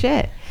the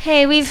shit.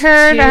 Hey, we've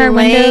heard Too our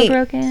window late.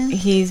 broken.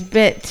 He's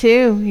bit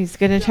too. He's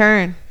gonna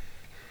turn.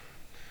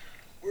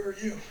 Where are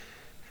you?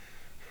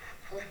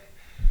 Huh?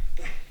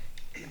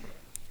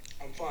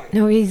 I'm fine.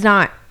 No, he's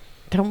not.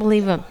 Don't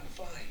believe him. I'm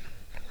fine.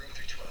 Room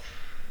 312.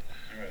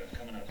 All right, I'm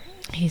coming up.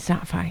 He's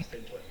not fine. Stay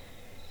put.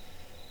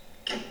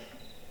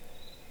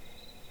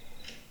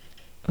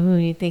 Ooh,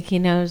 you think he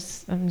knows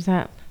thumbs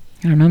up?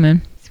 I don't know,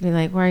 man. He's be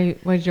like,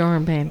 where's your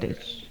arm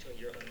bandage?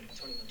 You're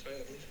Tony Montoya,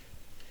 I believe.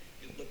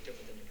 You look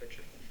different than your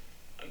picture.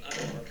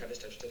 I'm an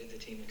archivist. I've studied the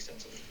team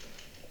extensively.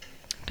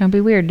 Don't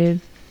be weird,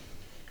 dude.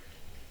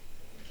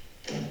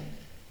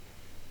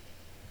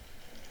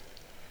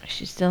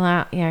 She's still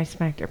out. Yeah, I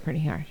smacked her pretty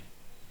hard.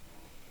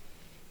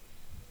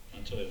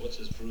 Montoya, what's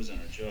this bruise on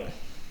her jaw?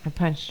 I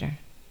punched her.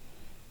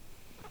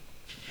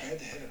 I had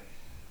to hit her.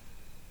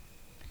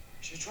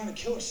 She was trying to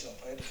kill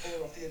herself. I had to pull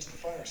her off the edge of the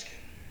fire escape.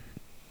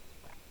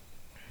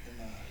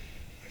 And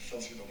I fell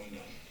through the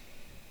window.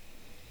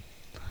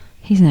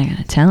 He's not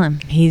gonna tell him.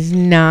 He's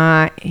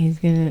not. He's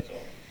gonna.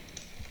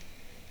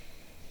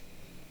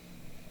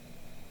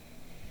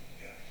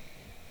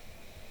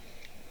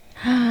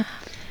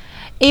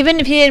 Even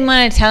if he didn't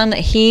want to tell him that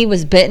he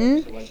was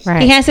bitten,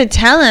 Right. he has to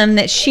tell him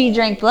that she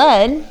drank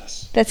blood.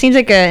 That seems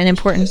like an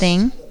important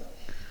thing.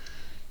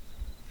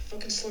 I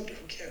fucking slugged her.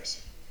 Who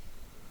cares?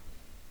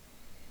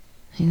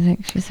 He's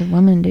like, she's a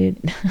woman,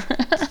 dude.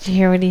 Did you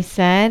hear what he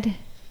said?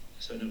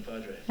 So new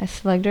padre. I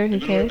slugged her. Who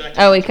Remember we're cares? back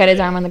to Oh, he cut his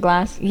arm on the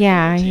glass.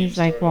 Yeah, he's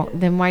like, well,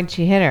 then why'd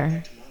she hit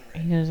her?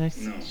 He goes,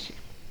 No.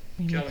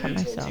 Made me cut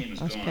Callahan's whole myself. team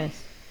is I was gone.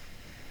 pissed.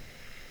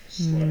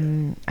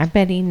 Slaughter. I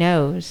bet he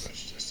knows.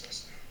 It's just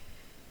us now.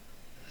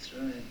 That's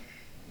right.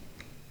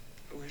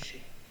 Who is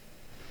she?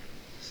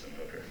 Some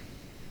hooker.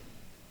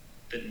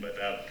 Bitten by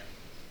Valak.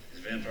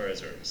 These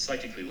vampires are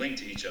psychically linked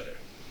to each other.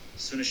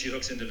 As soon as she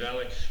hooks into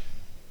Valak,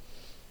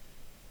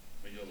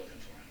 we go looking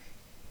for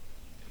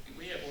him.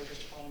 We have orders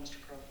to follow Mr.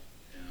 Crow.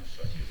 Yeah,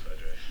 fuck you,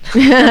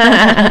 Padre.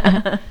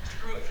 Mr.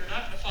 Crow, if you're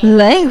not going to follow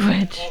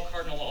Language. call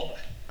Cardinal Alba.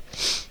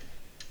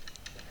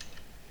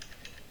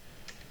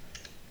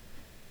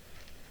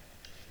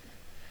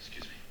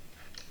 Excuse me.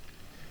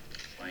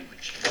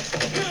 Language.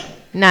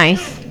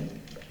 Nice.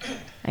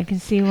 I can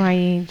see why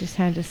you just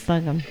had to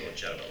slug him. We'll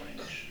chat about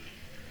language.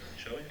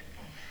 Shall we?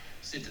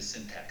 See if the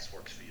syntax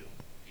works for you.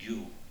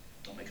 You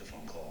don't make a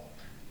phone call.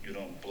 You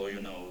don't blow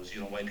your nose.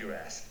 You don't wipe your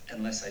ass.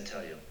 Unless I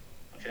tell you.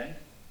 Okay?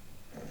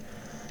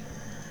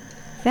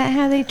 Is that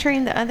how they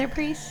train the other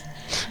priests?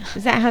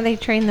 Is that how they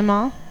train them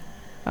all?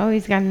 Oh,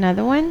 he's got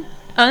another one?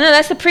 Oh, no,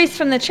 that's the priest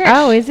from the church.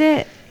 Oh, is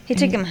it? He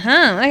took him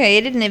home. Okay,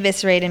 he didn't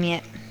eviscerate him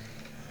yet.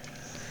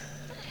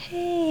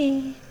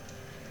 Hey.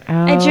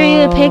 Oh. I drew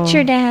you a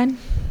picture, Dad.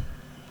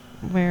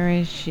 Where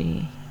is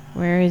she?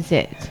 Where is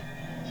it?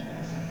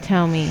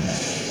 Tell me.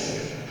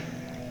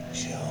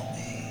 Show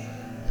me.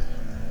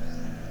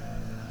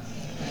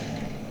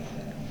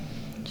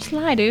 Just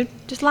lie, dude.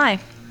 Just lie.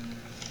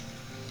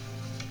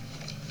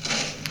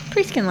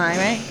 Priests can lie,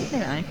 right? They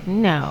lie.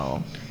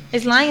 No.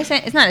 Is lying a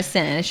sin? It's not a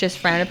sin. It's just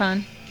frowned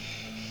upon.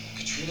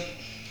 Katrina?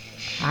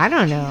 I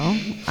don't know.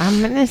 I'm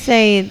going to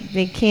say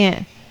they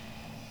can't.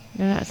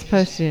 They're not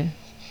supposed to.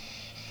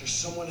 There's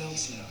someone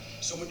else now.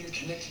 Someone you're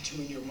connected to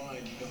in your mind.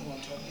 You know who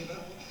I'm talking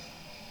about?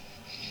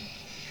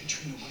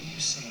 Katrina, what are you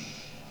saying?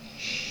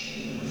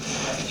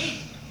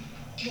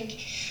 I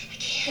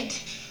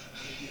can't.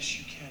 Yes,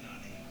 you can,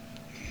 honey.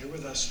 You're here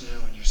with us now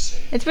and you're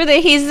safe. It's for the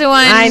he's the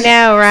one. I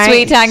know, right?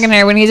 Sweet talking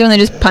her when he's the one that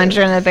just punched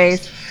her in the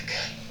face. All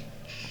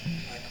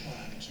right, come on,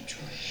 honey. Keep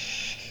trying.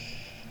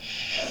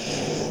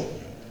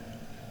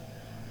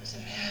 There's a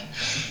map.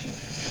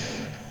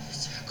 A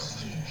circle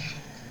in the map.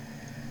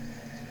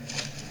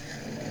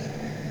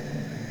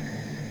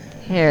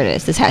 Here it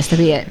is. This has to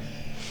be it.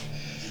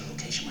 Your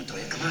location,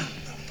 Montoya. Come on. I'm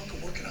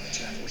fucking working on it,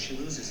 Jack. Before she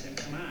loses him.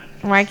 Come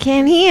on. Why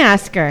can't he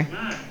ask her? Come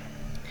on.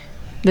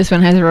 This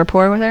one has a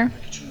rapport with her,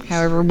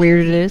 however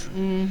weird it is.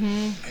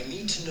 Mm-hmm. I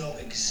need to know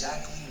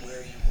exactly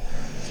where you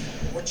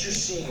are. What you're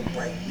seeing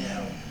right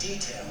now.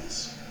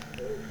 Details.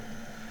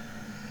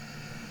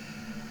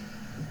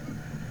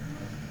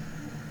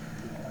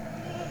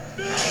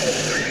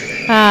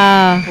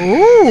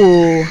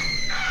 Ooh.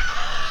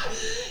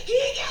 He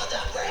killed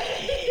the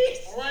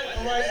priest!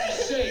 All right, you're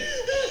safe.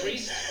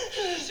 Priest?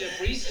 You say a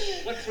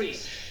priest? What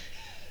priest?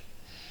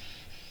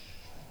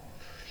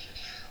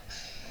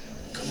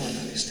 Come on,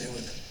 honey. Stay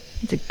with him.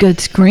 It's a good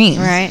scream.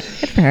 Right.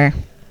 Good for her.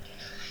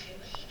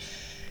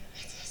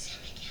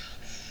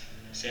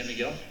 San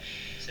Miguel?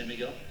 San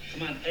Miguel?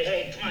 Come on,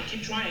 hey, come on,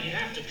 keep trying. You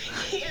have to.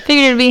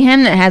 Figured it'd be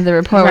him that had the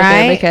rapport with her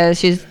Right. because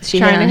she Trying to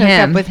hit on hook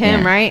him. up with him,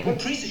 Yeah. right? What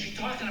priest is she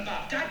talking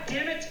about? God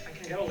damn it! I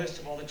can get a list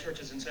of all the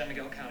churches in San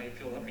Miguel County if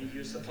you'll let me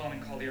use the phone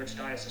and call the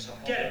Archdiocese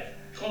of Get it.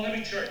 Call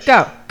every church.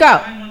 Go.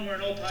 Find one where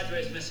an old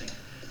Padre is missing.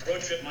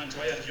 Road trip,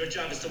 Montoya. Your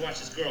job is to watch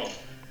this girl.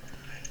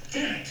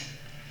 Damn it.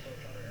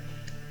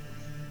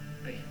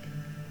 Hey,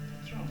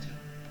 what's wrong with you?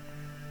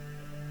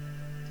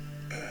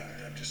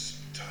 I'm just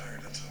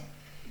tired, that's all.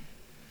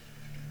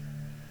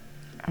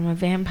 I'm a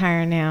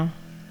vampire now.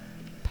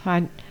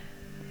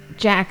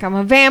 Jack, I'm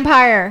a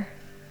vampire.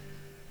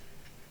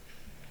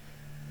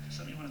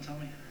 Something you want to tell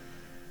me?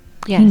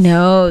 Yes. He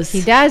knows.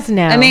 He does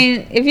know. I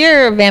mean, if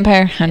you're a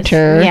vampire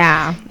hunter,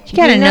 yeah. you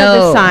gotta know the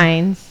know.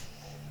 signs.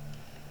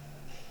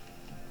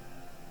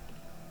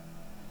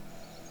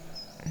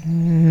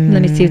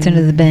 Let me see what's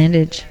under the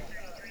bandage.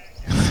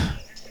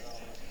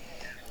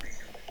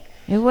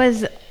 It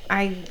was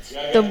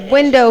the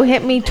window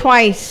hit me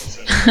twice.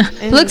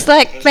 Looks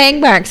like fang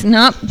marks.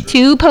 Nope.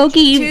 Two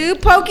pokey. Two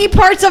pokey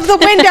parts of the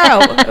window.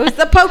 It was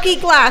the pokey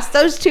glass.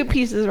 Those two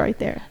pieces right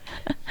there.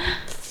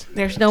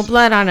 There's no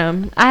blood on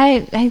them.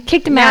 I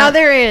kicked him Now out.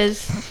 there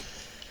is.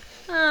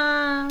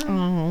 Aw,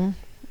 Oh.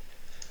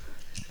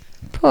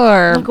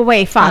 poor Look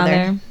away,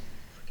 Father.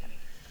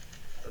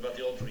 What about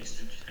the old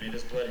priest? Any of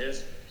his blood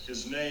his?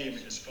 His name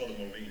is Father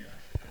Molina.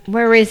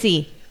 Where is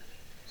he?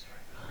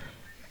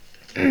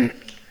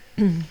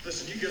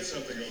 Listen, you get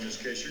something on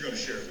this case, you're going to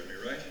share it with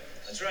me, right?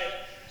 That's right.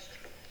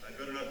 I'd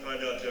better not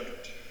find out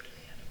different.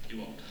 You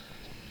won't.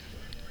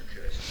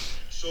 Okay.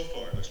 So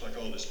far, it looks like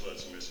all this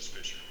blood's in Mrs.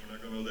 Fisher. We're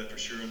not going to know that for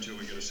sure until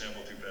we get a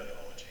sample through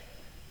pathology.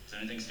 Is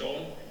anything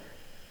stolen?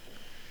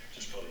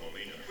 Just Father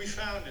Molina. We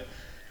found it.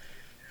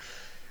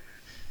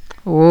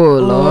 Oh,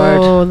 Lord.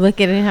 Oh, look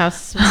at how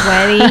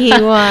sweaty he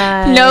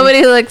was.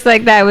 Nobody looks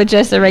like that with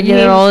just a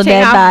regular He old took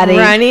dead off body.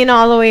 running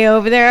all the way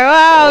over there.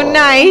 Oh,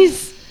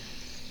 nice.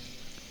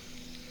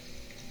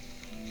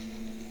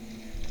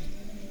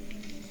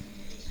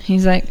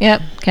 He's like,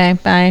 yep, okay,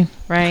 bye.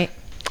 Right.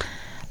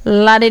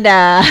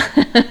 La-di-da.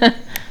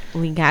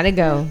 We gotta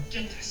go.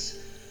 Get this.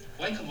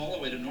 Why come all the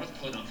way to North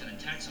Podunk and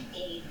attack some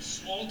old,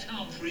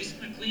 small-town priest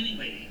and a cleaning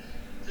lady?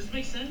 Does this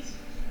make sense?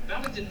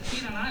 Valak didn't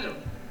feed on either.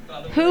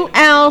 Who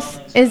else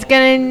is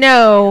gonna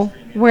know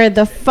where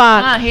the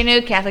fuck He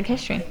knew Catholic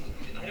history.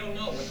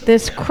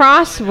 this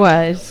cross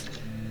was?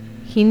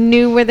 He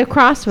knew where the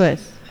cross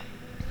was.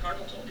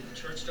 Cardinal told me the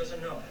church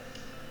doesn't know.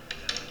 I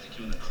think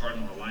you and the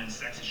Cardinal are lying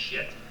sacks of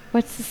shit.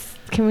 What's this?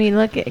 Can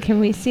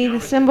we see the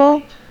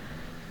symbol?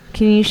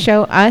 Can you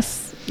show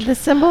us the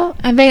symbol?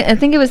 I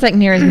think it was like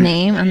near his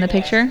name on the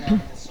picture.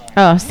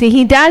 Oh, see,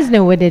 he does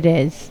know what it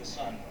is.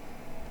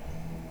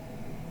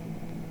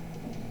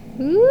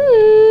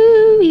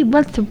 Ooh, he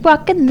wants to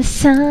walk in the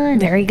sun.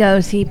 There he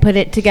goes. He put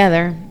it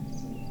together.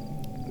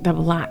 The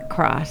black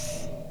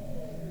cross.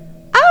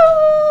 Oh!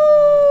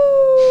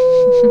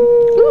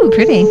 Ooh,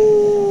 pretty.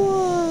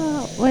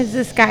 Was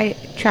this guy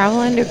travel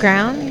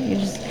underground?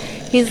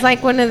 He's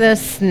like one of those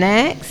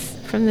snakes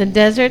from the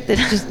desert that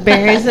just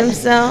buries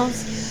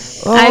themselves.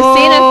 I've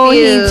seen a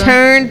few. He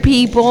turned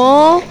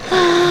people.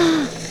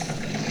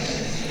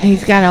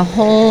 He's got a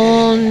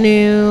whole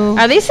new.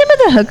 Are these some of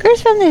the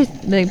hookers from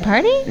the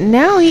party?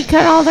 No, he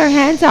cut all their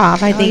heads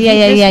off. I think he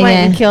just went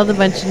and killed a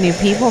bunch of new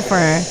people for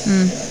a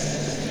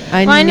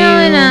I know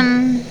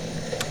in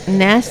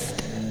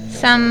nest.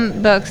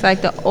 some books,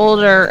 like the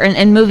older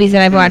and movies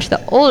that I've watched,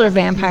 the older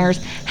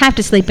vampires have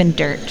to sleep in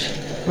dirt.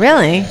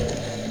 Really?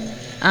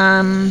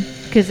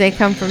 Because they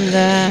come from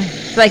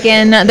the. Like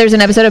there's an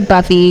episode of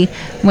Buffy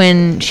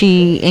when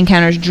she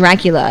encounters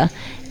Dracula,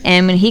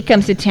 and when he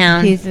comes to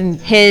town,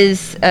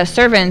 his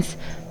servants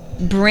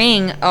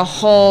bring a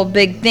whole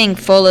big thing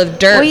full of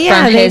dirt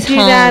from his home.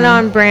 They do that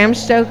on Bram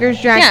Stoker's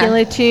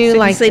Dracula too. So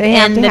like they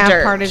have to have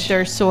dirt. part of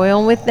their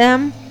soil with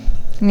them.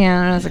 Yeah,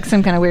 I don't know, it's like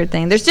some kind of weird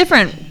thing. There's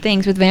different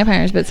things with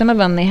vampires, but some of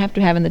them they have to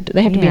be in the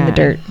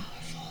dirt,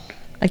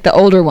 like the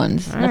older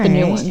ones, not the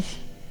new ones.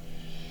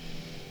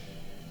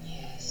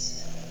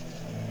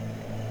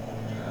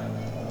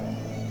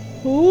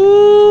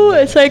 Ooh,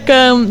 it's like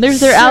there's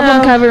their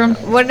album cover.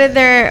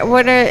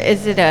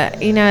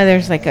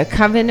 There's like a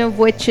coven of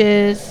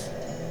witches,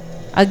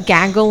 a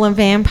gaggle of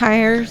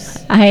vampires.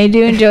 I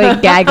do enjoy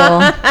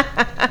gaggle.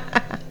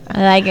 I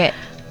like it.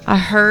 A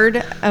herd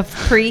of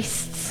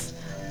priests.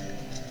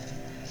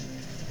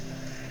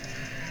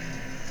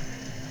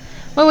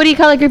 Well, what do you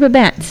call a group of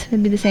bats?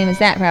 It'd be the same as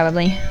that,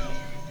 probably.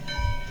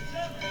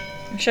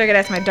 I'm sure I could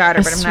ask my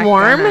daughter, but I'm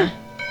not gonna.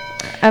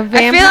 Of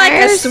vampires? I feel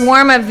like a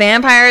swarm of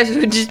vampires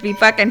would just be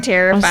fucking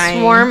terrifying.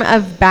 A swarm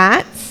of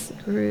bats?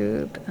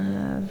 Group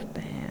of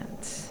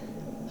bats.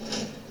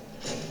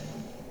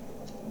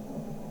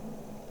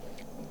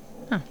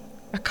 Huh.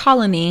 A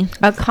colony.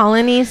 A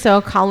colony, so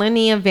a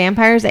colony of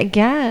vampires, I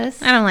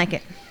guess. I don't like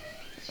it.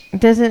 It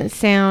doesn't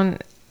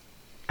sound...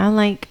 I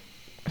like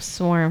a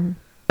swarm.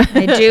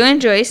 I do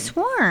enjoy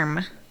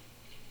swarm.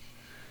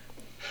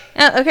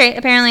 Oh, okay.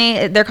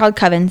 Apparently, they're called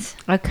covens.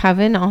 A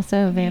coven,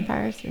 also of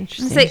vampires.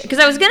 Interesting. Because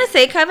I was gonna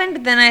say coven,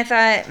 but then I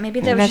thought maybe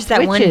that was just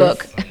that one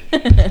book. I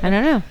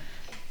don't know.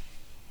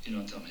 You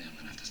don't tell me I'm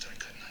gonna have to start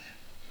cutting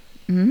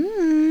on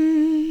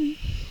you.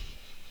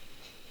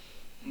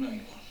 No, you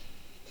won't.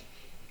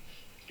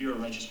 You're a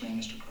righteous man,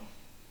 Mr. Crow.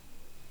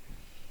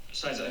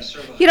 Besides, I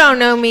serve a... You don't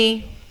know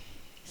me.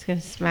 He's gonna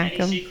smack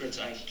him secrets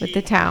I with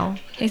the towel.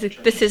 He's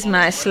like, this is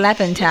my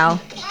slapping towel.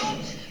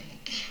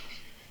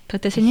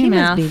 Put this in your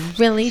mouth. He must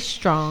be really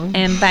strong.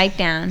 And bite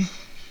down.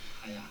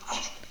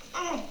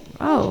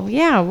 Oh,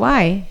 yeah,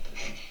 why?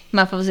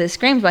 Muffles his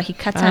screams while he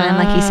cuts on him,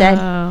 like he said.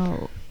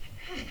 Oh.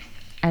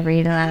 I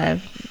read a lot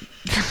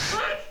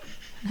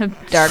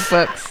of dark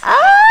books.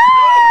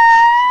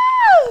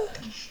 Oh!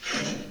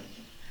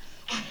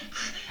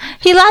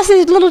 He lost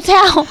his little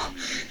towel.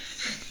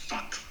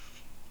 Fuck.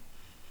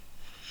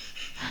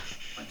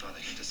 My father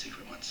kept a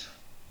secret once.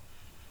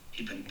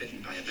 He'd been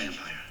bitten by a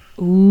vampire.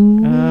 Ooh.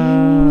 He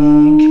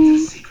kept it a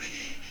secret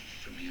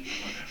from me and my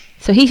mother.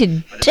 So he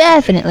should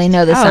definitely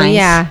know the signs. Oh,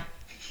 yeah.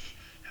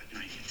 At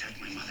night, he attacked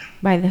my mother.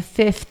 By the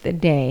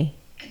 5th day.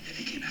 And then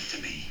he came after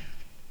me.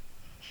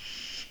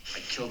 I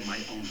killed my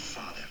own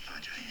father,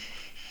 Padre.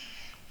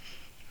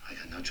 I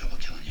got no trouble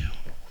killing you.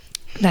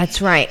 That's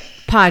right,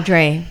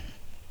 Padre.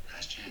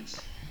 Last chance.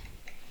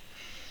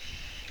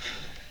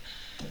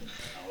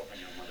 Now open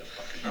your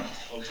motherfucking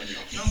mouth. Open your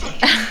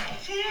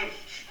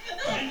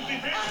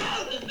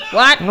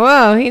What?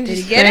 Whoa, he Did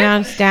just he get straight it?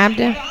 on stabbed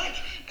him.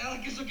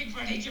 Alec is looking for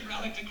an ancient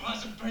relic to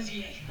cross of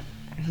Berzier.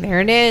 There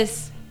it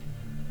is.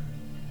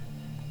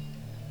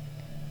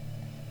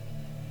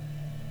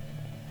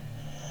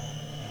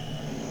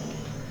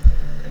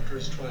 After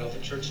his trial, the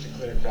church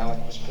declared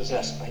Valak was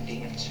possessed by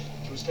demons.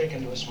 He was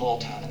taken to a small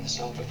town in the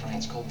south of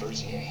France called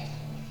Berzier.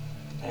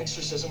 The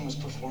exorcism was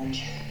performed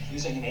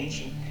using an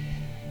ancient,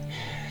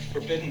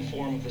 forbidden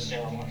form of the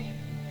ceremony.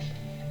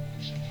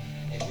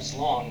 It was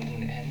long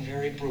and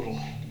very brutal.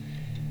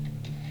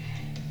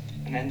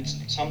 And then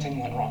something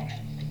went wrong.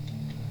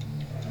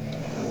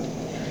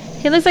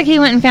 He looks like he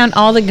went and found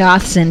all the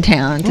goths in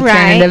town to turn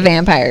Right. into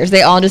vampires.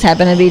 They all just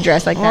happen to be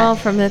dressed like Well,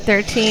 that. from the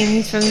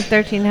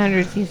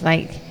 1300s. He's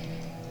like,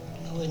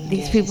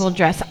 these people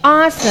dress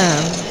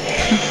awesome.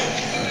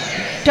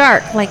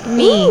 dark like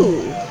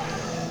me.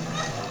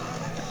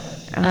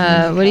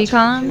 What do you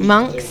call them?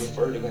 Monks.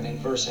 refer to an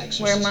inverse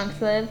exorcism. Where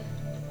monks live?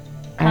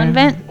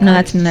 Convent? No,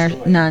 that's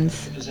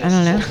nuns. I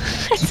don't know.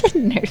 I said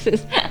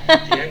nurses.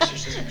 The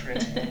exorcism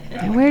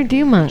transformed Where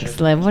do monks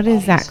live? What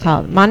is that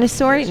called?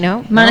 Montessori?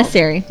 No.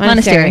 Monastery.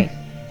 Monastery.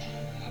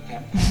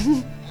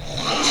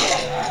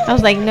 I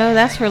was like, no,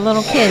 that's for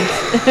little kids.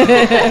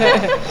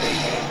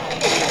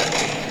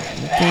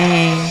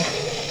 Dang.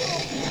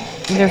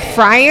 They're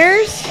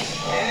friars?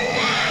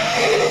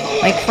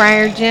 Like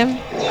Friar Jim?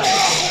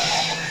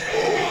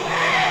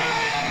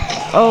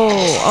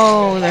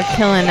 Oh, they're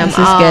killing them. This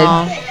is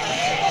all.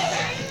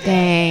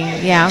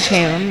 Dang. Yeah,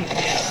 okay.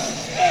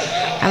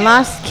 I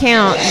lost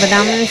count, but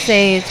I'm going to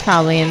say it's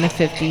probably in the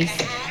 50s.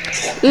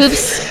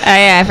 Oops. Oh,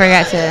 yeah, I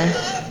forgot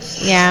to.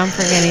 Yeah, I'm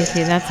forgetting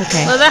too. That's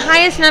okay. Well, the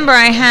highest number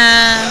I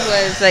had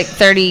was like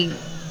 30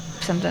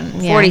 something,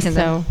 40 Yeah, something.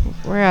 so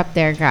we're up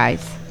there,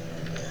 guys.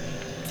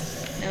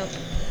 Nope.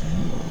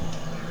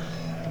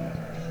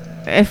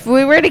 If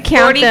we were to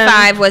count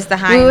 45 them, was the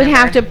high we would number.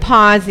 have to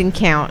pause and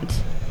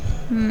count.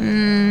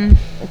 Mm,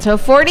 So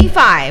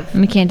 45.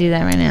 we can't do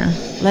that right now.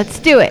 Let's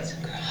do it.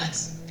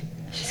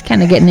 She's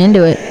kind of getting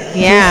into it.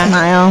 Yeah.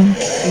 Smile.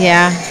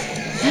 Yeah.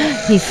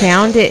 He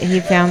found it. He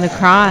found the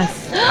cross.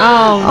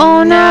 Oh,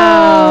 Oh,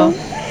 no.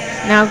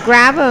 Now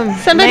grab him.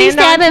 Somebody Land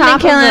stab on him top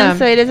and kill of him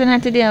so he doesn't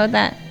have to deal with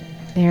that.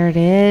 There it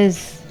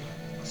is.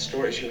 The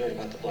stories you heard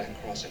about the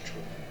Black Cross are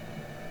true.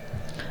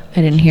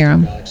 I didn't hear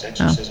him. Alex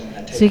exorcism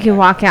had So you can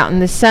walk out in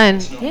the sun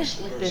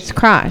with this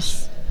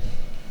cross.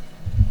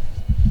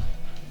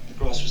 The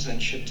cross was then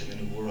shipped to the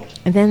New World.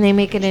 And then they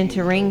make it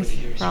into rings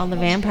for all the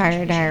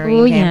Vampire Diary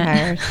Oh,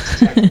 yeah.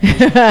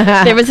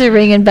 vampires. There was a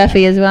ring in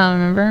Buffy as well,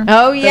 remember?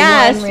 Oh, The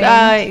yes. one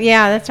ring.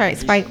 Yeah, that's right.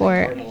 Spike wore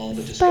it. Cardinal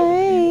Alba discovered you were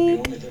the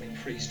only living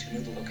priest who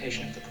knew the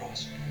location of the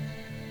cross.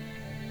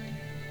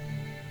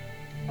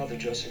 Father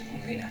Joseph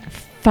Molina.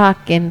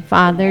 Fucking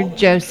Father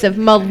Joseph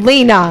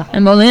Molina.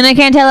 And Molina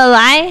can't tell a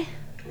lie?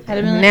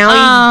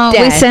 Now he's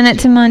we dead. sent it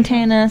to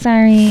Montana.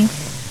 Sorry.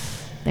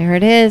 There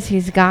it is.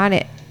 He's got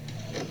it.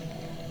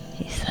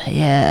 He's like,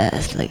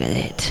 yes, look at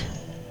it.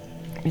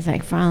 He's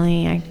like,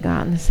 finally, I can go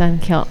out in the sun,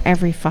 kill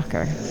every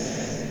fucker.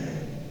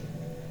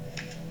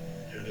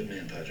 You're a good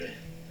man, Padre.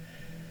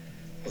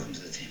 Welcome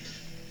to the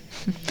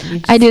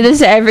team. I do this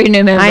to every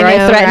new member. I I,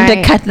 know, threaten right?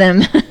 to cut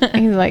them.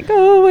 He's like,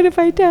 oh, what if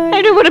I die?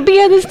 I don't want to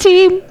be on this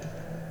team.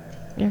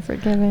 You're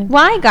forgiven.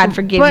 Why God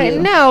forgive But you?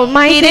 no,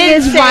 my He thing didn't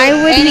is, say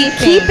why would anything.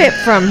 he keep it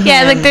from him?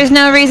 Yeah, like there's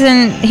no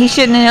reason he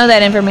shouldn't know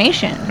that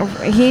information.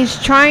 He's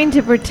trying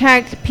to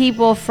protect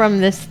people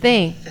from this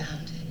thing.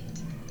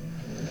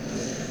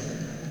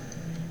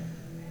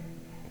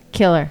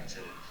 Kill her.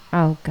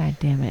 Oh, god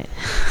damn it.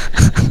 I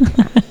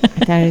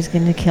thought he was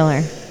going to kill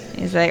her.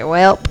 He's like,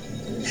 welp.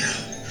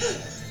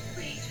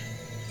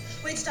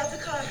 Wait, stop the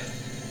car.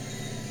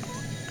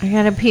 I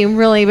gotta pee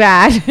really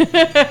bad.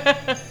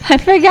 I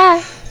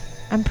forgot.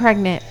 I'm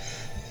pregnant.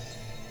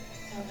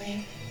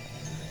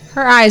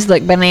 Her eyes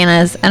look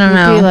bananas. I don't You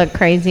know. do look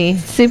crazy.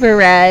 Super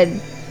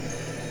red.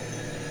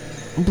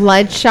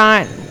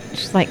 Bloodshot.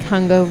 Just like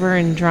hungover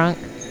and drunk.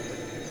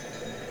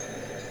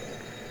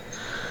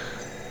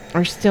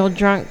 Or still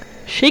drunk.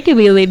 She could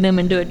be leading them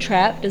into a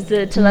trap. Does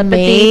the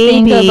telepathy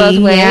thing go both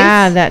ways?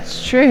 Yeah,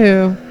 that's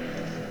true.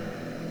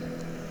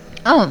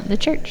 Oh, the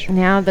church.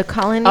 Now the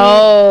colony.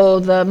 Oh,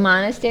 the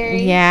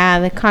monastery? Yeah,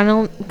 the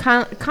Connolly. Oh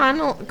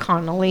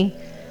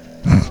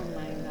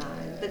my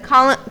god. The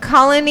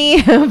colony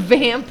of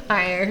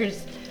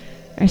vampires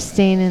are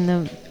staying in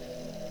the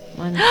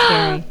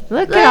monastery.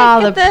 Look at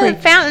all the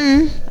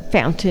fountain.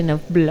 Fountain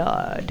of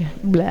blood.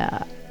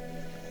 Blah.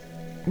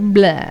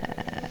 Blah.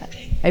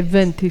 I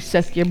want to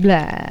suck your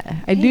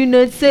blood. I do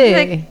not say.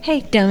 Like, hey,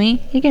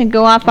 dummy. You gonna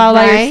go off all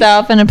by Right?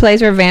 yourself in a place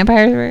where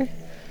vampires were?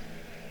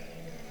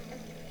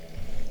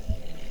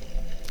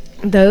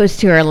 Those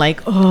two are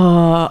like,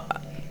 oh,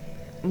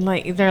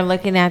 like they're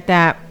looking at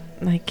that.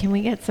 Like, can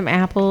we get some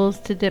apples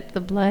to dip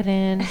the blood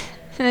in?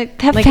 Like,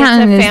 that Like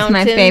fountain it's is a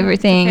my favorite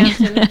thing.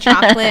 Fountain of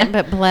chocolate,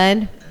 but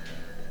blood.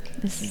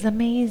 This is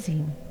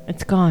amazing.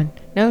 It's gone.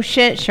 No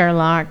shit,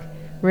 Sherlock.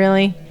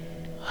 Really?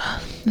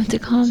 What's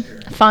it called?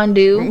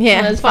 Fondue.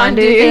 Yeah, Those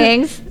fondue.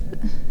 things.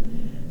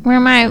 Where are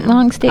my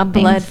long stick A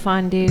blood things?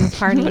 fondue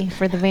party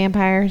for the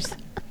vampires.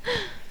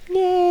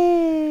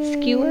 Yay!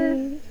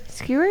 Skewer?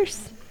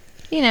 Skewers?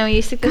 You know,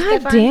 you stick this God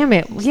stuff on. damn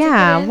it!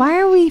 Yeah, in. why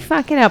are we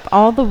fucking up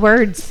all the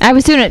words I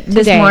was doing it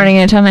this Today. morning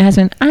and I told my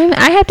husband,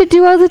 I have to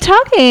do all the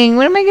talking.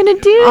 What am I going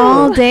to do?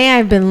 all day?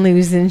 I've been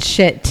losing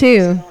shit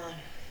too.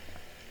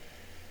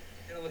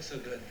 You don't look so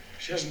good.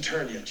 She hasn't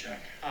turned yet, Jack.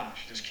 Ah.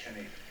 She just can't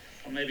eat.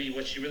 Well, maybe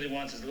what she really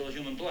wants is a little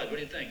human blood. What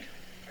do you think?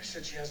 I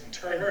said she hasn't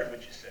I turned. heard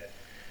what you said.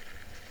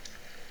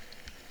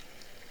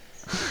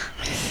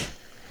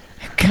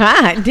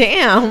 God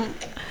damn!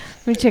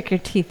 Let me check your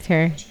teeth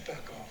here.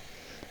 Back off.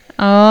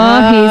 Oh,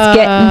 he's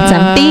getting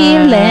some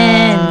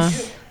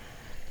feelings.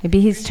 Maybe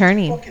he's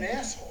turning. Fucking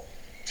asshole. What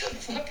the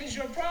fuck is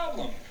your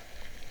problem?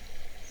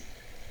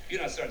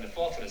 You're not starting to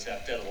fall for this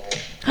half-dead little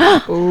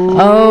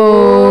hole.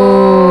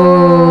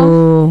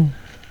 Oh.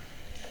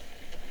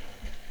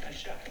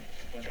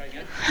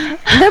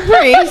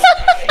 face.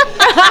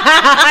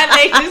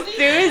 They just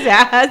threw his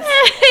ass.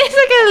 He's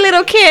like a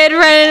little kid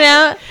running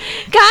out.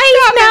 Guys,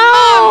 no!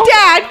 Mom,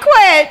 Dad,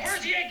 quit!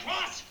 Bergier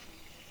Cross!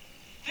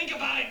 Think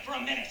about it for a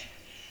minute.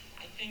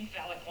 I think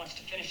Valak wants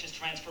to finish his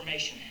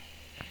transformation.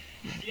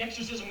 The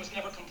exorcism was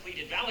never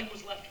completed. Valak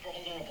was left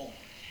vulnerable,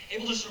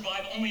 able to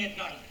survive only at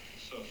night.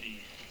 So if he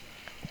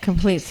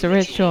Completes the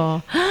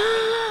ritual.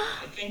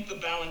 I think the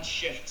balance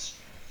shifts.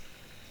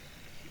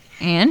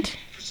 And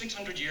For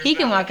 600 years, he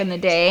can Valak walk in the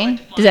has day. tried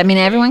to Does that mean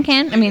find a everyone way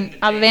can? to I mean, live in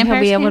the all the day. He'll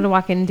vampires be able can? to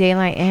walk in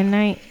daylight and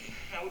night.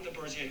 Now with the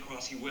Bergier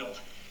Cross, he will.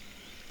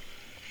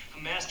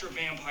 A master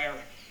vampire,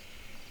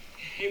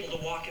 able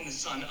to walk in the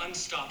sun,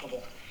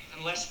 unstoppable,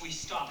 unless we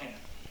stop him.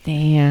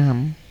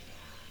 Damn.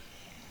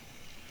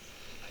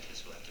 I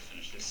guess we'll have to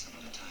finish this some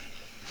other time.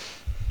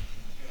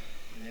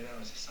 We have 8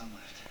 hours of sun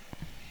left.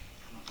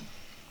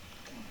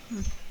 Come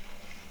on.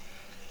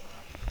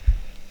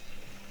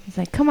 He's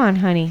like, come on,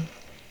 honey.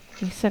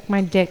 You suck my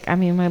dick. I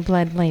mean, my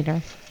blood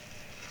later.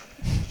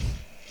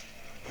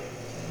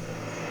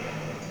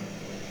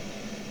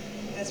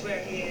 That's where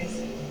he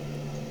is.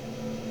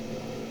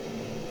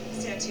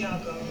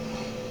 Santiago.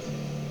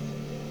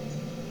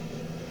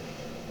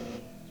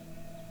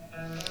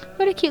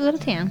 What a cute little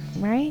town.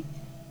 Right?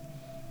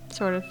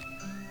 Sort of.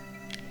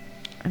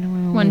 I don't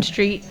want to One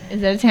street.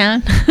 Is that a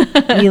town?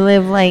 You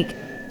live like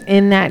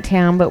in that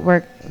town, but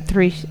work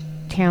 3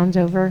 towns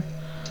over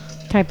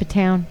type of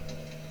town.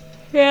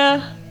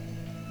 Yeah.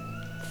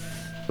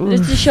 Oof.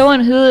 There's a show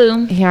on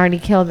Hulu He already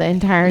killed the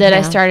entire that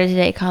I town. started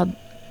today called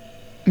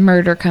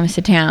Murder Comes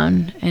to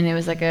Town. And it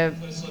was like a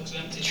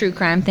true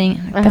crime thing.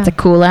 Like, that's a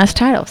cool ass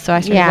title. So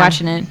I started Yeah.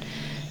 watching it.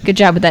 Good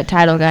job with that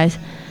title, guys.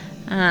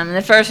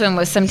 The first one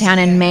was some town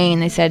in Maine.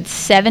 They said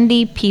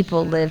 70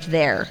 people lived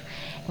there.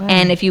 Wow.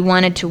 And if you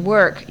wanted to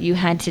work, you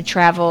had to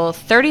travel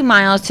 30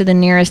 miles to the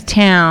nearest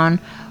town,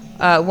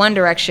 one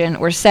direction,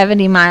 or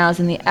 70 miles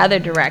in the other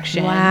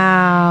direction.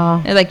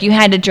 Wow. They're like, you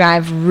had to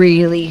drive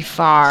really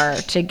far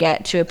to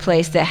get to a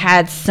place that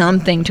had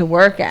something to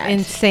work at.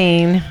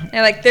 Insane.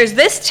 They're like, there's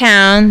this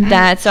town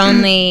that's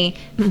only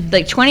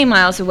like 20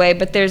 miles away,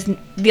 but there's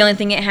the only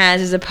thing it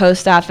has is a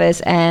post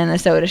office and a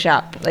soda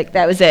shop. Like,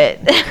 that was it.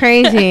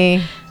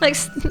 Crazy. Like,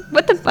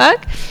 what the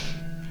fuck?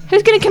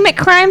 Who's gonna commit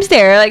crimes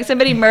there? Like,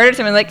 somebody murdered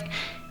someone. Like,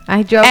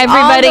 I drove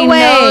everybody all the way.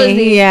 knows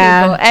these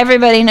Yeah. people.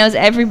 Everybody knows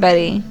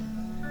everybody.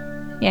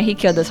 Yeah, he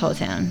killed this whole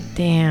town.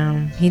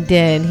 Damn. He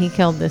did. He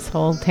killed this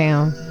whole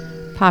town.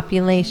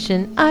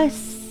 Population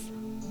us.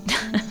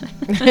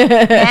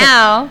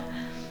 Now,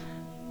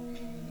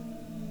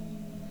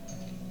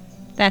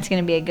 that's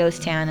gonna be a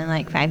ghost town in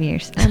like 5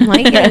 years. I'm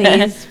liking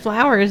these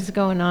flowers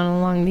going on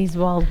along these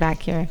walls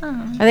back here. Oh.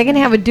 Are they going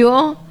to have a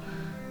duel?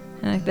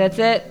 I'm like, that's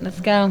it. Let's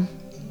go.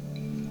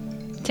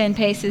 10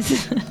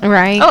 paces.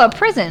 Right. Oh, a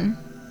prison.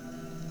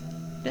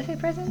 Did I say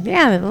prison?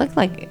 Yeah, it looked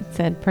like it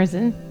said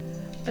prison.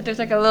 But there's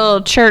like a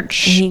little church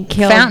He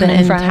killed fountain the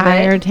in front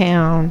entire of it.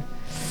 town.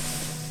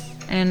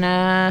 And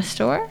a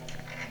store?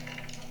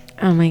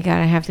 Oh my god,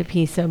 I have to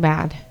pee so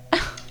bad.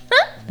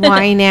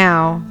 Why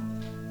now?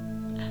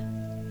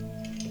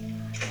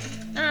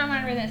 Oh, I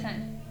want to read that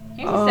sign.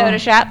 Here's Oh. a soda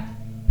shop.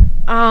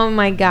 Oh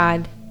my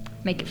god.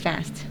 Make it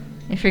fast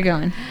if you're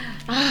going.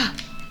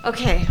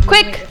 Okay.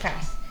 Quick!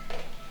 Fast.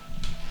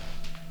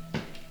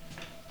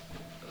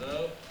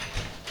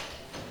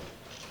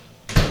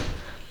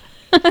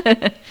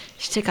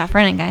 She took off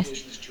running, guys.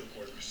 This is your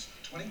quarters.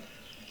 20?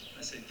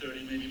 I say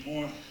 30, maybe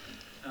more.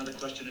 Now the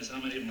question is, how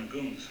many of them are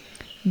goons?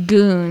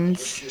 Goons.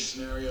 Worst case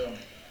scenario,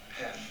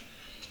 half.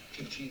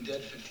 15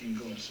 dead, 15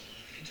 goons.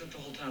 If he took the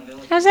whole town, they'll...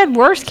 How's that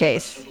worst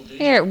case?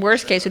 Here,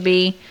 worst case would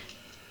be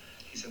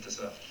He set this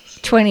up.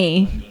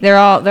 20. They're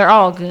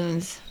all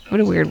goons.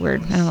 What a weird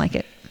word. I don't like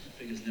it.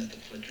 Biggest nest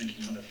of blood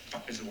drinking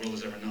motherfuckers the world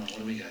has ever known. What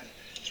do we got?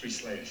 3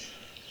 slayers.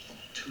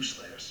 2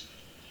 slayers.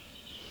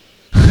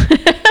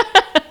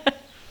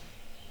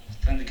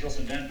 Time to kill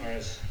some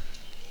vampires.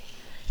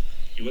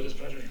 You with us,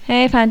 Padre?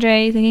 Hey,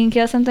 Padre, you think you can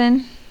kill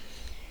something?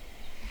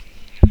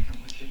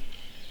 I'm with you.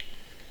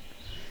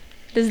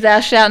 Does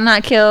thou shalt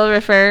not kill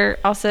refer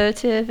also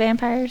to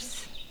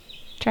vampires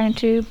trying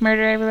to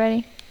murder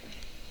everybody?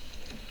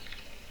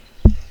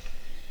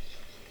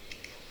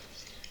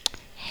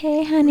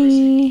 Hey,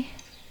 honey.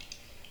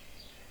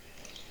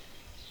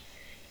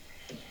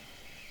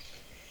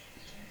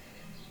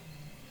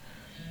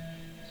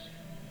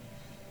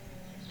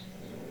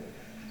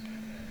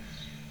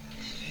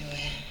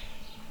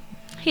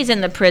 He's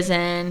in the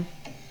prison.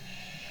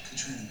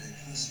 Katrina, baby,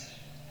 listen.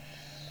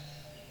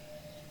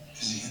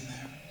 Is he in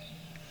there?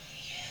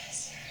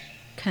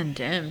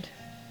 Condemned.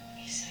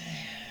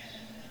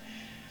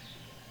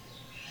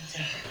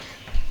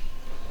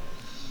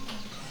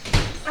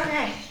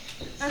 Okay.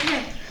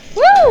 Okay.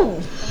 Woo!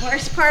 The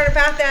worst part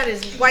about that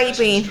is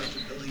wiping.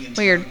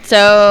 Weird. So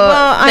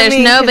I there's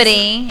mean, 'cause-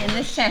 nobody in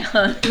this town.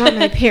 I'm on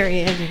my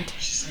period.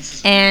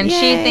 And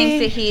she Yay.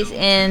 thinks that he's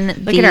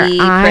in Look at her the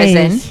eyes.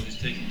 prison. He's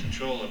taking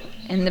control of it.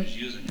 And He's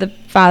using the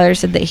father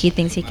said that he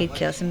thinks he could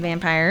kill some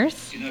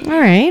vampires. All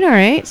right, all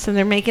right. So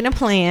they're making a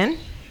plan.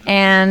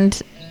 And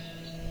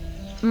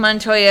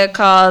Montoya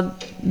called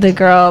the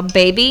girl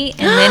baby,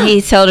 and then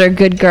he told her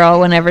good girl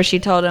whenever she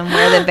told him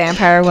where the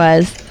vampire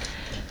was.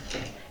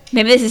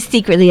 Maybe this is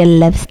secretly a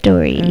love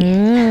story.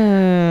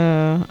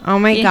 Ooh. Oh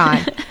my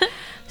God.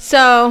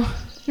 So,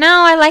 No,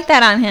 I like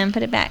that on him.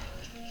 Put it back.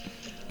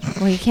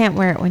 well, you can't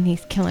wear it when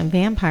he's killing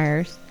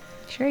vampires.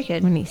 Sure he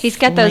could. When He's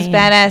got those slaying.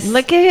 badass.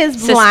 Look at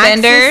his black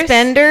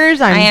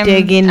suspenders. I'm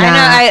digging I know.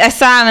 that. I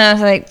saw him and I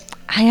was like,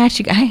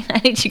 I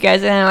need you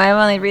guys to know. I've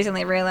only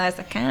recently realized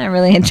I kind of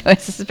really enjoy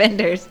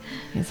suspenders.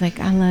 He's like,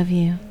 I love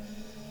you.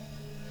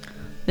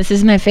 This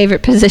is my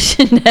favorite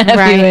position to have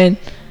Right. you in.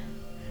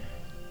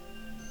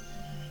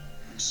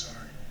 I'm sorry.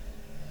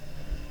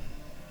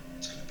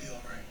 It's gonna be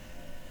all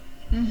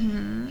right.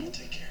 Mm-hmm. I'll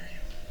take care of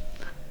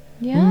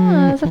you.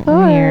 Yes, of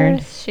course.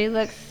 Weird. She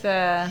looks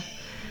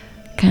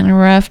kind of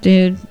rough,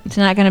 dude. It's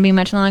not going to be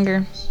much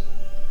longer.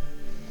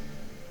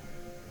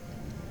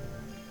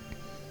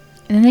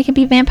 And then they can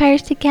be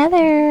vampires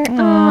together.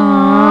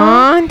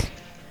 Aww.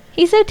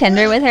 He's so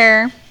tender with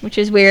her, which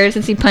is weird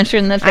since he punched her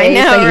in the I face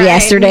know, like right?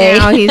 yesterday.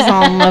 Now he's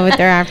all in love with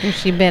her after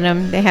she bit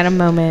him. They had a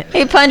moment.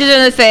 He punches her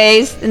in the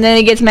face, and then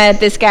he gets mad at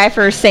this guy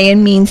for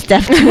saying mean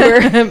stuff to her.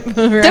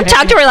 Don't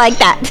talk to her like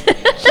that.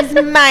 She's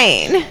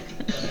mine.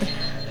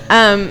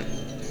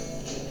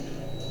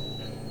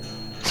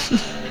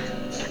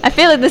 I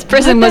feel like this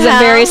prison What the wasn't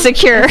very hell?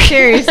 secure.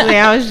 Seriously,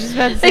 I was just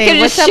about to They say,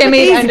 could've what's just up with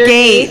shimmied these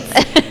underneath.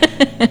 gates?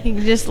 You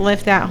can just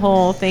lift that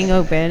whole thing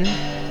open.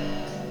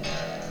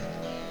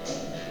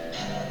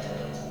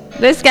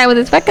 This guy with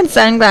his fucking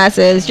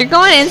sunglasses. You're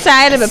going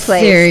inside of a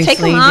place. Seriously, Take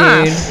them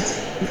off. dude.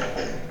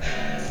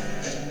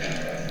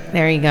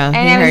 There you go. And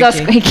he then heard he's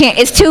also, you. he can't.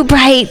 It's too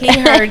bright. He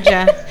heard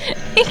ya.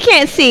 He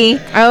can't see.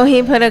 Oh,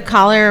 he put a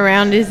collar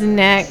around his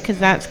neck because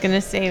that's going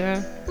to save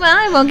him. Well,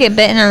 I won't get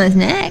bitten on his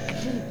neck.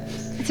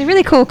 It's a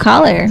really cool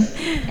collar.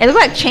 It looks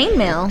like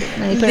chainmail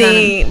when he put it on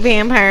him. The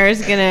vampire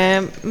is going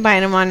to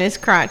bite him on his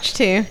crotch,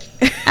 too.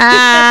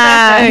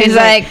 Ah, he's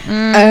like,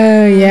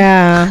 oh,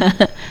 yeah.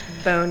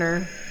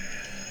 Boner.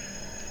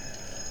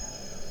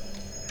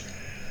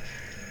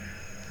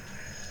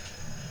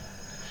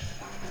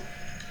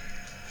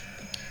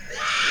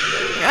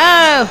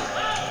 Oh!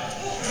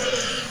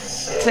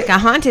 It's like a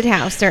haunted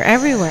house. They're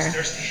everywhere.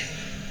 Thirsty.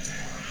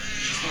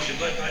 Smells your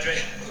blood, Padre.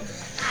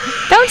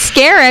 don't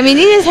scare him. He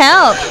needs his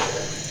help.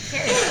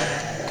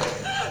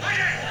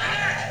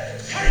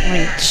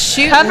 Like,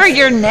 shoot. Cover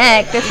your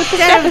neck. That's what the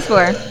stuff is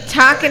for.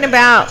 Talking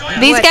about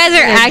These what guys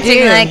are to acting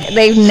do. like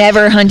they've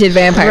never hunted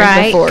vampires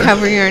right. before.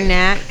 Cover your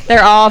neck.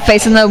 They're all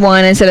facing the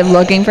one instead of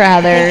looking for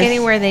Like others.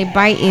 anywhere they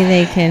bite you,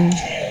 they can.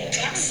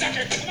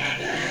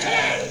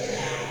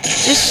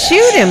 Just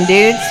shoot him,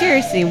 dude.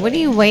 Seriously, what are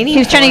you waiting for? He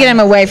was trying to get him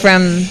away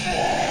from,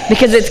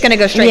 because it's going to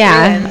go straight through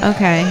him. Yeah,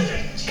 okay.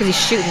 Because he's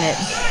shooting it.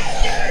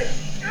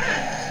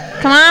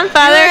 Come on,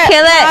 Father,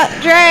 kill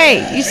it.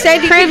 Dre, you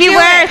said you Prove could your do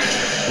it.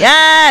 worth.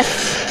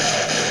 Yes.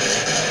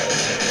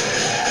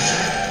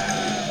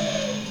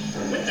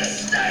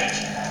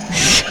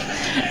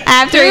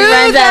 After he Through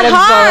runs the out of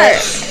heart.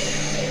 bullets.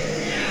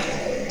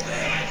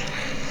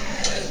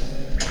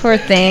 Poor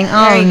thing. There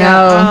Oh you go.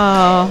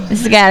 no. Oh,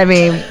 This has got to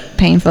be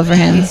painful for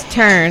him. he's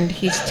turned.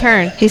 He's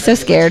turned. He's so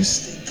scared.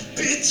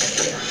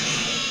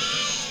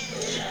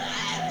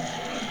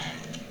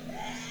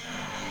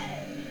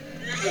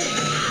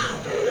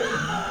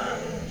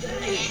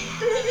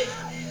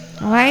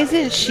 Why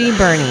isn't she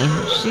burning?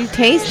 She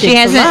tasted She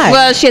hasn't. blood.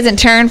 Well, she hasn't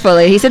turned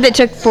fully. He said it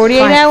took 48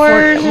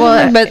 hours.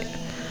 Well, but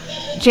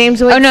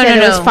James Wood Oh, no, said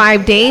no, it was no.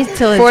 5 days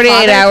till his 48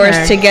 father hours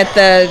turned. to get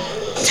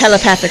the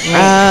telepathic link.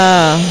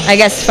 Oh, I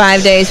guess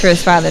 5 days for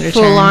his father to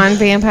turn. full on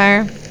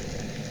vampire.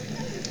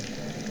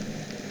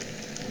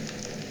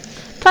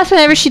 Plus,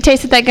 whenever she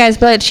tasted that guy's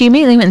blood, she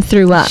immediately went and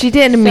threw up. She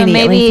did So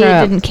immediately maybe throw it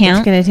up. didn't count.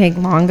 It's going to take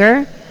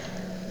longer.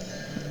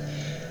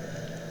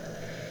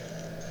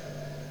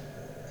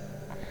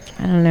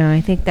 I don't know.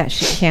 I think that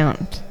should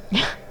count.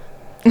 What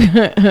if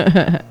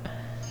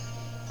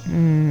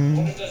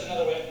there's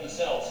another way from the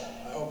cells?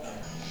 I hope not.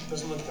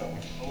 Doesn't look that way.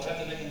 Well, we'll have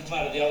to make him come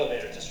out of the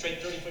elevator. It's a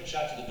straight 30-foot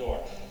shot to the door.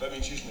 That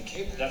means using the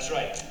cable. That's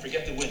right.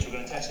 Forget the winch. We're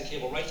going to attach the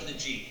cable right to the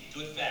Jeep.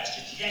 Do it fast.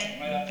 Just yank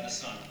him right out to the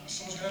sun.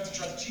 Someone's gonna have to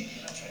drive the Jeep.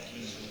 That's right.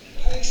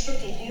 How do you expect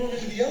to lure him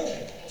into the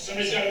elevator? Well,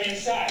 somebody's got to be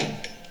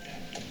inside.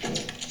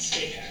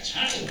 Escape hatch,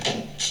 huh?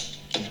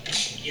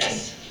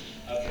 Yes.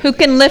 Okay. Who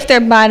can lift their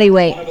body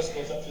weight? One of us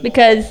goes up through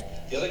Because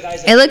the other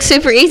guy's it looks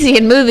super easy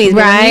in movies,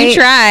 but when Right. you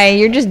try,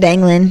 you're just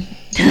dangling.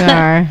 You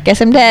are.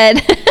 Guess I'm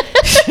dead.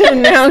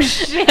 No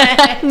shit.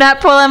 Not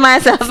pulling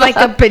myself It's like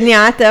a up.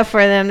 piñata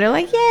for them. They're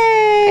like,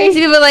 I yay. see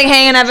people like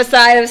hanging up a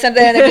side of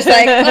something, and they're just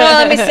like, "Oh,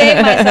 let me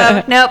save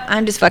myself." Nope,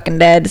 I'm just fucking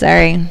dead.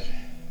 Sorry.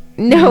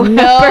 No,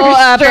 No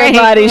upper strength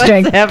body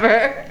strength.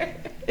 whatsoever.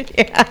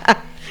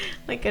 Yeah.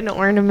 Like an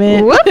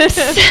ornament. Whoops.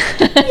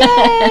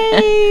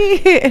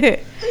 Yay.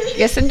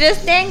 Guess I'm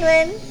just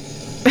dangling.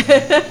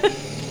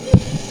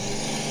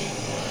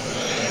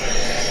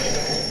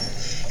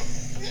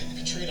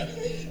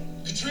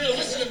 Katrina,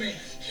 listen to me.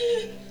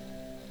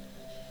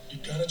 You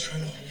gotta try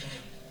to hold on.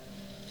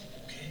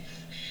 Okay?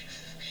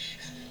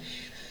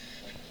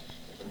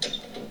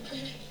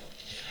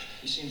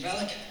 seen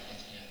Valak?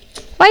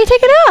 Why you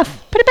take it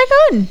off? Put it back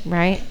on.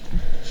 Right?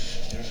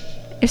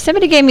 If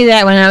somebody gave me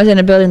that when I was in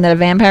a building that a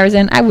vampire was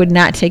in, I would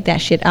not take that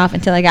shit off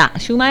until I got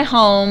to my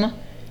home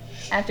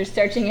after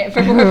searching it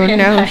for more Oh, no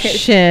vampires.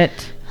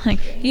 shit. Like,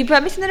 you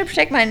brought me something to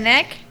protect my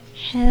neck?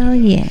 Hell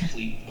yeah.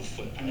 Fleet of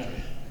foot. I'm not.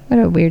 What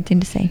a weird thing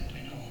to say.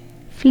 I know.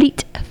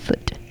 Fleet of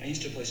foot. I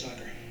used to play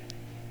soccer.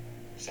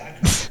 Soccer?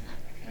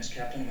 I was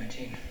captain of my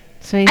team.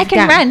 So he's I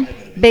can got run.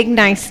 big,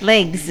 nice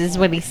legs, is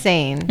what he's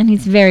saying. And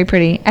he's very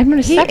pretty. I've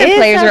noticed He soccer is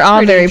players a are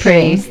all very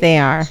face, pretty. They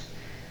are. You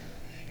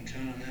can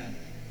count on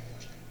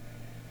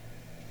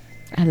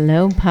that.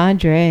 Hello,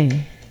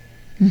 Padre.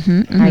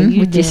 Mm-hmm, How you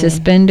with your doing?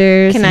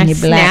 suspenders Can and I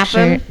your black snap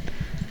shirt. him?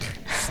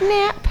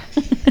 Snap.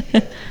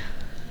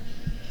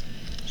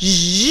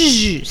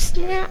 Zzz,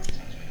 snap.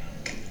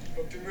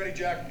 Hooked and ready,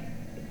 Jack.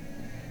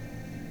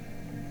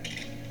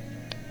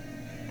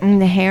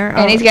 And the hair.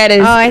 And he's got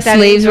his I thought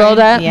he sleeves was rolled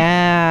wearing- up.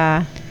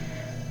 Yeah.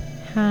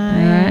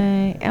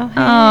 Hi. Oh, hey.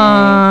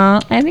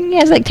 Aww. I think he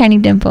has like tiny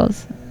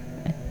dimples.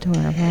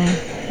 Adorable.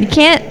 You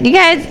can't, you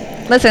guys,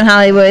 listen,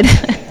 Hollywood.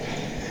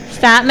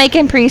 Stop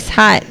making priests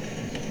hot.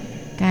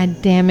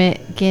 God damn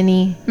it,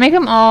 Guinea. Make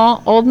them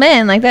all old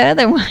men like that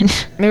other one.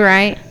 You're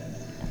right.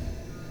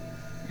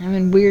 I'm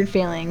in weird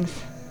feelings.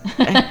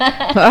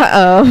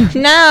 Uh-oh.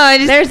 No, I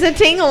just. There's a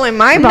tingle in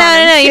my No,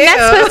 bottom, no, no. You're not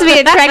too. supposed to be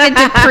attracted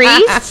to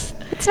priests.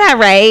 It's not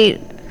right.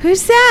 Who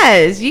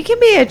says? You can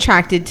be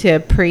attracted to a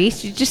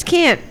priest. You just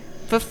can't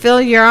fulfill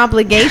your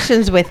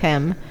obligations with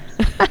him.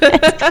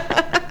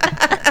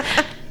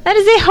 That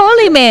is a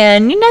holy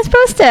man. You're not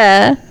supposed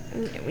to.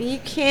 You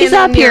can't. He's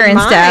all in your pure and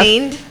stuff.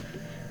 mind.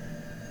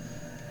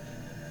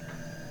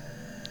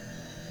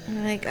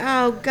 I'm like,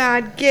 oh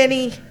God,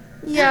 Guinea.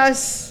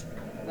 Yes.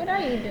 What are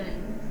you doing?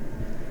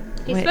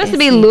 He's What supposed is to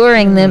be he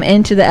luring them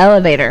into the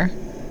elevator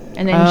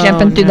and then Oh,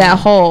 jumping through no. that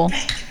hole.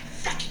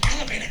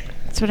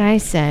 That's what I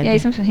said. Yeah,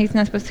 he's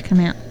not supposed to come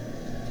out.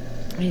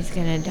 He's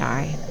gonna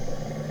die.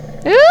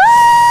 Ooh, there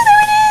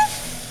it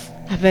is.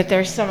 I bet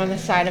there's some on the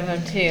side of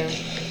him too.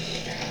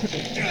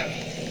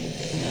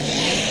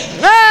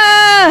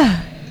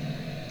 Ah!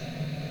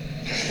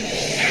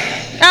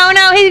 Oh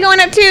no, he's going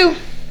up too.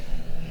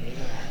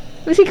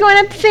 Was he going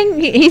up the thing?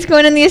 He's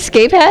going in the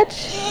escape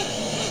hatch?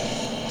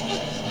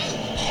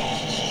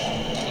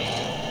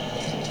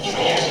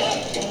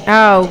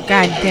 Oh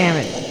God damn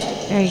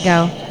it! There you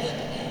go.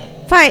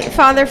 Fight,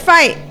 father,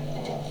 fight!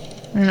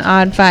 An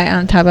odd fight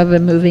on top of a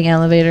moving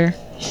elevator.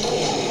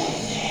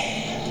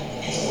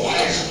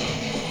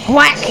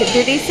 Whack!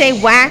 Did he say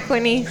whack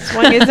when he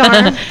swung his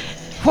arm?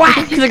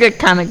 Whack! It's like a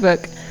comic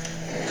book.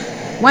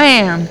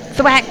 Wham!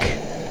 Thwack!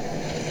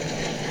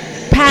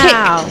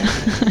 Pow!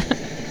 Kick.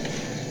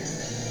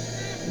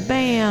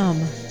 Bam!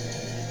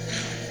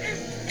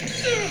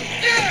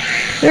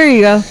 There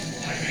you go.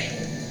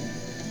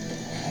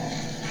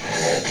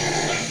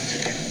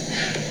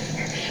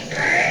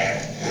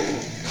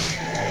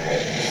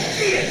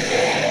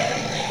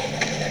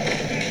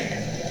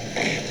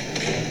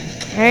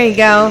 There you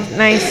go.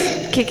 Nice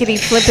kickity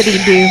flippity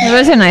do. It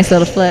was a nice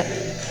little flip.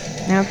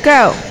 Now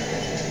go.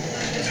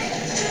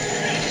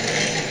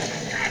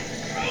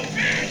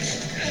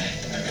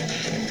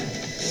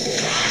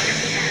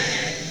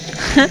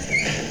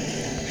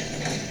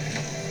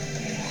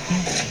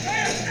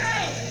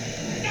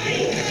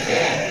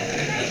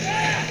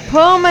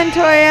 Pull,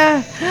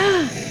 Montoya.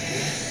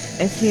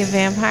 Is he a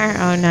vampire?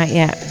 Oh, not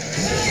yet.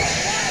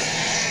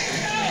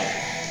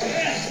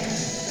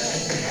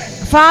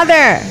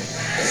 Father.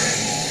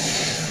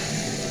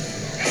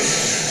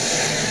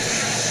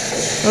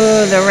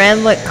 Ooh, the red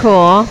looked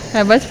cool.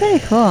 That was pretty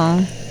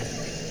cool.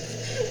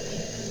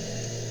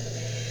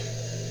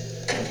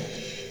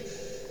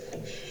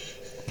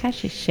 Gosh,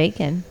 she's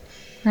shaking.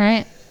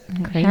 Right?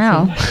 Crazy.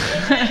 How?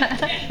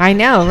 I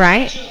know,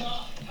 right?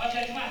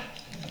 Okay,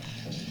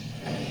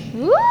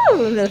 come on.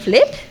 Ooh, little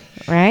flip.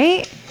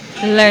 Right?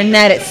 Learn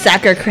that at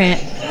soccer camp.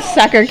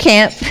 Soccer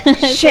camp.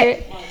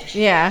 Shit.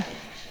 Yeah.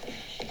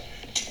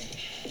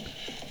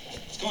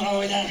 It's going all the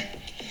way down.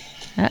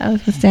 Uh-oh,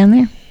 what's down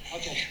there?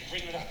 Okay,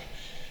 bring it up.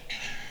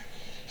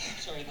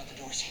 Sorry about the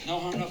doors. No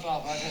harm, no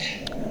foul,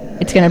 Padre.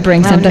 It's going to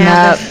bring Oh, something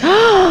now up.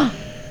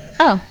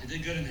 Oh, You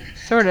did good in there.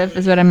 sort of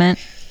is what I meant.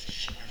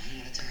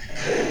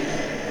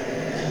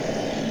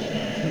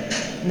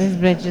 This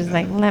bitch is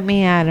like, let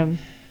me at him.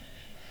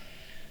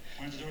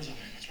 Why aren't the doors open?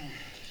 What's wrong?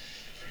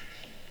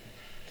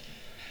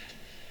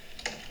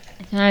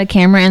 Is there not a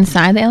camera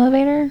inside the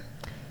elevator?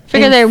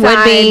 Figure there would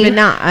Inside, be. but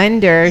not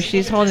under.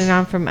 She's holding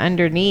on from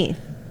underneath.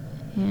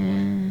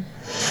 Yeah.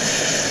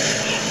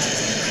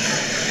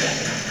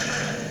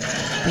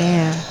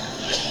 Damn.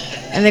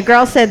 And the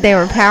girl said they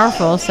were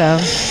powerful, so.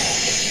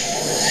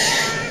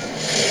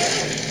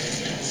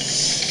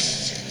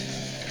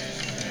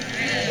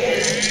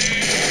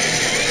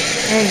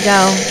 There you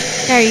go.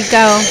 There you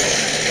go.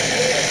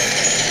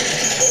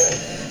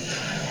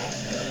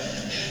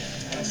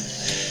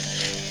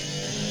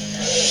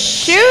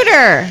 Shoot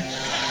her!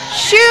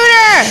 Shoot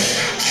her!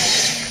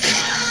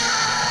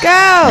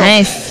 Go!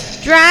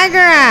 Nice. Drag her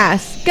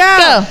ass!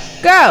 Go!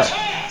 Go!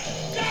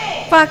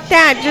 fuck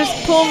that.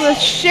 Just pull the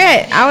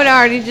shit. I would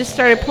already just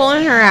started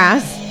pulling her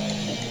ass.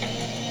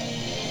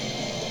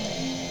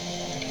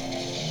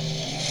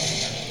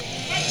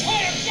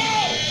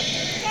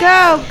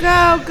 Go,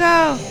 go,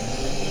 go.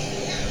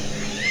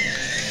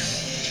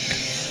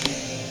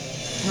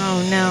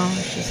 Oh no,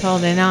 she's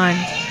holding on.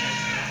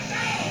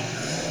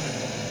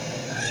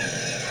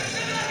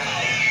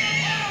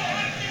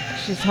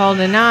 She's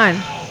holding on.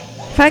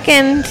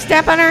 Fucking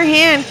step on her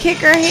hand, kick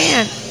her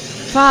hand.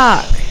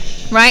 Fuck.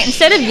 Right?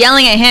 Instead of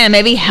yelling at him,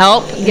 maybe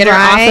help get her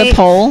off the Right.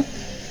 pole. You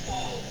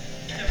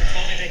never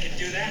told me they could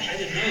do that. I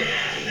didn't know they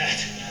could do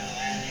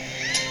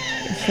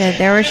that. Said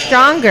they were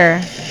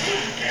stronger.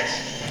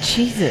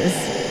 Jesus.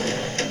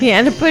 He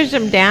had to push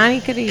him down.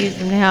 He could have used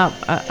some help.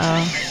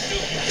 Uh-oh.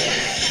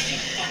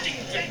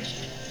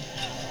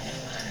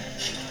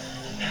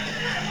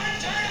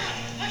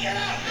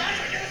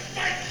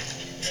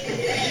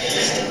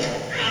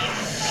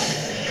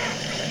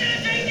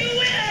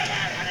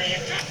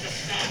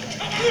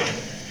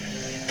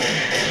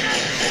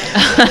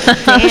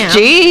 Damn.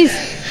 Jeez.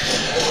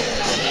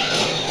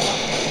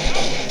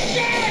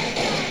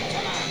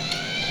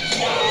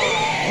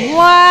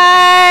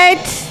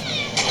 What?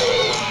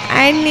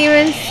 I didn't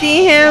even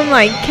see him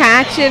like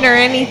catch it or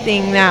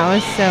anything. That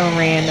was so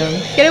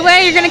random. Get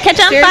away, you're gonna catch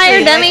on Seriously,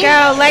 fire, dummy.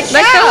 Let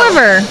Let go of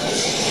her.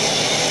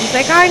 He's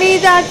like, I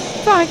need that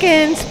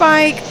fucking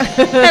spike.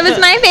 That was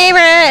my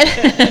favorite.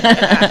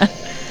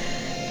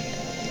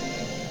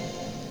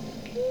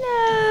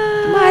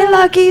 No. My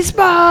lucky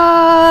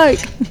spike.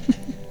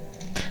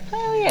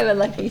 Oh, we have a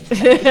lucky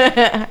spike.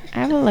 I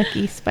have a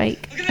lucky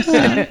spike.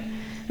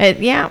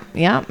 Yeah,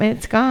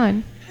 it's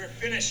gone. We're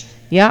finished.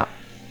 Yep.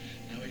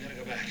 Now we gotta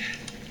go back.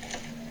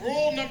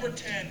 Rule number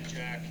 10,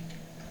 Jack.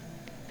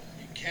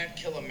 You can't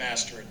kill a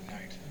master at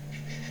night.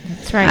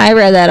 That's right. I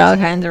read that all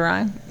kinds of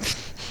wrong.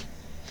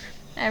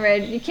 I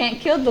read, you can't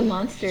kill the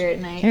monster at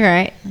night. You're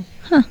right.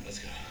 Let's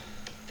go.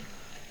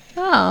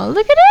 Oh,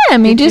 look at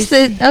him. He Did you just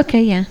said,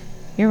 okay, yeah.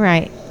 You're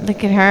right.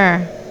 Look at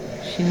her.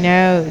 She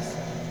knows.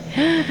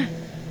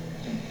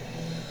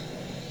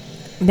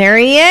 There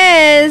he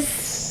is.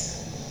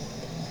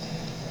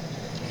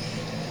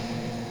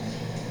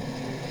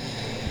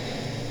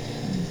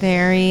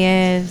 There he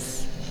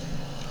is.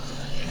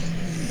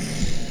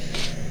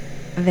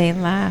 They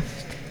left.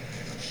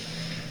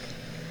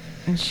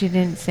 And she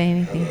didn't say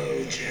anything.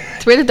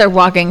 It's weird that they're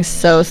walking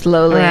so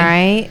slowly.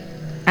 Right?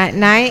 At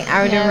night,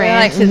 I would have They're ran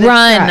like, to the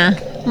run.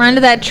 truck. Run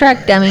to that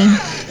truck, dummy.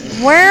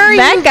 Where are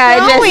That you guy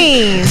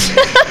going? just.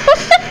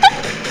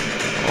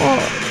 Well,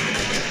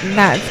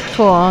 that's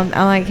cool.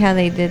 I like how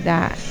they did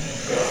that.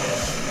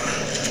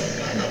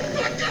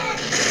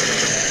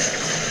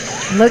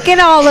 Look at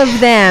all of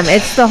them.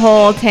 It's the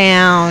whole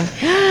town.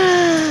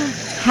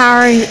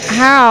 How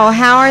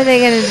are they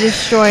going to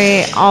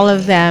destroy all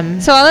of them?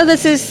 So all of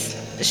this is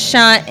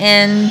shot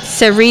in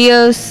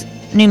Cerrillos,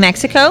 New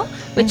Mexico,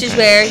 which is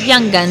where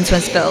Young Guns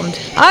was filmed.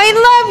 I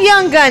love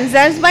Young Guns.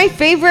 That is my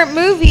favorite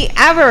movie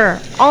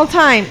ever. All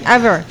time,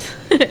 ever.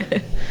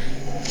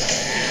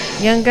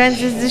 Young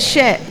Guns is the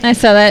shit. I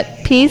saw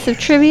that piece of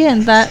trivia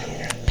and thought,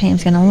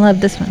 Pam's gonna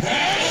love this one.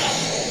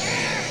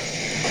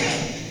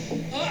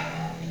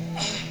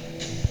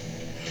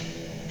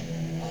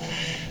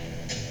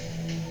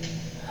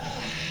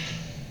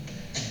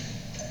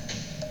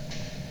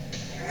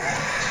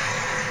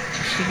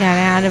 She got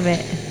out of it.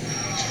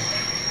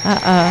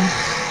 Uh-oh.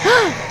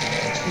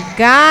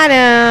 Got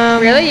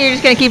him. Really? You're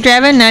just gonna keep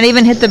driving, not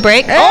even hit the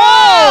brake?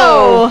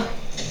 Oh!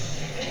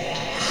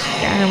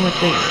 Got him with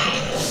the...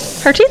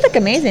 Her teeth look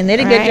amazing. They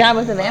did a good Right. job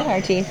with the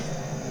vampire teeth.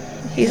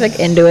 He's like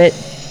into it.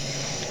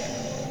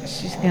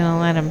 She's gonna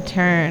let him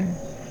turn.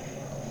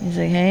 He's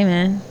like, hey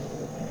man.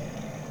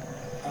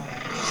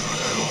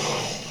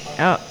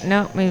 Oh,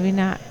 no, maybe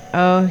not.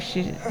 Oh,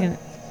 she's gonna...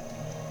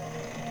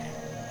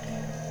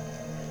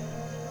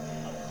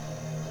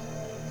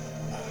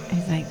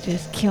 He's like,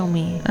 just kill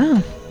me.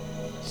 Oh.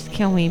 Just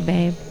kill me,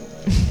 babe.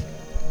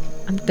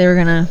 They were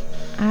gonna.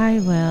 I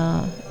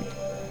will.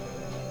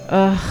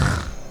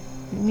 Ugh.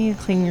 You need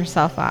to clean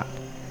yourself up.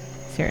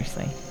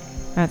 Seriously.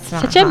 That's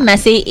not Such a hot.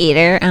 messy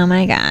eater. Oh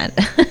my god.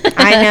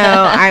 I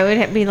know. I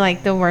would be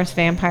like the worst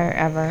vampire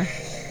ever.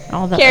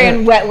 All the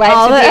Carrying wet wipes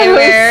all the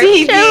everywhere.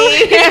 OCD.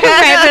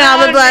 Wiping all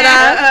the blood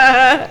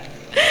off.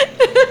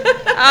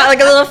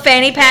 Like a little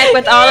fanny pack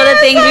with all of the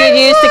things you would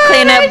use to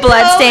clean up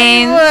blood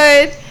stains.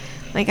 Would.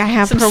 Like I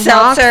have Some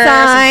seltzer, some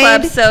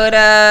club peroxide.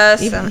 soda,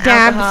 You some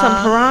dab alcohol.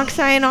 some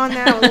peroxide on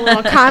that with a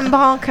little cotton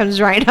ball,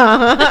 comes right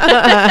on.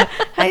 How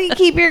do you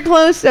keep your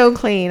clothes so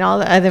clean? All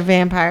the other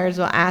vampires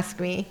will ask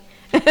me.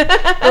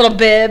 Little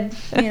bib,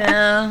 you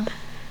know.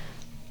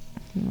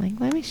 I'm like,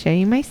 let me show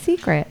you my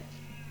secret.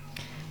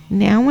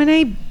 Now when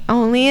I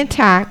only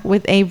attack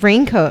with a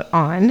raincoat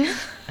on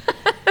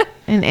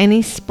and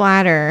any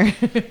splatter.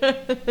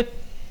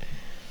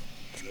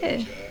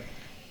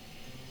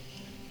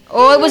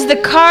 Oh, it was the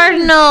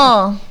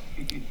cardinal.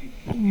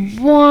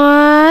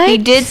 What? He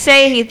did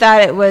say he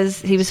thought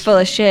he was full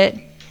of shit.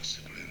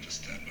 Possibly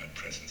understand my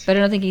presence. But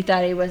I don't think he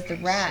thought he was the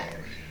rat.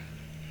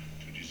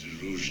 To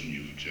disillusion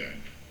you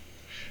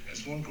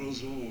one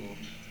grows old,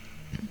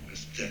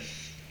 as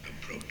death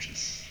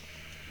approaches,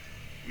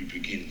 we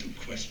begin to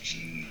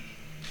question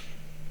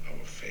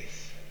our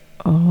faith.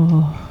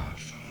 Oh.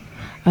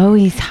 Oh,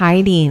 he's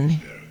hiding. Is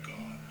there a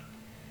God?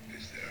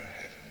 Is there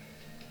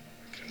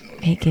a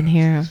heaven? He can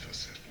hear him.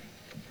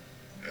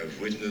 I've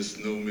witnessed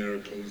no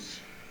miracles,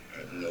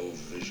 had no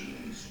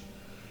visions,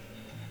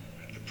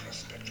 and the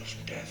prospect of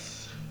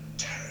death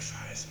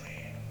terrifies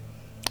me.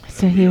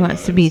 So he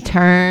wants to be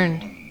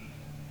turned.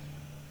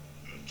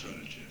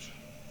 Alternative.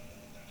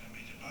 I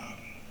made a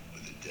bargain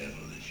with the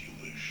devil, if you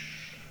wish.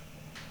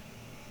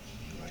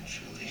 You are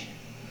truly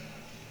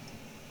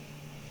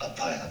a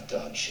pile of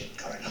dog shit,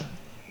 Cardinal.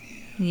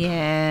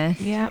 Yes.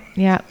 Yep.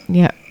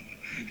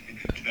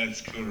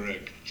 That's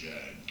correct,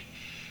 Jack.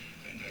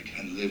 And I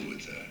can live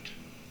with that.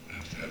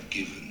 After I've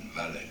given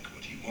Valek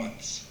what he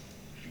wants,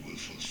 he will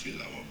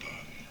fulfill our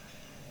bargain.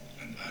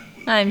 And I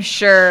will. I'm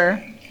sure.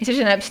 He's such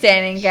an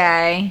upstanding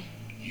guy.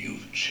 You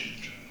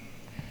children.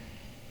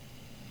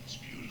 It's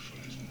beautiful,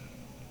 isn't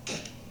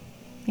it?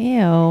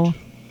 Ew.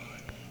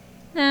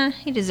 Nah,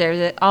 he deserves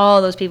it.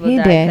 All those people He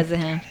died did. because of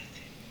him.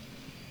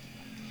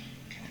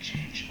 Can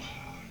change your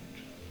heart.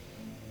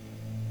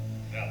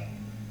 Val,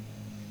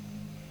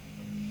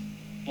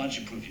 why don't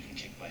you prove you can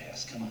kick my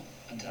ass? Come on,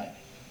 untie me.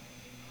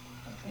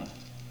 Oh, come on.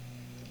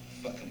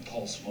 Fucking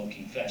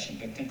pole-smoking fashion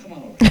victim. Come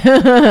on over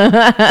here.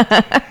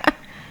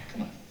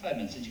 Come on, 5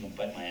 minutes and you can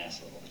bite my ass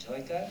a little. Would you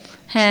like that?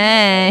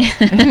 Hey.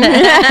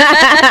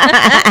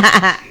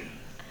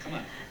 Come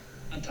on,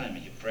 untie me,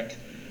 you prick.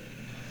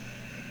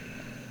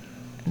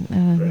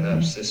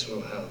 Perhaps this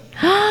will help.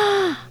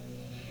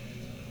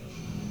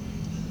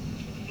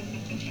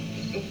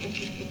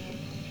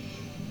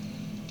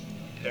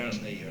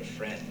 Apparently your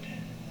friend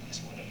is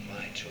one of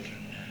my children.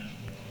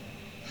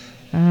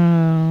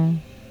 Oh.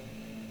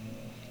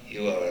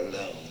 You are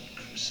alone,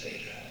 Crusader.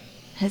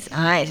 His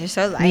eyes are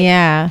so light.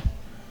 Yeah.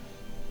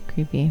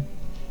 Creepy.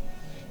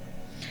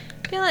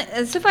 I feel like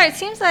so far it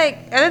seems like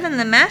other than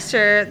the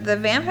master, the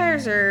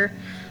vampires are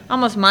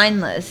almost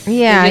mindless.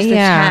 Yeah, They just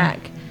yeah. attack.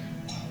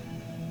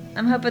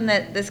 I'm hoping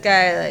that this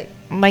guy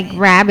Like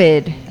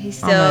rabid. he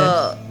still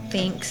almost.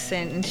 thinks,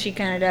 and she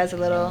kind of does a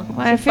little.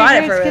 Well, I she fought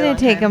figure it for it's a really going long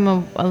to take time.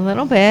 him a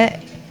little bit.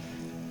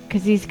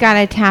 Because he's got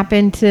to tap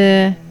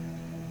into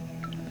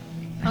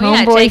Oh,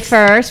 yeah, it Homeboy takes-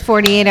 first,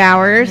 48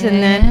 hours.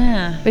 And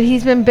then, but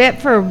he's been bit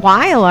for a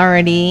while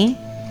already.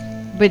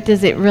 But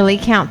does it really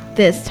count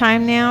this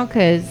time now?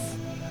 Because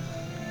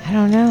I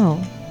don't know.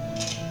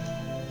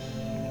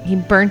 He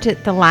burnt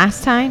it the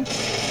last time?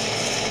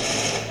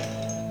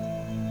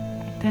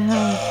 What the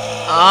hell?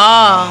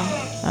 Oh,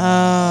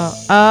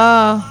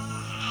 Oh.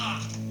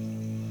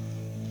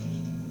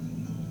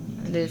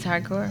 dude, it's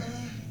hardcore.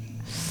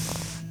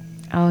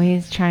 Oh,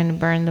 he's trying to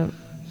burn the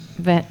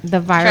Try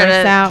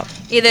virus to- out.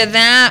 Either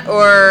that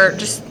or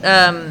just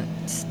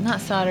not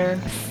solder.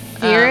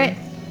 Sear it?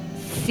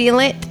 Seal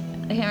it?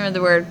 I can't remember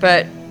the word,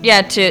 but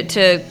yeah, to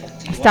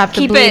Stop the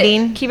keep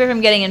bleeding? keep it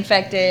from getting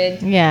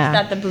infected. Yeah.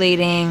 Stop the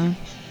bleeding.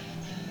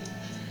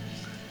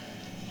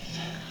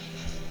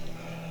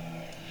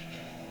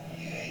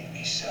 You hate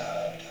me so,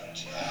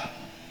 don't you?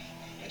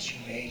 But you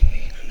made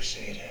me,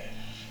 Crusader.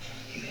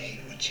 You hate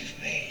what you've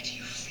made.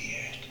 You fear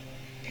it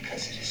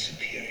because it is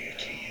superior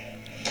to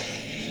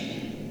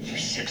you. For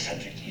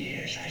 600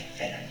 years, I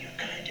fed on your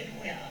kind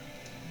and will.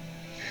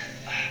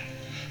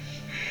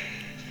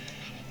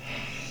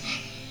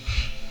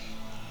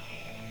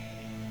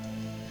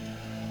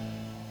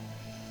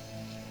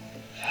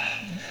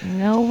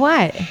 Know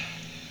what?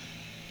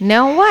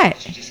 Know what?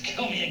 Just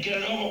kill me and get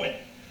it over with.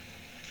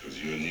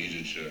 Because you're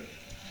needed, Jack.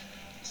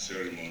 The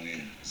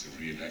ceremony is a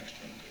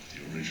reenactment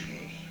of the original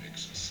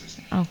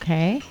exorcism.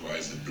 Okay.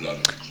 Requires the blood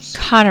of the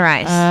Crusader.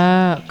 Cauterize.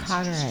 Oh,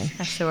 cauterize.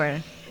 That's the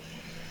word.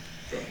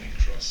 Burning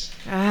cross.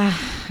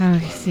 I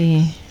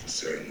see. The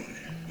ceremony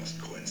must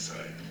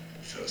coincide with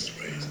the first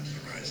rays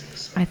of the rising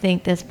sun. I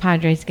think this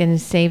Padre's going to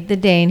save the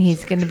day and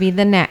he's going to be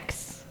the next.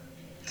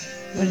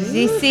 What does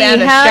he see?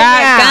 Found a Hell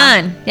yeah.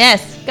 shotgun.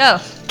 Yes, go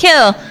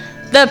kill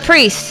the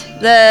priest,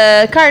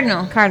 the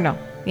cardinal. Cardinal.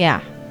 Yeah.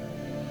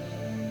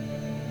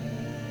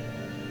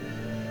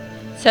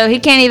 So he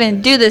can't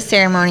even do this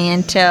ceremony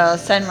until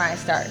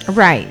sunrise starts.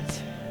 Right.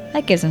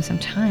 That gives him some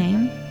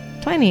time.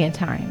 Plenty of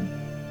time.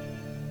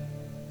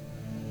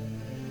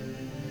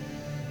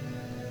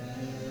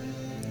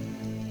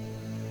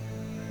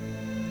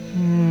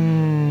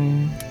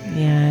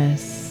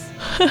 Yes.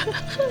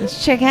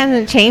 This chick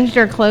hasn't changed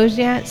her clothes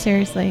yet?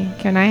 Seriously.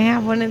 Can I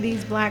have one of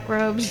these black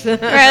robes? Right,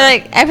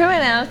 like everyone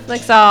else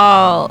looks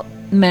all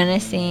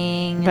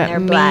menacing and But they're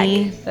me-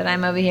 black. But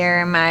I'm over here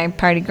in my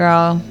party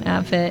girl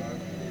outfit.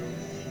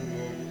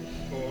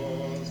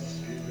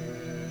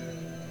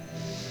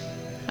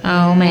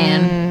 Oh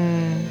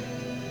man.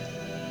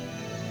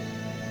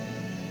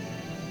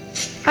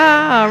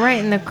 Ah, right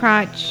in the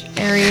crotch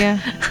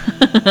area.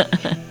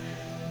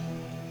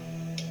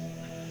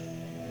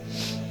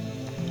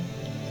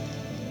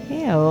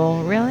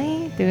 Ew,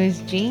 really? Through his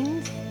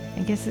jeans?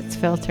 I guess it's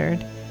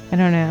filtered. I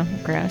don't know.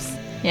 Gross.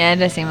 Yeah, it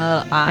does seem a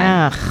little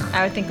odd. Ugh.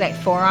 I would think like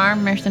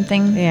forearm or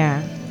something.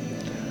 Yeah.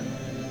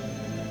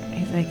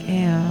 He's like,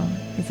 ew.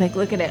 He's like,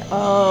 look at it.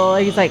 Oh,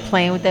 he's like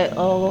playing with it.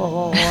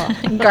 Oh.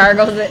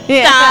 Gargles it.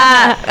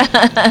 Yeah.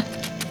 Stop.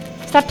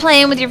 Stop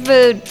playing with your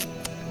food.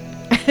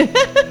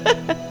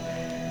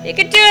 You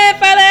can do it,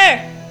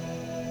 Father.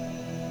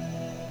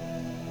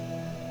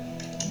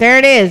 There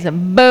it is.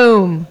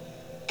 Boom.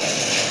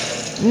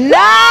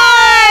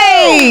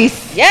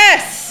 Nice.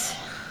 Yes.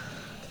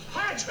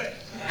 Patrick!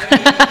 Now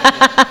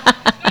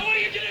what are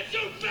you gonna do,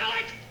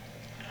 Bellic?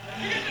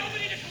 You got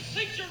nobody to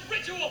complete your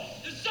ritual.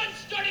 The sun's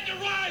starting to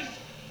rise.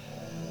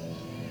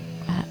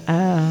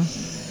 Oh.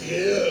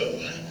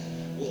 You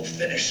will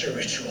finish the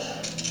ritual.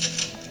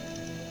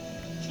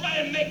 Try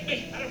and make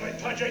me. Out of my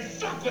Padre.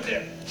 Fuck with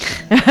him.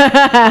 You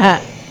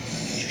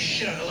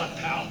shit out of luck,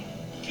 pal.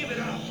 Give it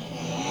up.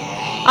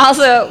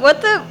 Also,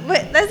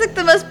 that's like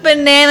the most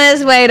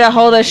bananas way to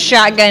hold a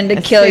shotgun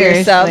to kill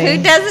yourself. Seriously.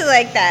 Who does it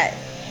like that?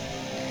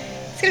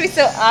 It's gonna be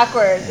so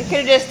awkward. You could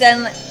have just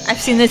done. I've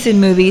seen this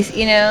in movies,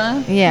 you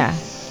know. Yeah.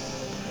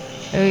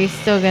 Oh, he's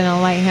still gonna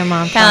light him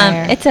on Tell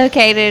fire. him it's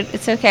okay, dude.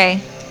 It's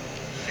okay.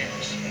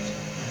 Finish it.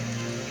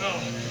 No.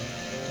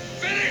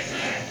 Finish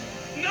it.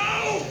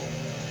 No.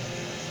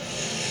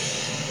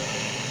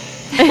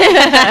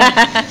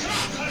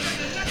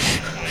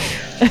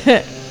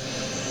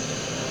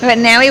 But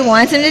now he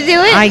wants him to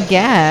do it. I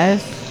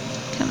guess.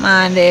 Come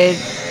on, dude.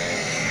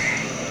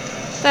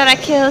 Thought I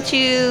killed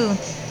you.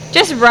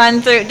 Just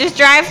run through. Just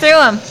drive through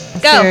him.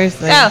 Go.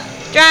 Seriously. Go.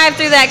 Drive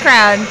through that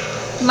crowd.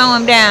 Mow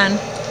him down.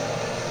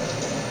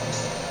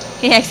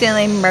 He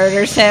accidentally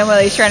murders him while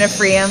he's trying to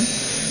free him.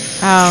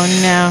 Oh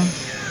no.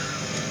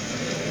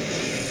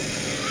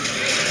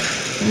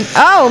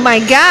 Oh my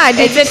God!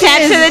 Did It's you see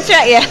attached to his the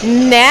truck.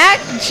 Yeah. neck.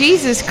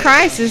 Jesus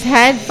Christ! His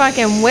head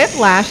fucking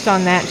whiplashed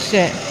on that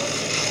shit.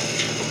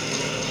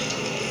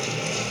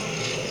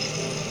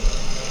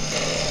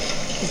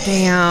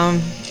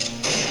 Damn.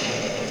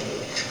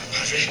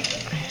 Padre,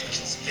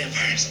 it's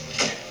vampires.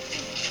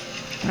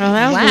 Oh,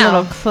 that was a Wow.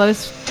 little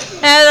close.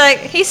 I was like,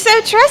 he's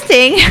so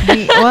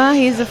trusting. Well,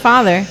 he's a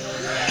father.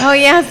 Oh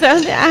yeah, throw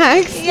the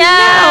axe. Yes.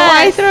 No,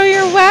 why throw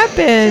your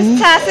weapon?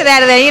 Toss it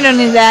out of there. You don't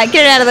need that.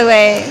 Get it out of the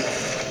way.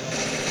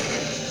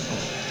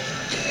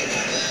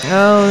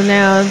 Oh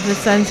no, the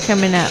sun's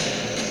coming up.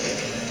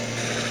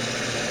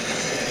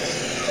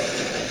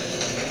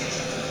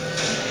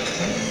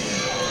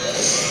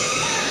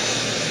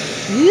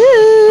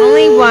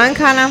 Only one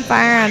caught on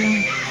fire on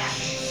him.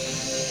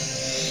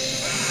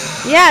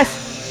 Yes.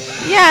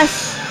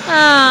 Yes.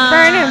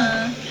 Burn him.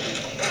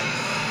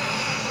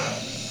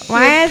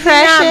 Why You're has he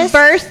not precious.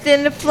 burst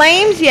into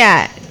flames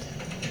yet?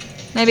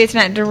 Maybe it's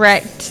not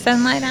direct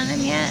sunlight on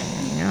him yet.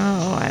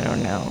 No, I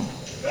don't know.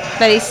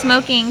 But he's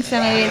smoking, so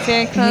maybe it's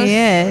very close. He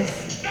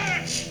is.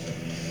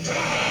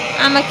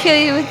 I'm gonna kill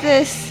you with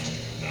this.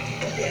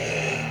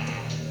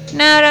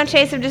 No, don't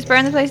chase him. Just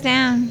burn the place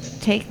down.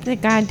 Take the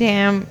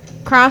goddamn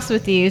cross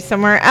with you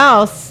somewhere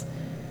else.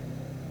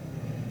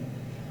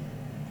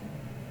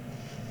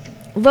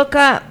 Look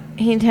up.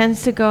 He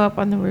intends to go up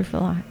on the roof a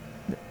lot.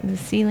 The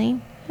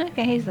ceiling.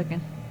 Okay, he's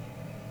looking.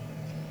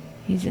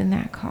 He's in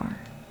that car.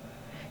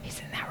 He's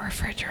in that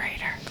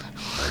refrigerator.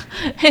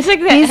 It's like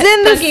that. He's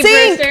in the Cookie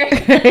sink.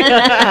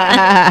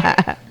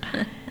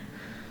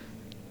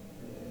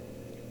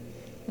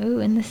 Brewster. Ooh,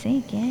 in the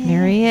sink, yeah.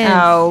 There he is.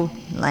 Oh,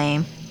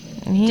 lame.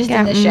 He Just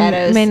got in the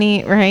shadows.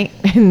 Many, right?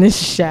 In the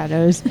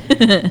shadows.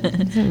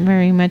 Isn't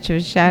very much of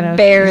a shadow.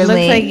 Barely. It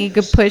looks like you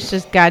could push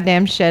this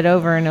goddamn shed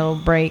over and it'll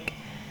break.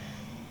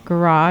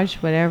 Garage,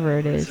 whatever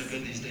it is. So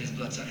good these days,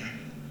 bloodsucker.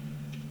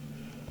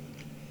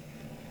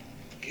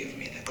 Give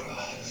me the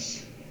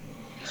cross.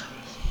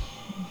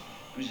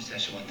 Let me just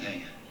ask you one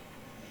thing.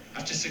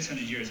 After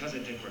 600 years, how's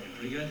that dick working?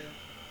 Pretty good?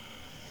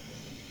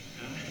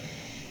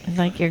 It's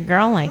like your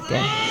girl liked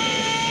it.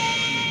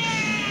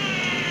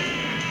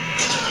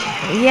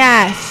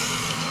 Yes.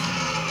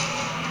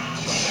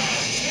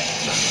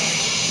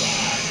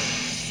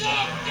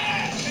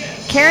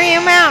 Carry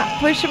him out.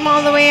 Push him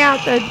all the way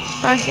out the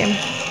fucking.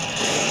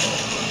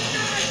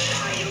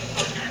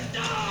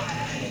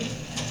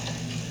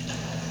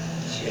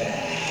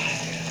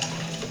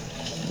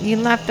 You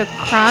left a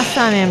cross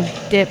on him,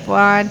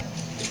 dipwad.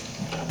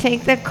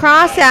 Take the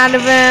cross out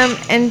of him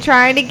and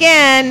try it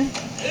again.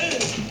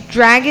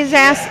 Drag his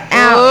ass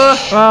out.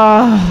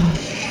 Oh.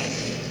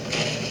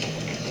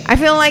 I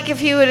feel like if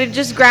he would have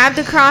just grabbed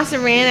the cross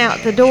and ran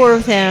out the door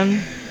with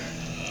him.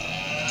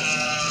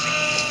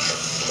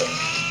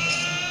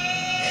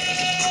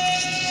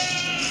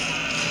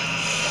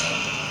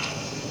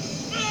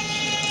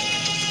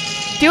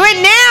 Do it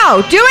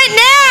now! Do it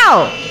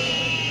now!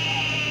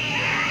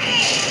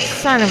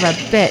 Son of a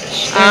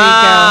bitch. There you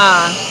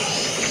go.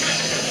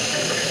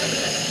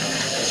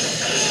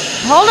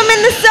 Hold him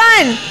in the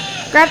sun.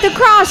 Grab the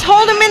cross.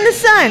 Hold him in the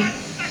sun.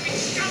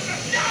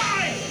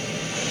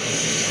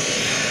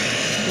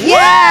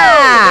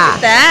 Yeah. Look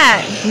at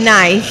that.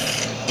 Nice.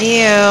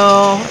 Ew.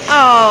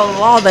 Oh,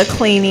 all the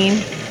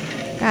cleaning.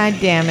 God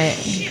damn it.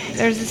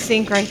 There's a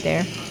sink right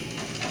there.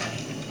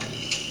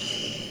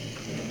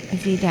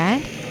 Is he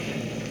dead?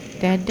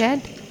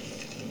 Dead?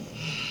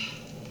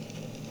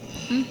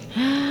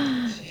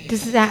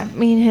 Does that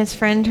mean his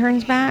friend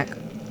turns back?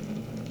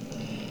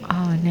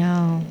 Oh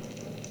no.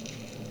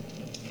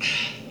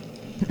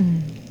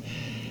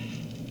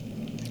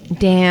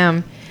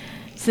 Damn.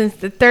 Since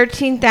the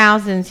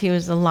 13,000s he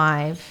was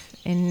alive,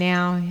 and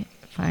now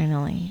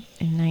finally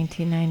in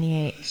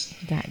 1998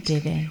 he got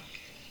did in.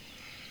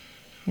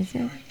 Is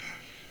it?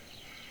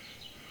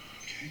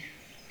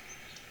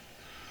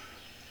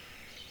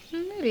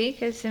 Maybe,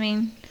 because, I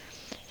mean,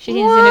 she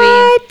seems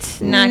to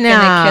be not going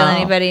to kill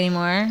anybody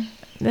anymore.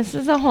 This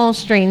is a whole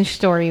strange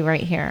story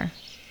right here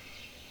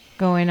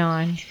going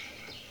on.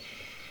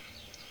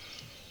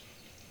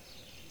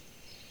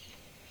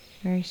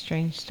 Very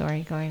strange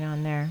story going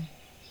on there.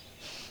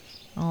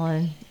 All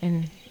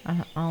in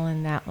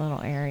that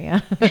little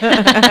area.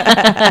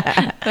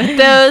 With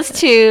those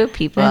two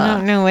people. I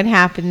don't know what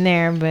happened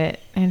there, but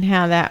and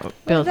how that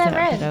built that up.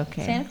 red? But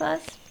okay. Santa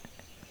Claus?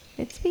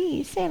 It's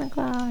me, Santa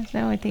Claus.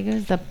 No, I think it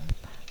was the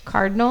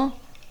cardinal.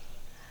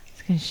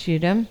 He's gonna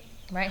shoot him.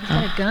 Right, he's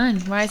got a gun.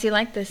 Why is he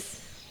like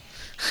this?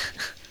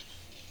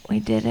 We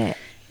did it.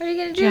 What are you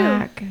gonna do?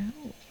 Jack,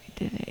 we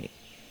did it.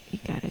 You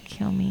gotta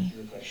kill me.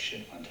 You look like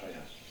shit,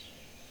 Montoya.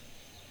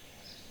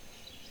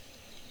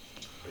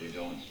 Where are you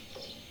going?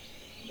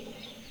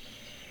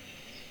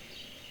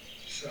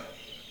 So,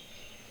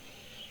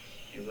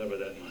 You love her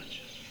that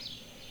much.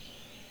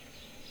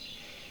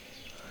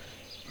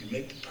 we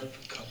make the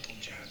perfect couple,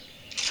 Jack.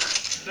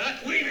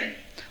 Not leaving!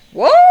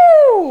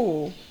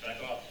 Whoa!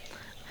 Back off.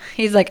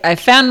 He's like, I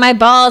found my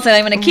balls and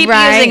I'm gonna keep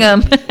using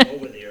them. Go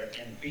over there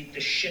and beat the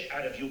shit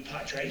out of you,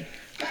 Padre.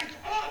 Back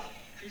off!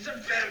 He's a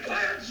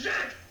vampire,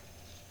 Jack!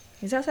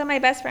 He's also my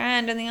best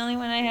friend and the only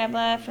one I have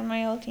left from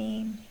my old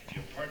team. If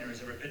your partner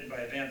is ever bitten by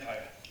a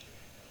vampire,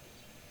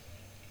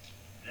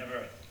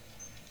 never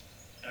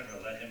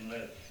let him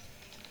live.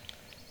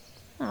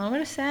 Oh,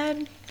 what a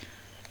sad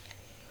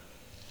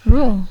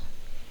rule.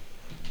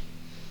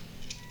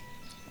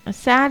 A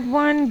sad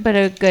one, but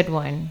a good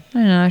one. I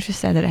don't know, it's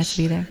just sad that it has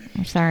to be there.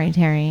 I'm sorry,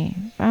 Terry.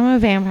 If I'm a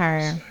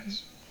vampire,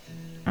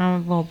 I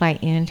will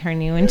bite you and turn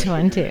you into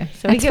one too.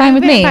 So That's fine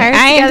with me. I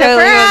am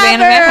totally a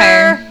fan of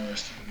vampire.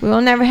 We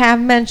will never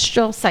have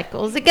menstrual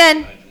cycles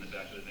again.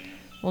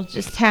 We'll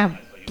just have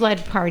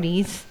blood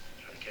parties.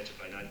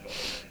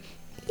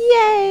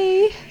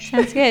 Yay!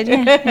 Sounds good,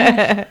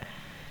 yeah.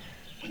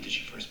 When did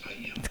she first bite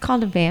you? It's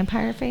called a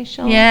vampire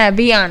facial. Yeah,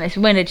 be honest.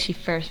 When did she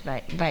first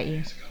bite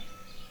you?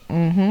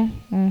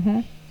 Mm-hmm.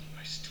 I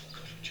still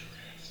covered your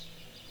ass.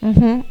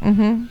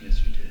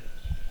 Yes, you did.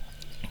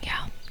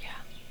 Yeah.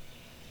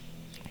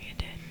 You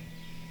did.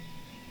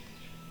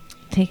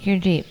 Take your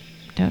Jeep.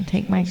 Don't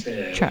take my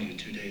Say I owe truck. you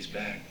 2 days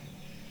back.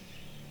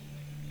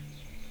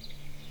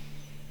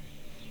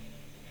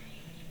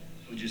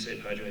 What'd you say,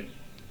 Padre?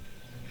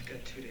 I've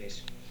got 2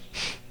 days.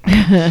 He's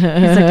like,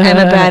 I'm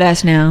a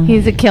badass now.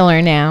 He's a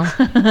killer now.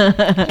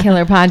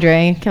 Killer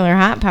Padre. Killer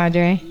hot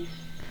Padre.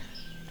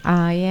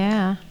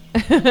 Yeah.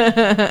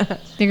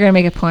 You're gonna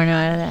make a porno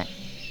out of that.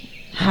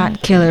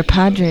 Hot killer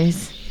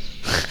Padres.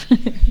 I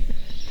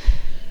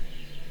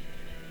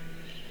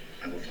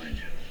will find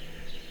you.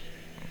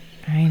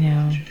 I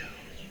know. What you do.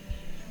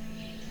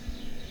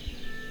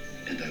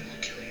 And I will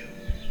kill you.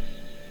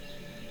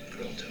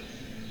 Girl too.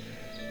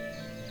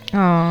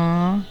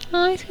 Aww.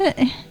 Oh, he's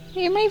good.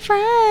 You're my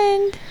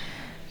friend.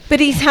 But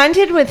he's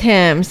hunted with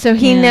him, so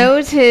he Yeah.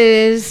 knows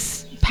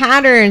his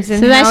patterns and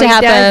So that how should he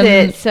help does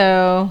him it.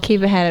 So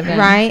Keep ahead of him.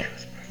 right.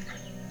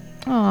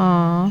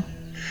 Aww.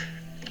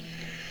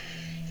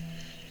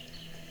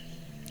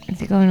 Is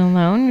he going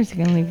alone, or is he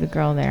gonna leave the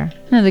girl there?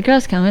 No, the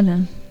girl's coming with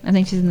him. I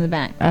think she's in the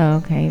back. Oh,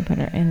 okay. You put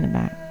her in the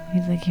back.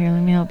 He's like, here,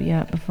 let me help you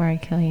up before I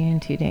kill you in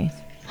 2 days.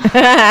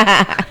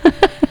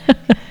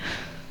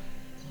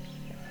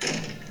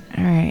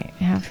 All right.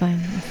 Have fun.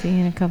 I'll see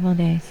you in a couple of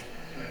days.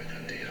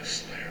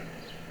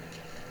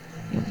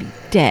 You'll be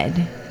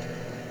dead,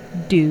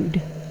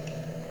 dude.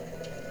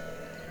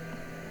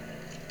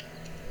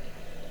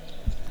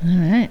 All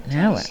right,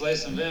 now what? Slay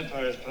some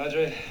vampires,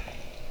 Padre.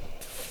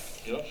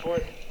 You up for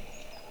it?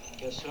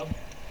 Guess so.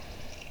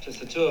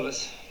 Just the two of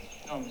us.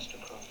 No, Mr.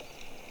 Croft.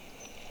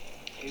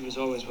 He was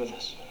always with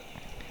us.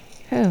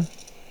 Who?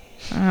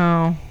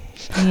 Oh,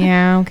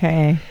 yeah.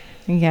 Okay.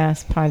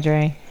 Yes,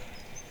 Padre.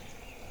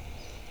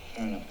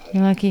 Fair enough.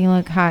 You're lucky you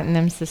look hot in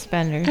them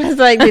suspenders. I was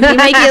like, did he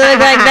make you look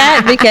like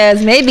that?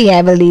 Because maybe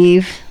I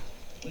believe.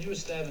 When you were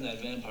stabbing that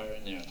vampire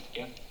in there,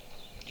 yeah?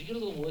 Did you get a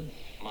little wood?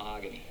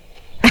 Mahogany.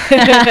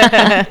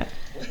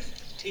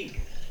 T,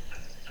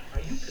 are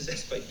you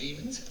possessed by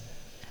demons?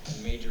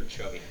 Major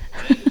chubby.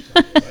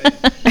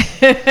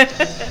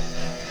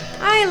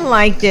 I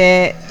liked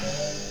it.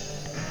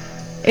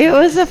 It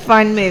was a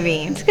fun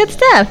movie. It's good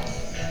stuff.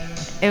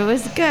 It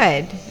was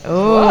good. Whoa,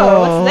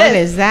 Oh, what's what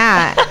this? is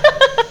that?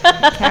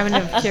 Cabin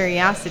of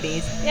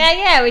Curiosities.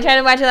 Yeah. We tried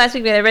to watch it last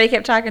week, but everybody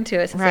kept talking to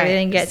us, and so we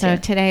didn't get So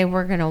to. today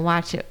we're gonna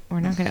watch it.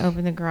 We're not gonna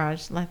open the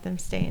garage. Let them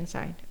stay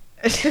inside.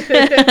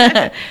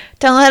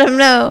 Don't let them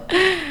know.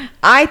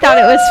 I thought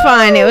it was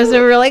fun. It was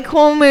a really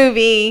cool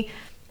movie.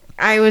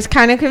 I was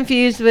kind of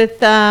confused with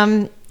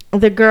the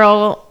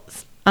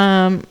girl's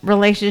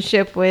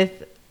relationship with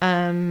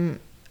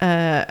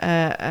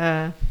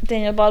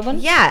Daniel Baldwin?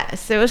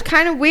 Yes, it was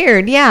kind of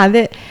weird. Yeah,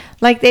 that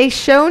like they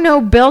show no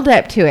build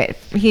up to it.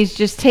 He's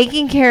just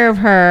taking care of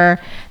her.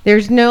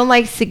 There's no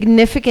like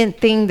significant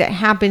thing that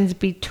happens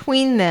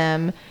between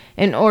them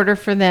in order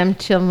for them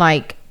to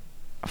like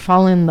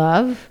fall in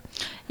love.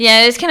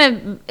 Yeah, it's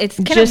kind of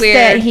Just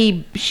weird.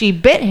 that she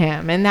bit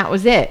him and that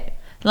was it.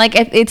 Like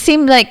it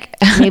seemed like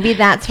Maybe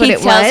that's what he it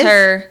was. tells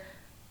her,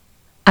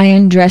 "I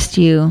undressed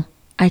you.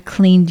 I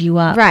cleaned you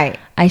up. Right.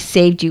 I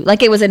saved you."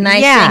 Like it was a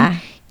nice Yeah.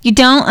 thing. You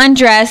don't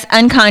undress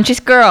unconscious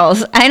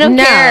girls. I don't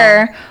No.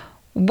 care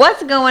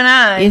what's going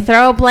on. You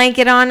throw a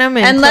blanket on them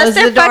and Unless close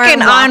they're the door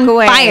fucking and walk on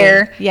away.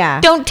 fire. Yeah.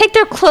 Don't take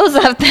their clothes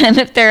off them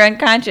if they're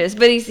unconscious.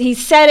 But he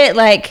said it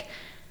like,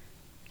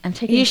 "I'm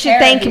taking You should care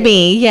thank of you.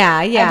 me.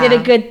 Yeah, yeah. I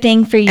did a good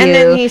thing for you." And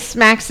then he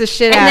smacks the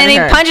shit And out then of he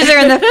her. punches her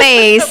in the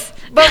face.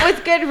 But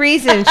with good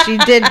reason, she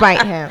did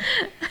bite him.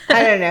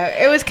 I don't know.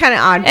 It was kind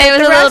of odd. But It was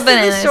the a little rest of the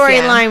bananas,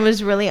 storyline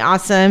was really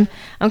awesome.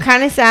 I'm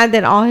kind of sad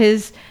that all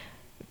his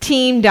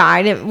team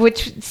died,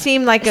 which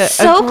seemed like a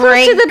So close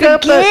great to the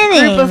group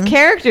beginning. of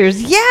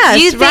characters. Yes,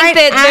 Do you think right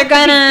that they're at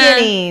gonna?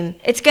 the beginning,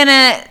 It's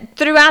gonna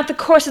throughout the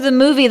course of the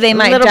movie they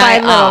might little die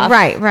by little. off.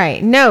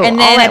 Right. No, And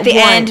all then at the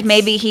once. end,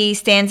 maybe he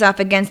stands off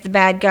against the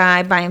bad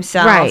guy by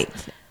himself. Right.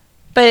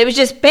 But it was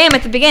just bam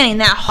at the beginning.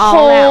 That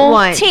All at whole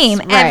once, team,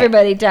 right.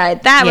 everybody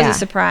died. That was Yeah. a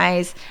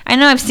surprise. I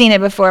know I've seen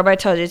it before, but I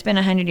told you it's been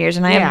 100 years,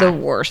 and I have Yeah. the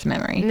worst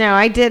memory. No,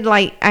 I did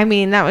like. I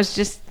mean, that was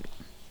just.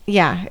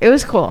 Yeah, it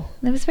was cool.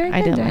 It was very good.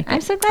 I did like I'm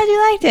it. so glad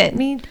you liked it.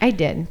 I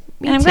did.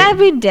 Me and I'm too. glad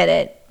we did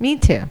it. Me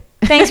too.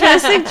 Thanks for the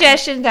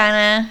suggestion,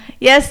 Donna.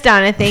 Yes,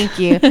 Donna, thank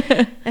you.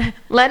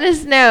 Let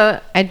us know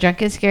at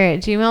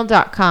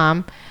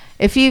drunkenscary@gmail.com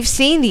if you've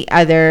seen the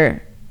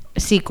other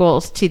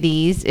sequels to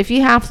these. If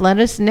you have, let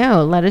us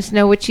know. Let us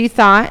know what you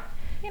thought.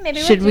 Yeah, maybe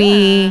Should we'll do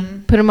we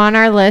 'em. put them on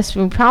our list?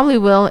 We probably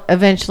will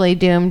eventually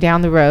do them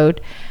down the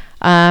road.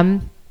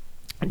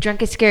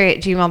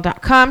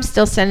 Drunkenscary@gmail.com.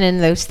 Still sending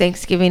those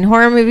Thanksgiving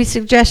horror movie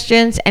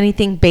suggestions.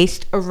 Anything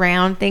based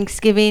around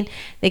Thanksgiving.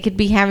 They could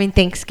be having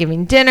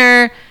Thanksgiving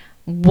dinner,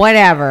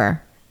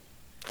 whatever.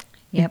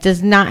 Yep. It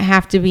does not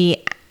have to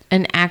be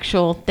an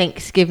actual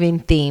Thanksgiving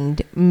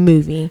themed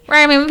movie.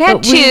 Right, I mean, we've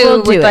had But we will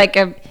two do with it. like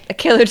a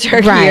killer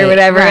turkey or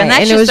whatever, and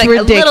that's it just was like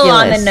ridiculous. a little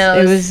on the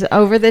nose. It was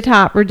over the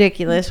top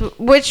ridiculous,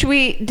 which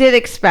we did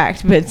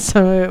expect, but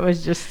some of it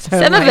was just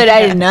so Some of it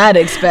I did not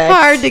expect.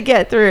 hard to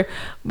get through.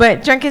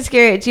 But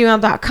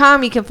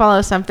drunkenscary@gmail.com. You can follow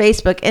us on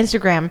Facebook,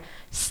 Instagram,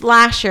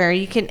 Slasher.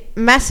 You can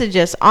message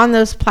us on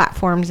those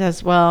platforms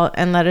as well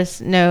and let us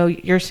know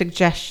your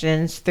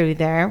suggestions through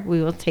there.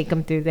 We will take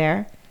them through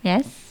there.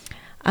 Yes.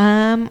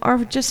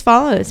 Or just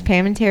follow us,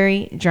 Pam and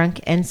Terry, Drunk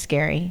and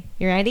Scary.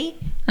 You ready?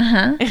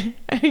 Uh-huh.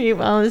 Are you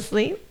falling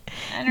asleep?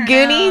 I don't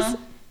Goonies, know.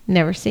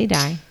 never say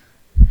die.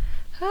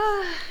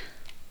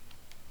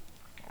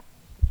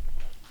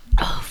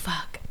 Oh,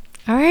 fuck.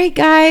 All right,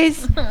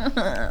 guys.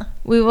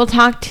 We will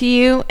talk to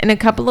you in a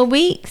couple of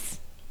weeks.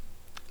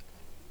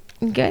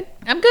 Good?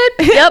 I'm good.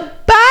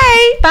 Yep.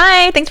 Bye.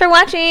 Bye. Thanks for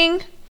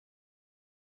watching.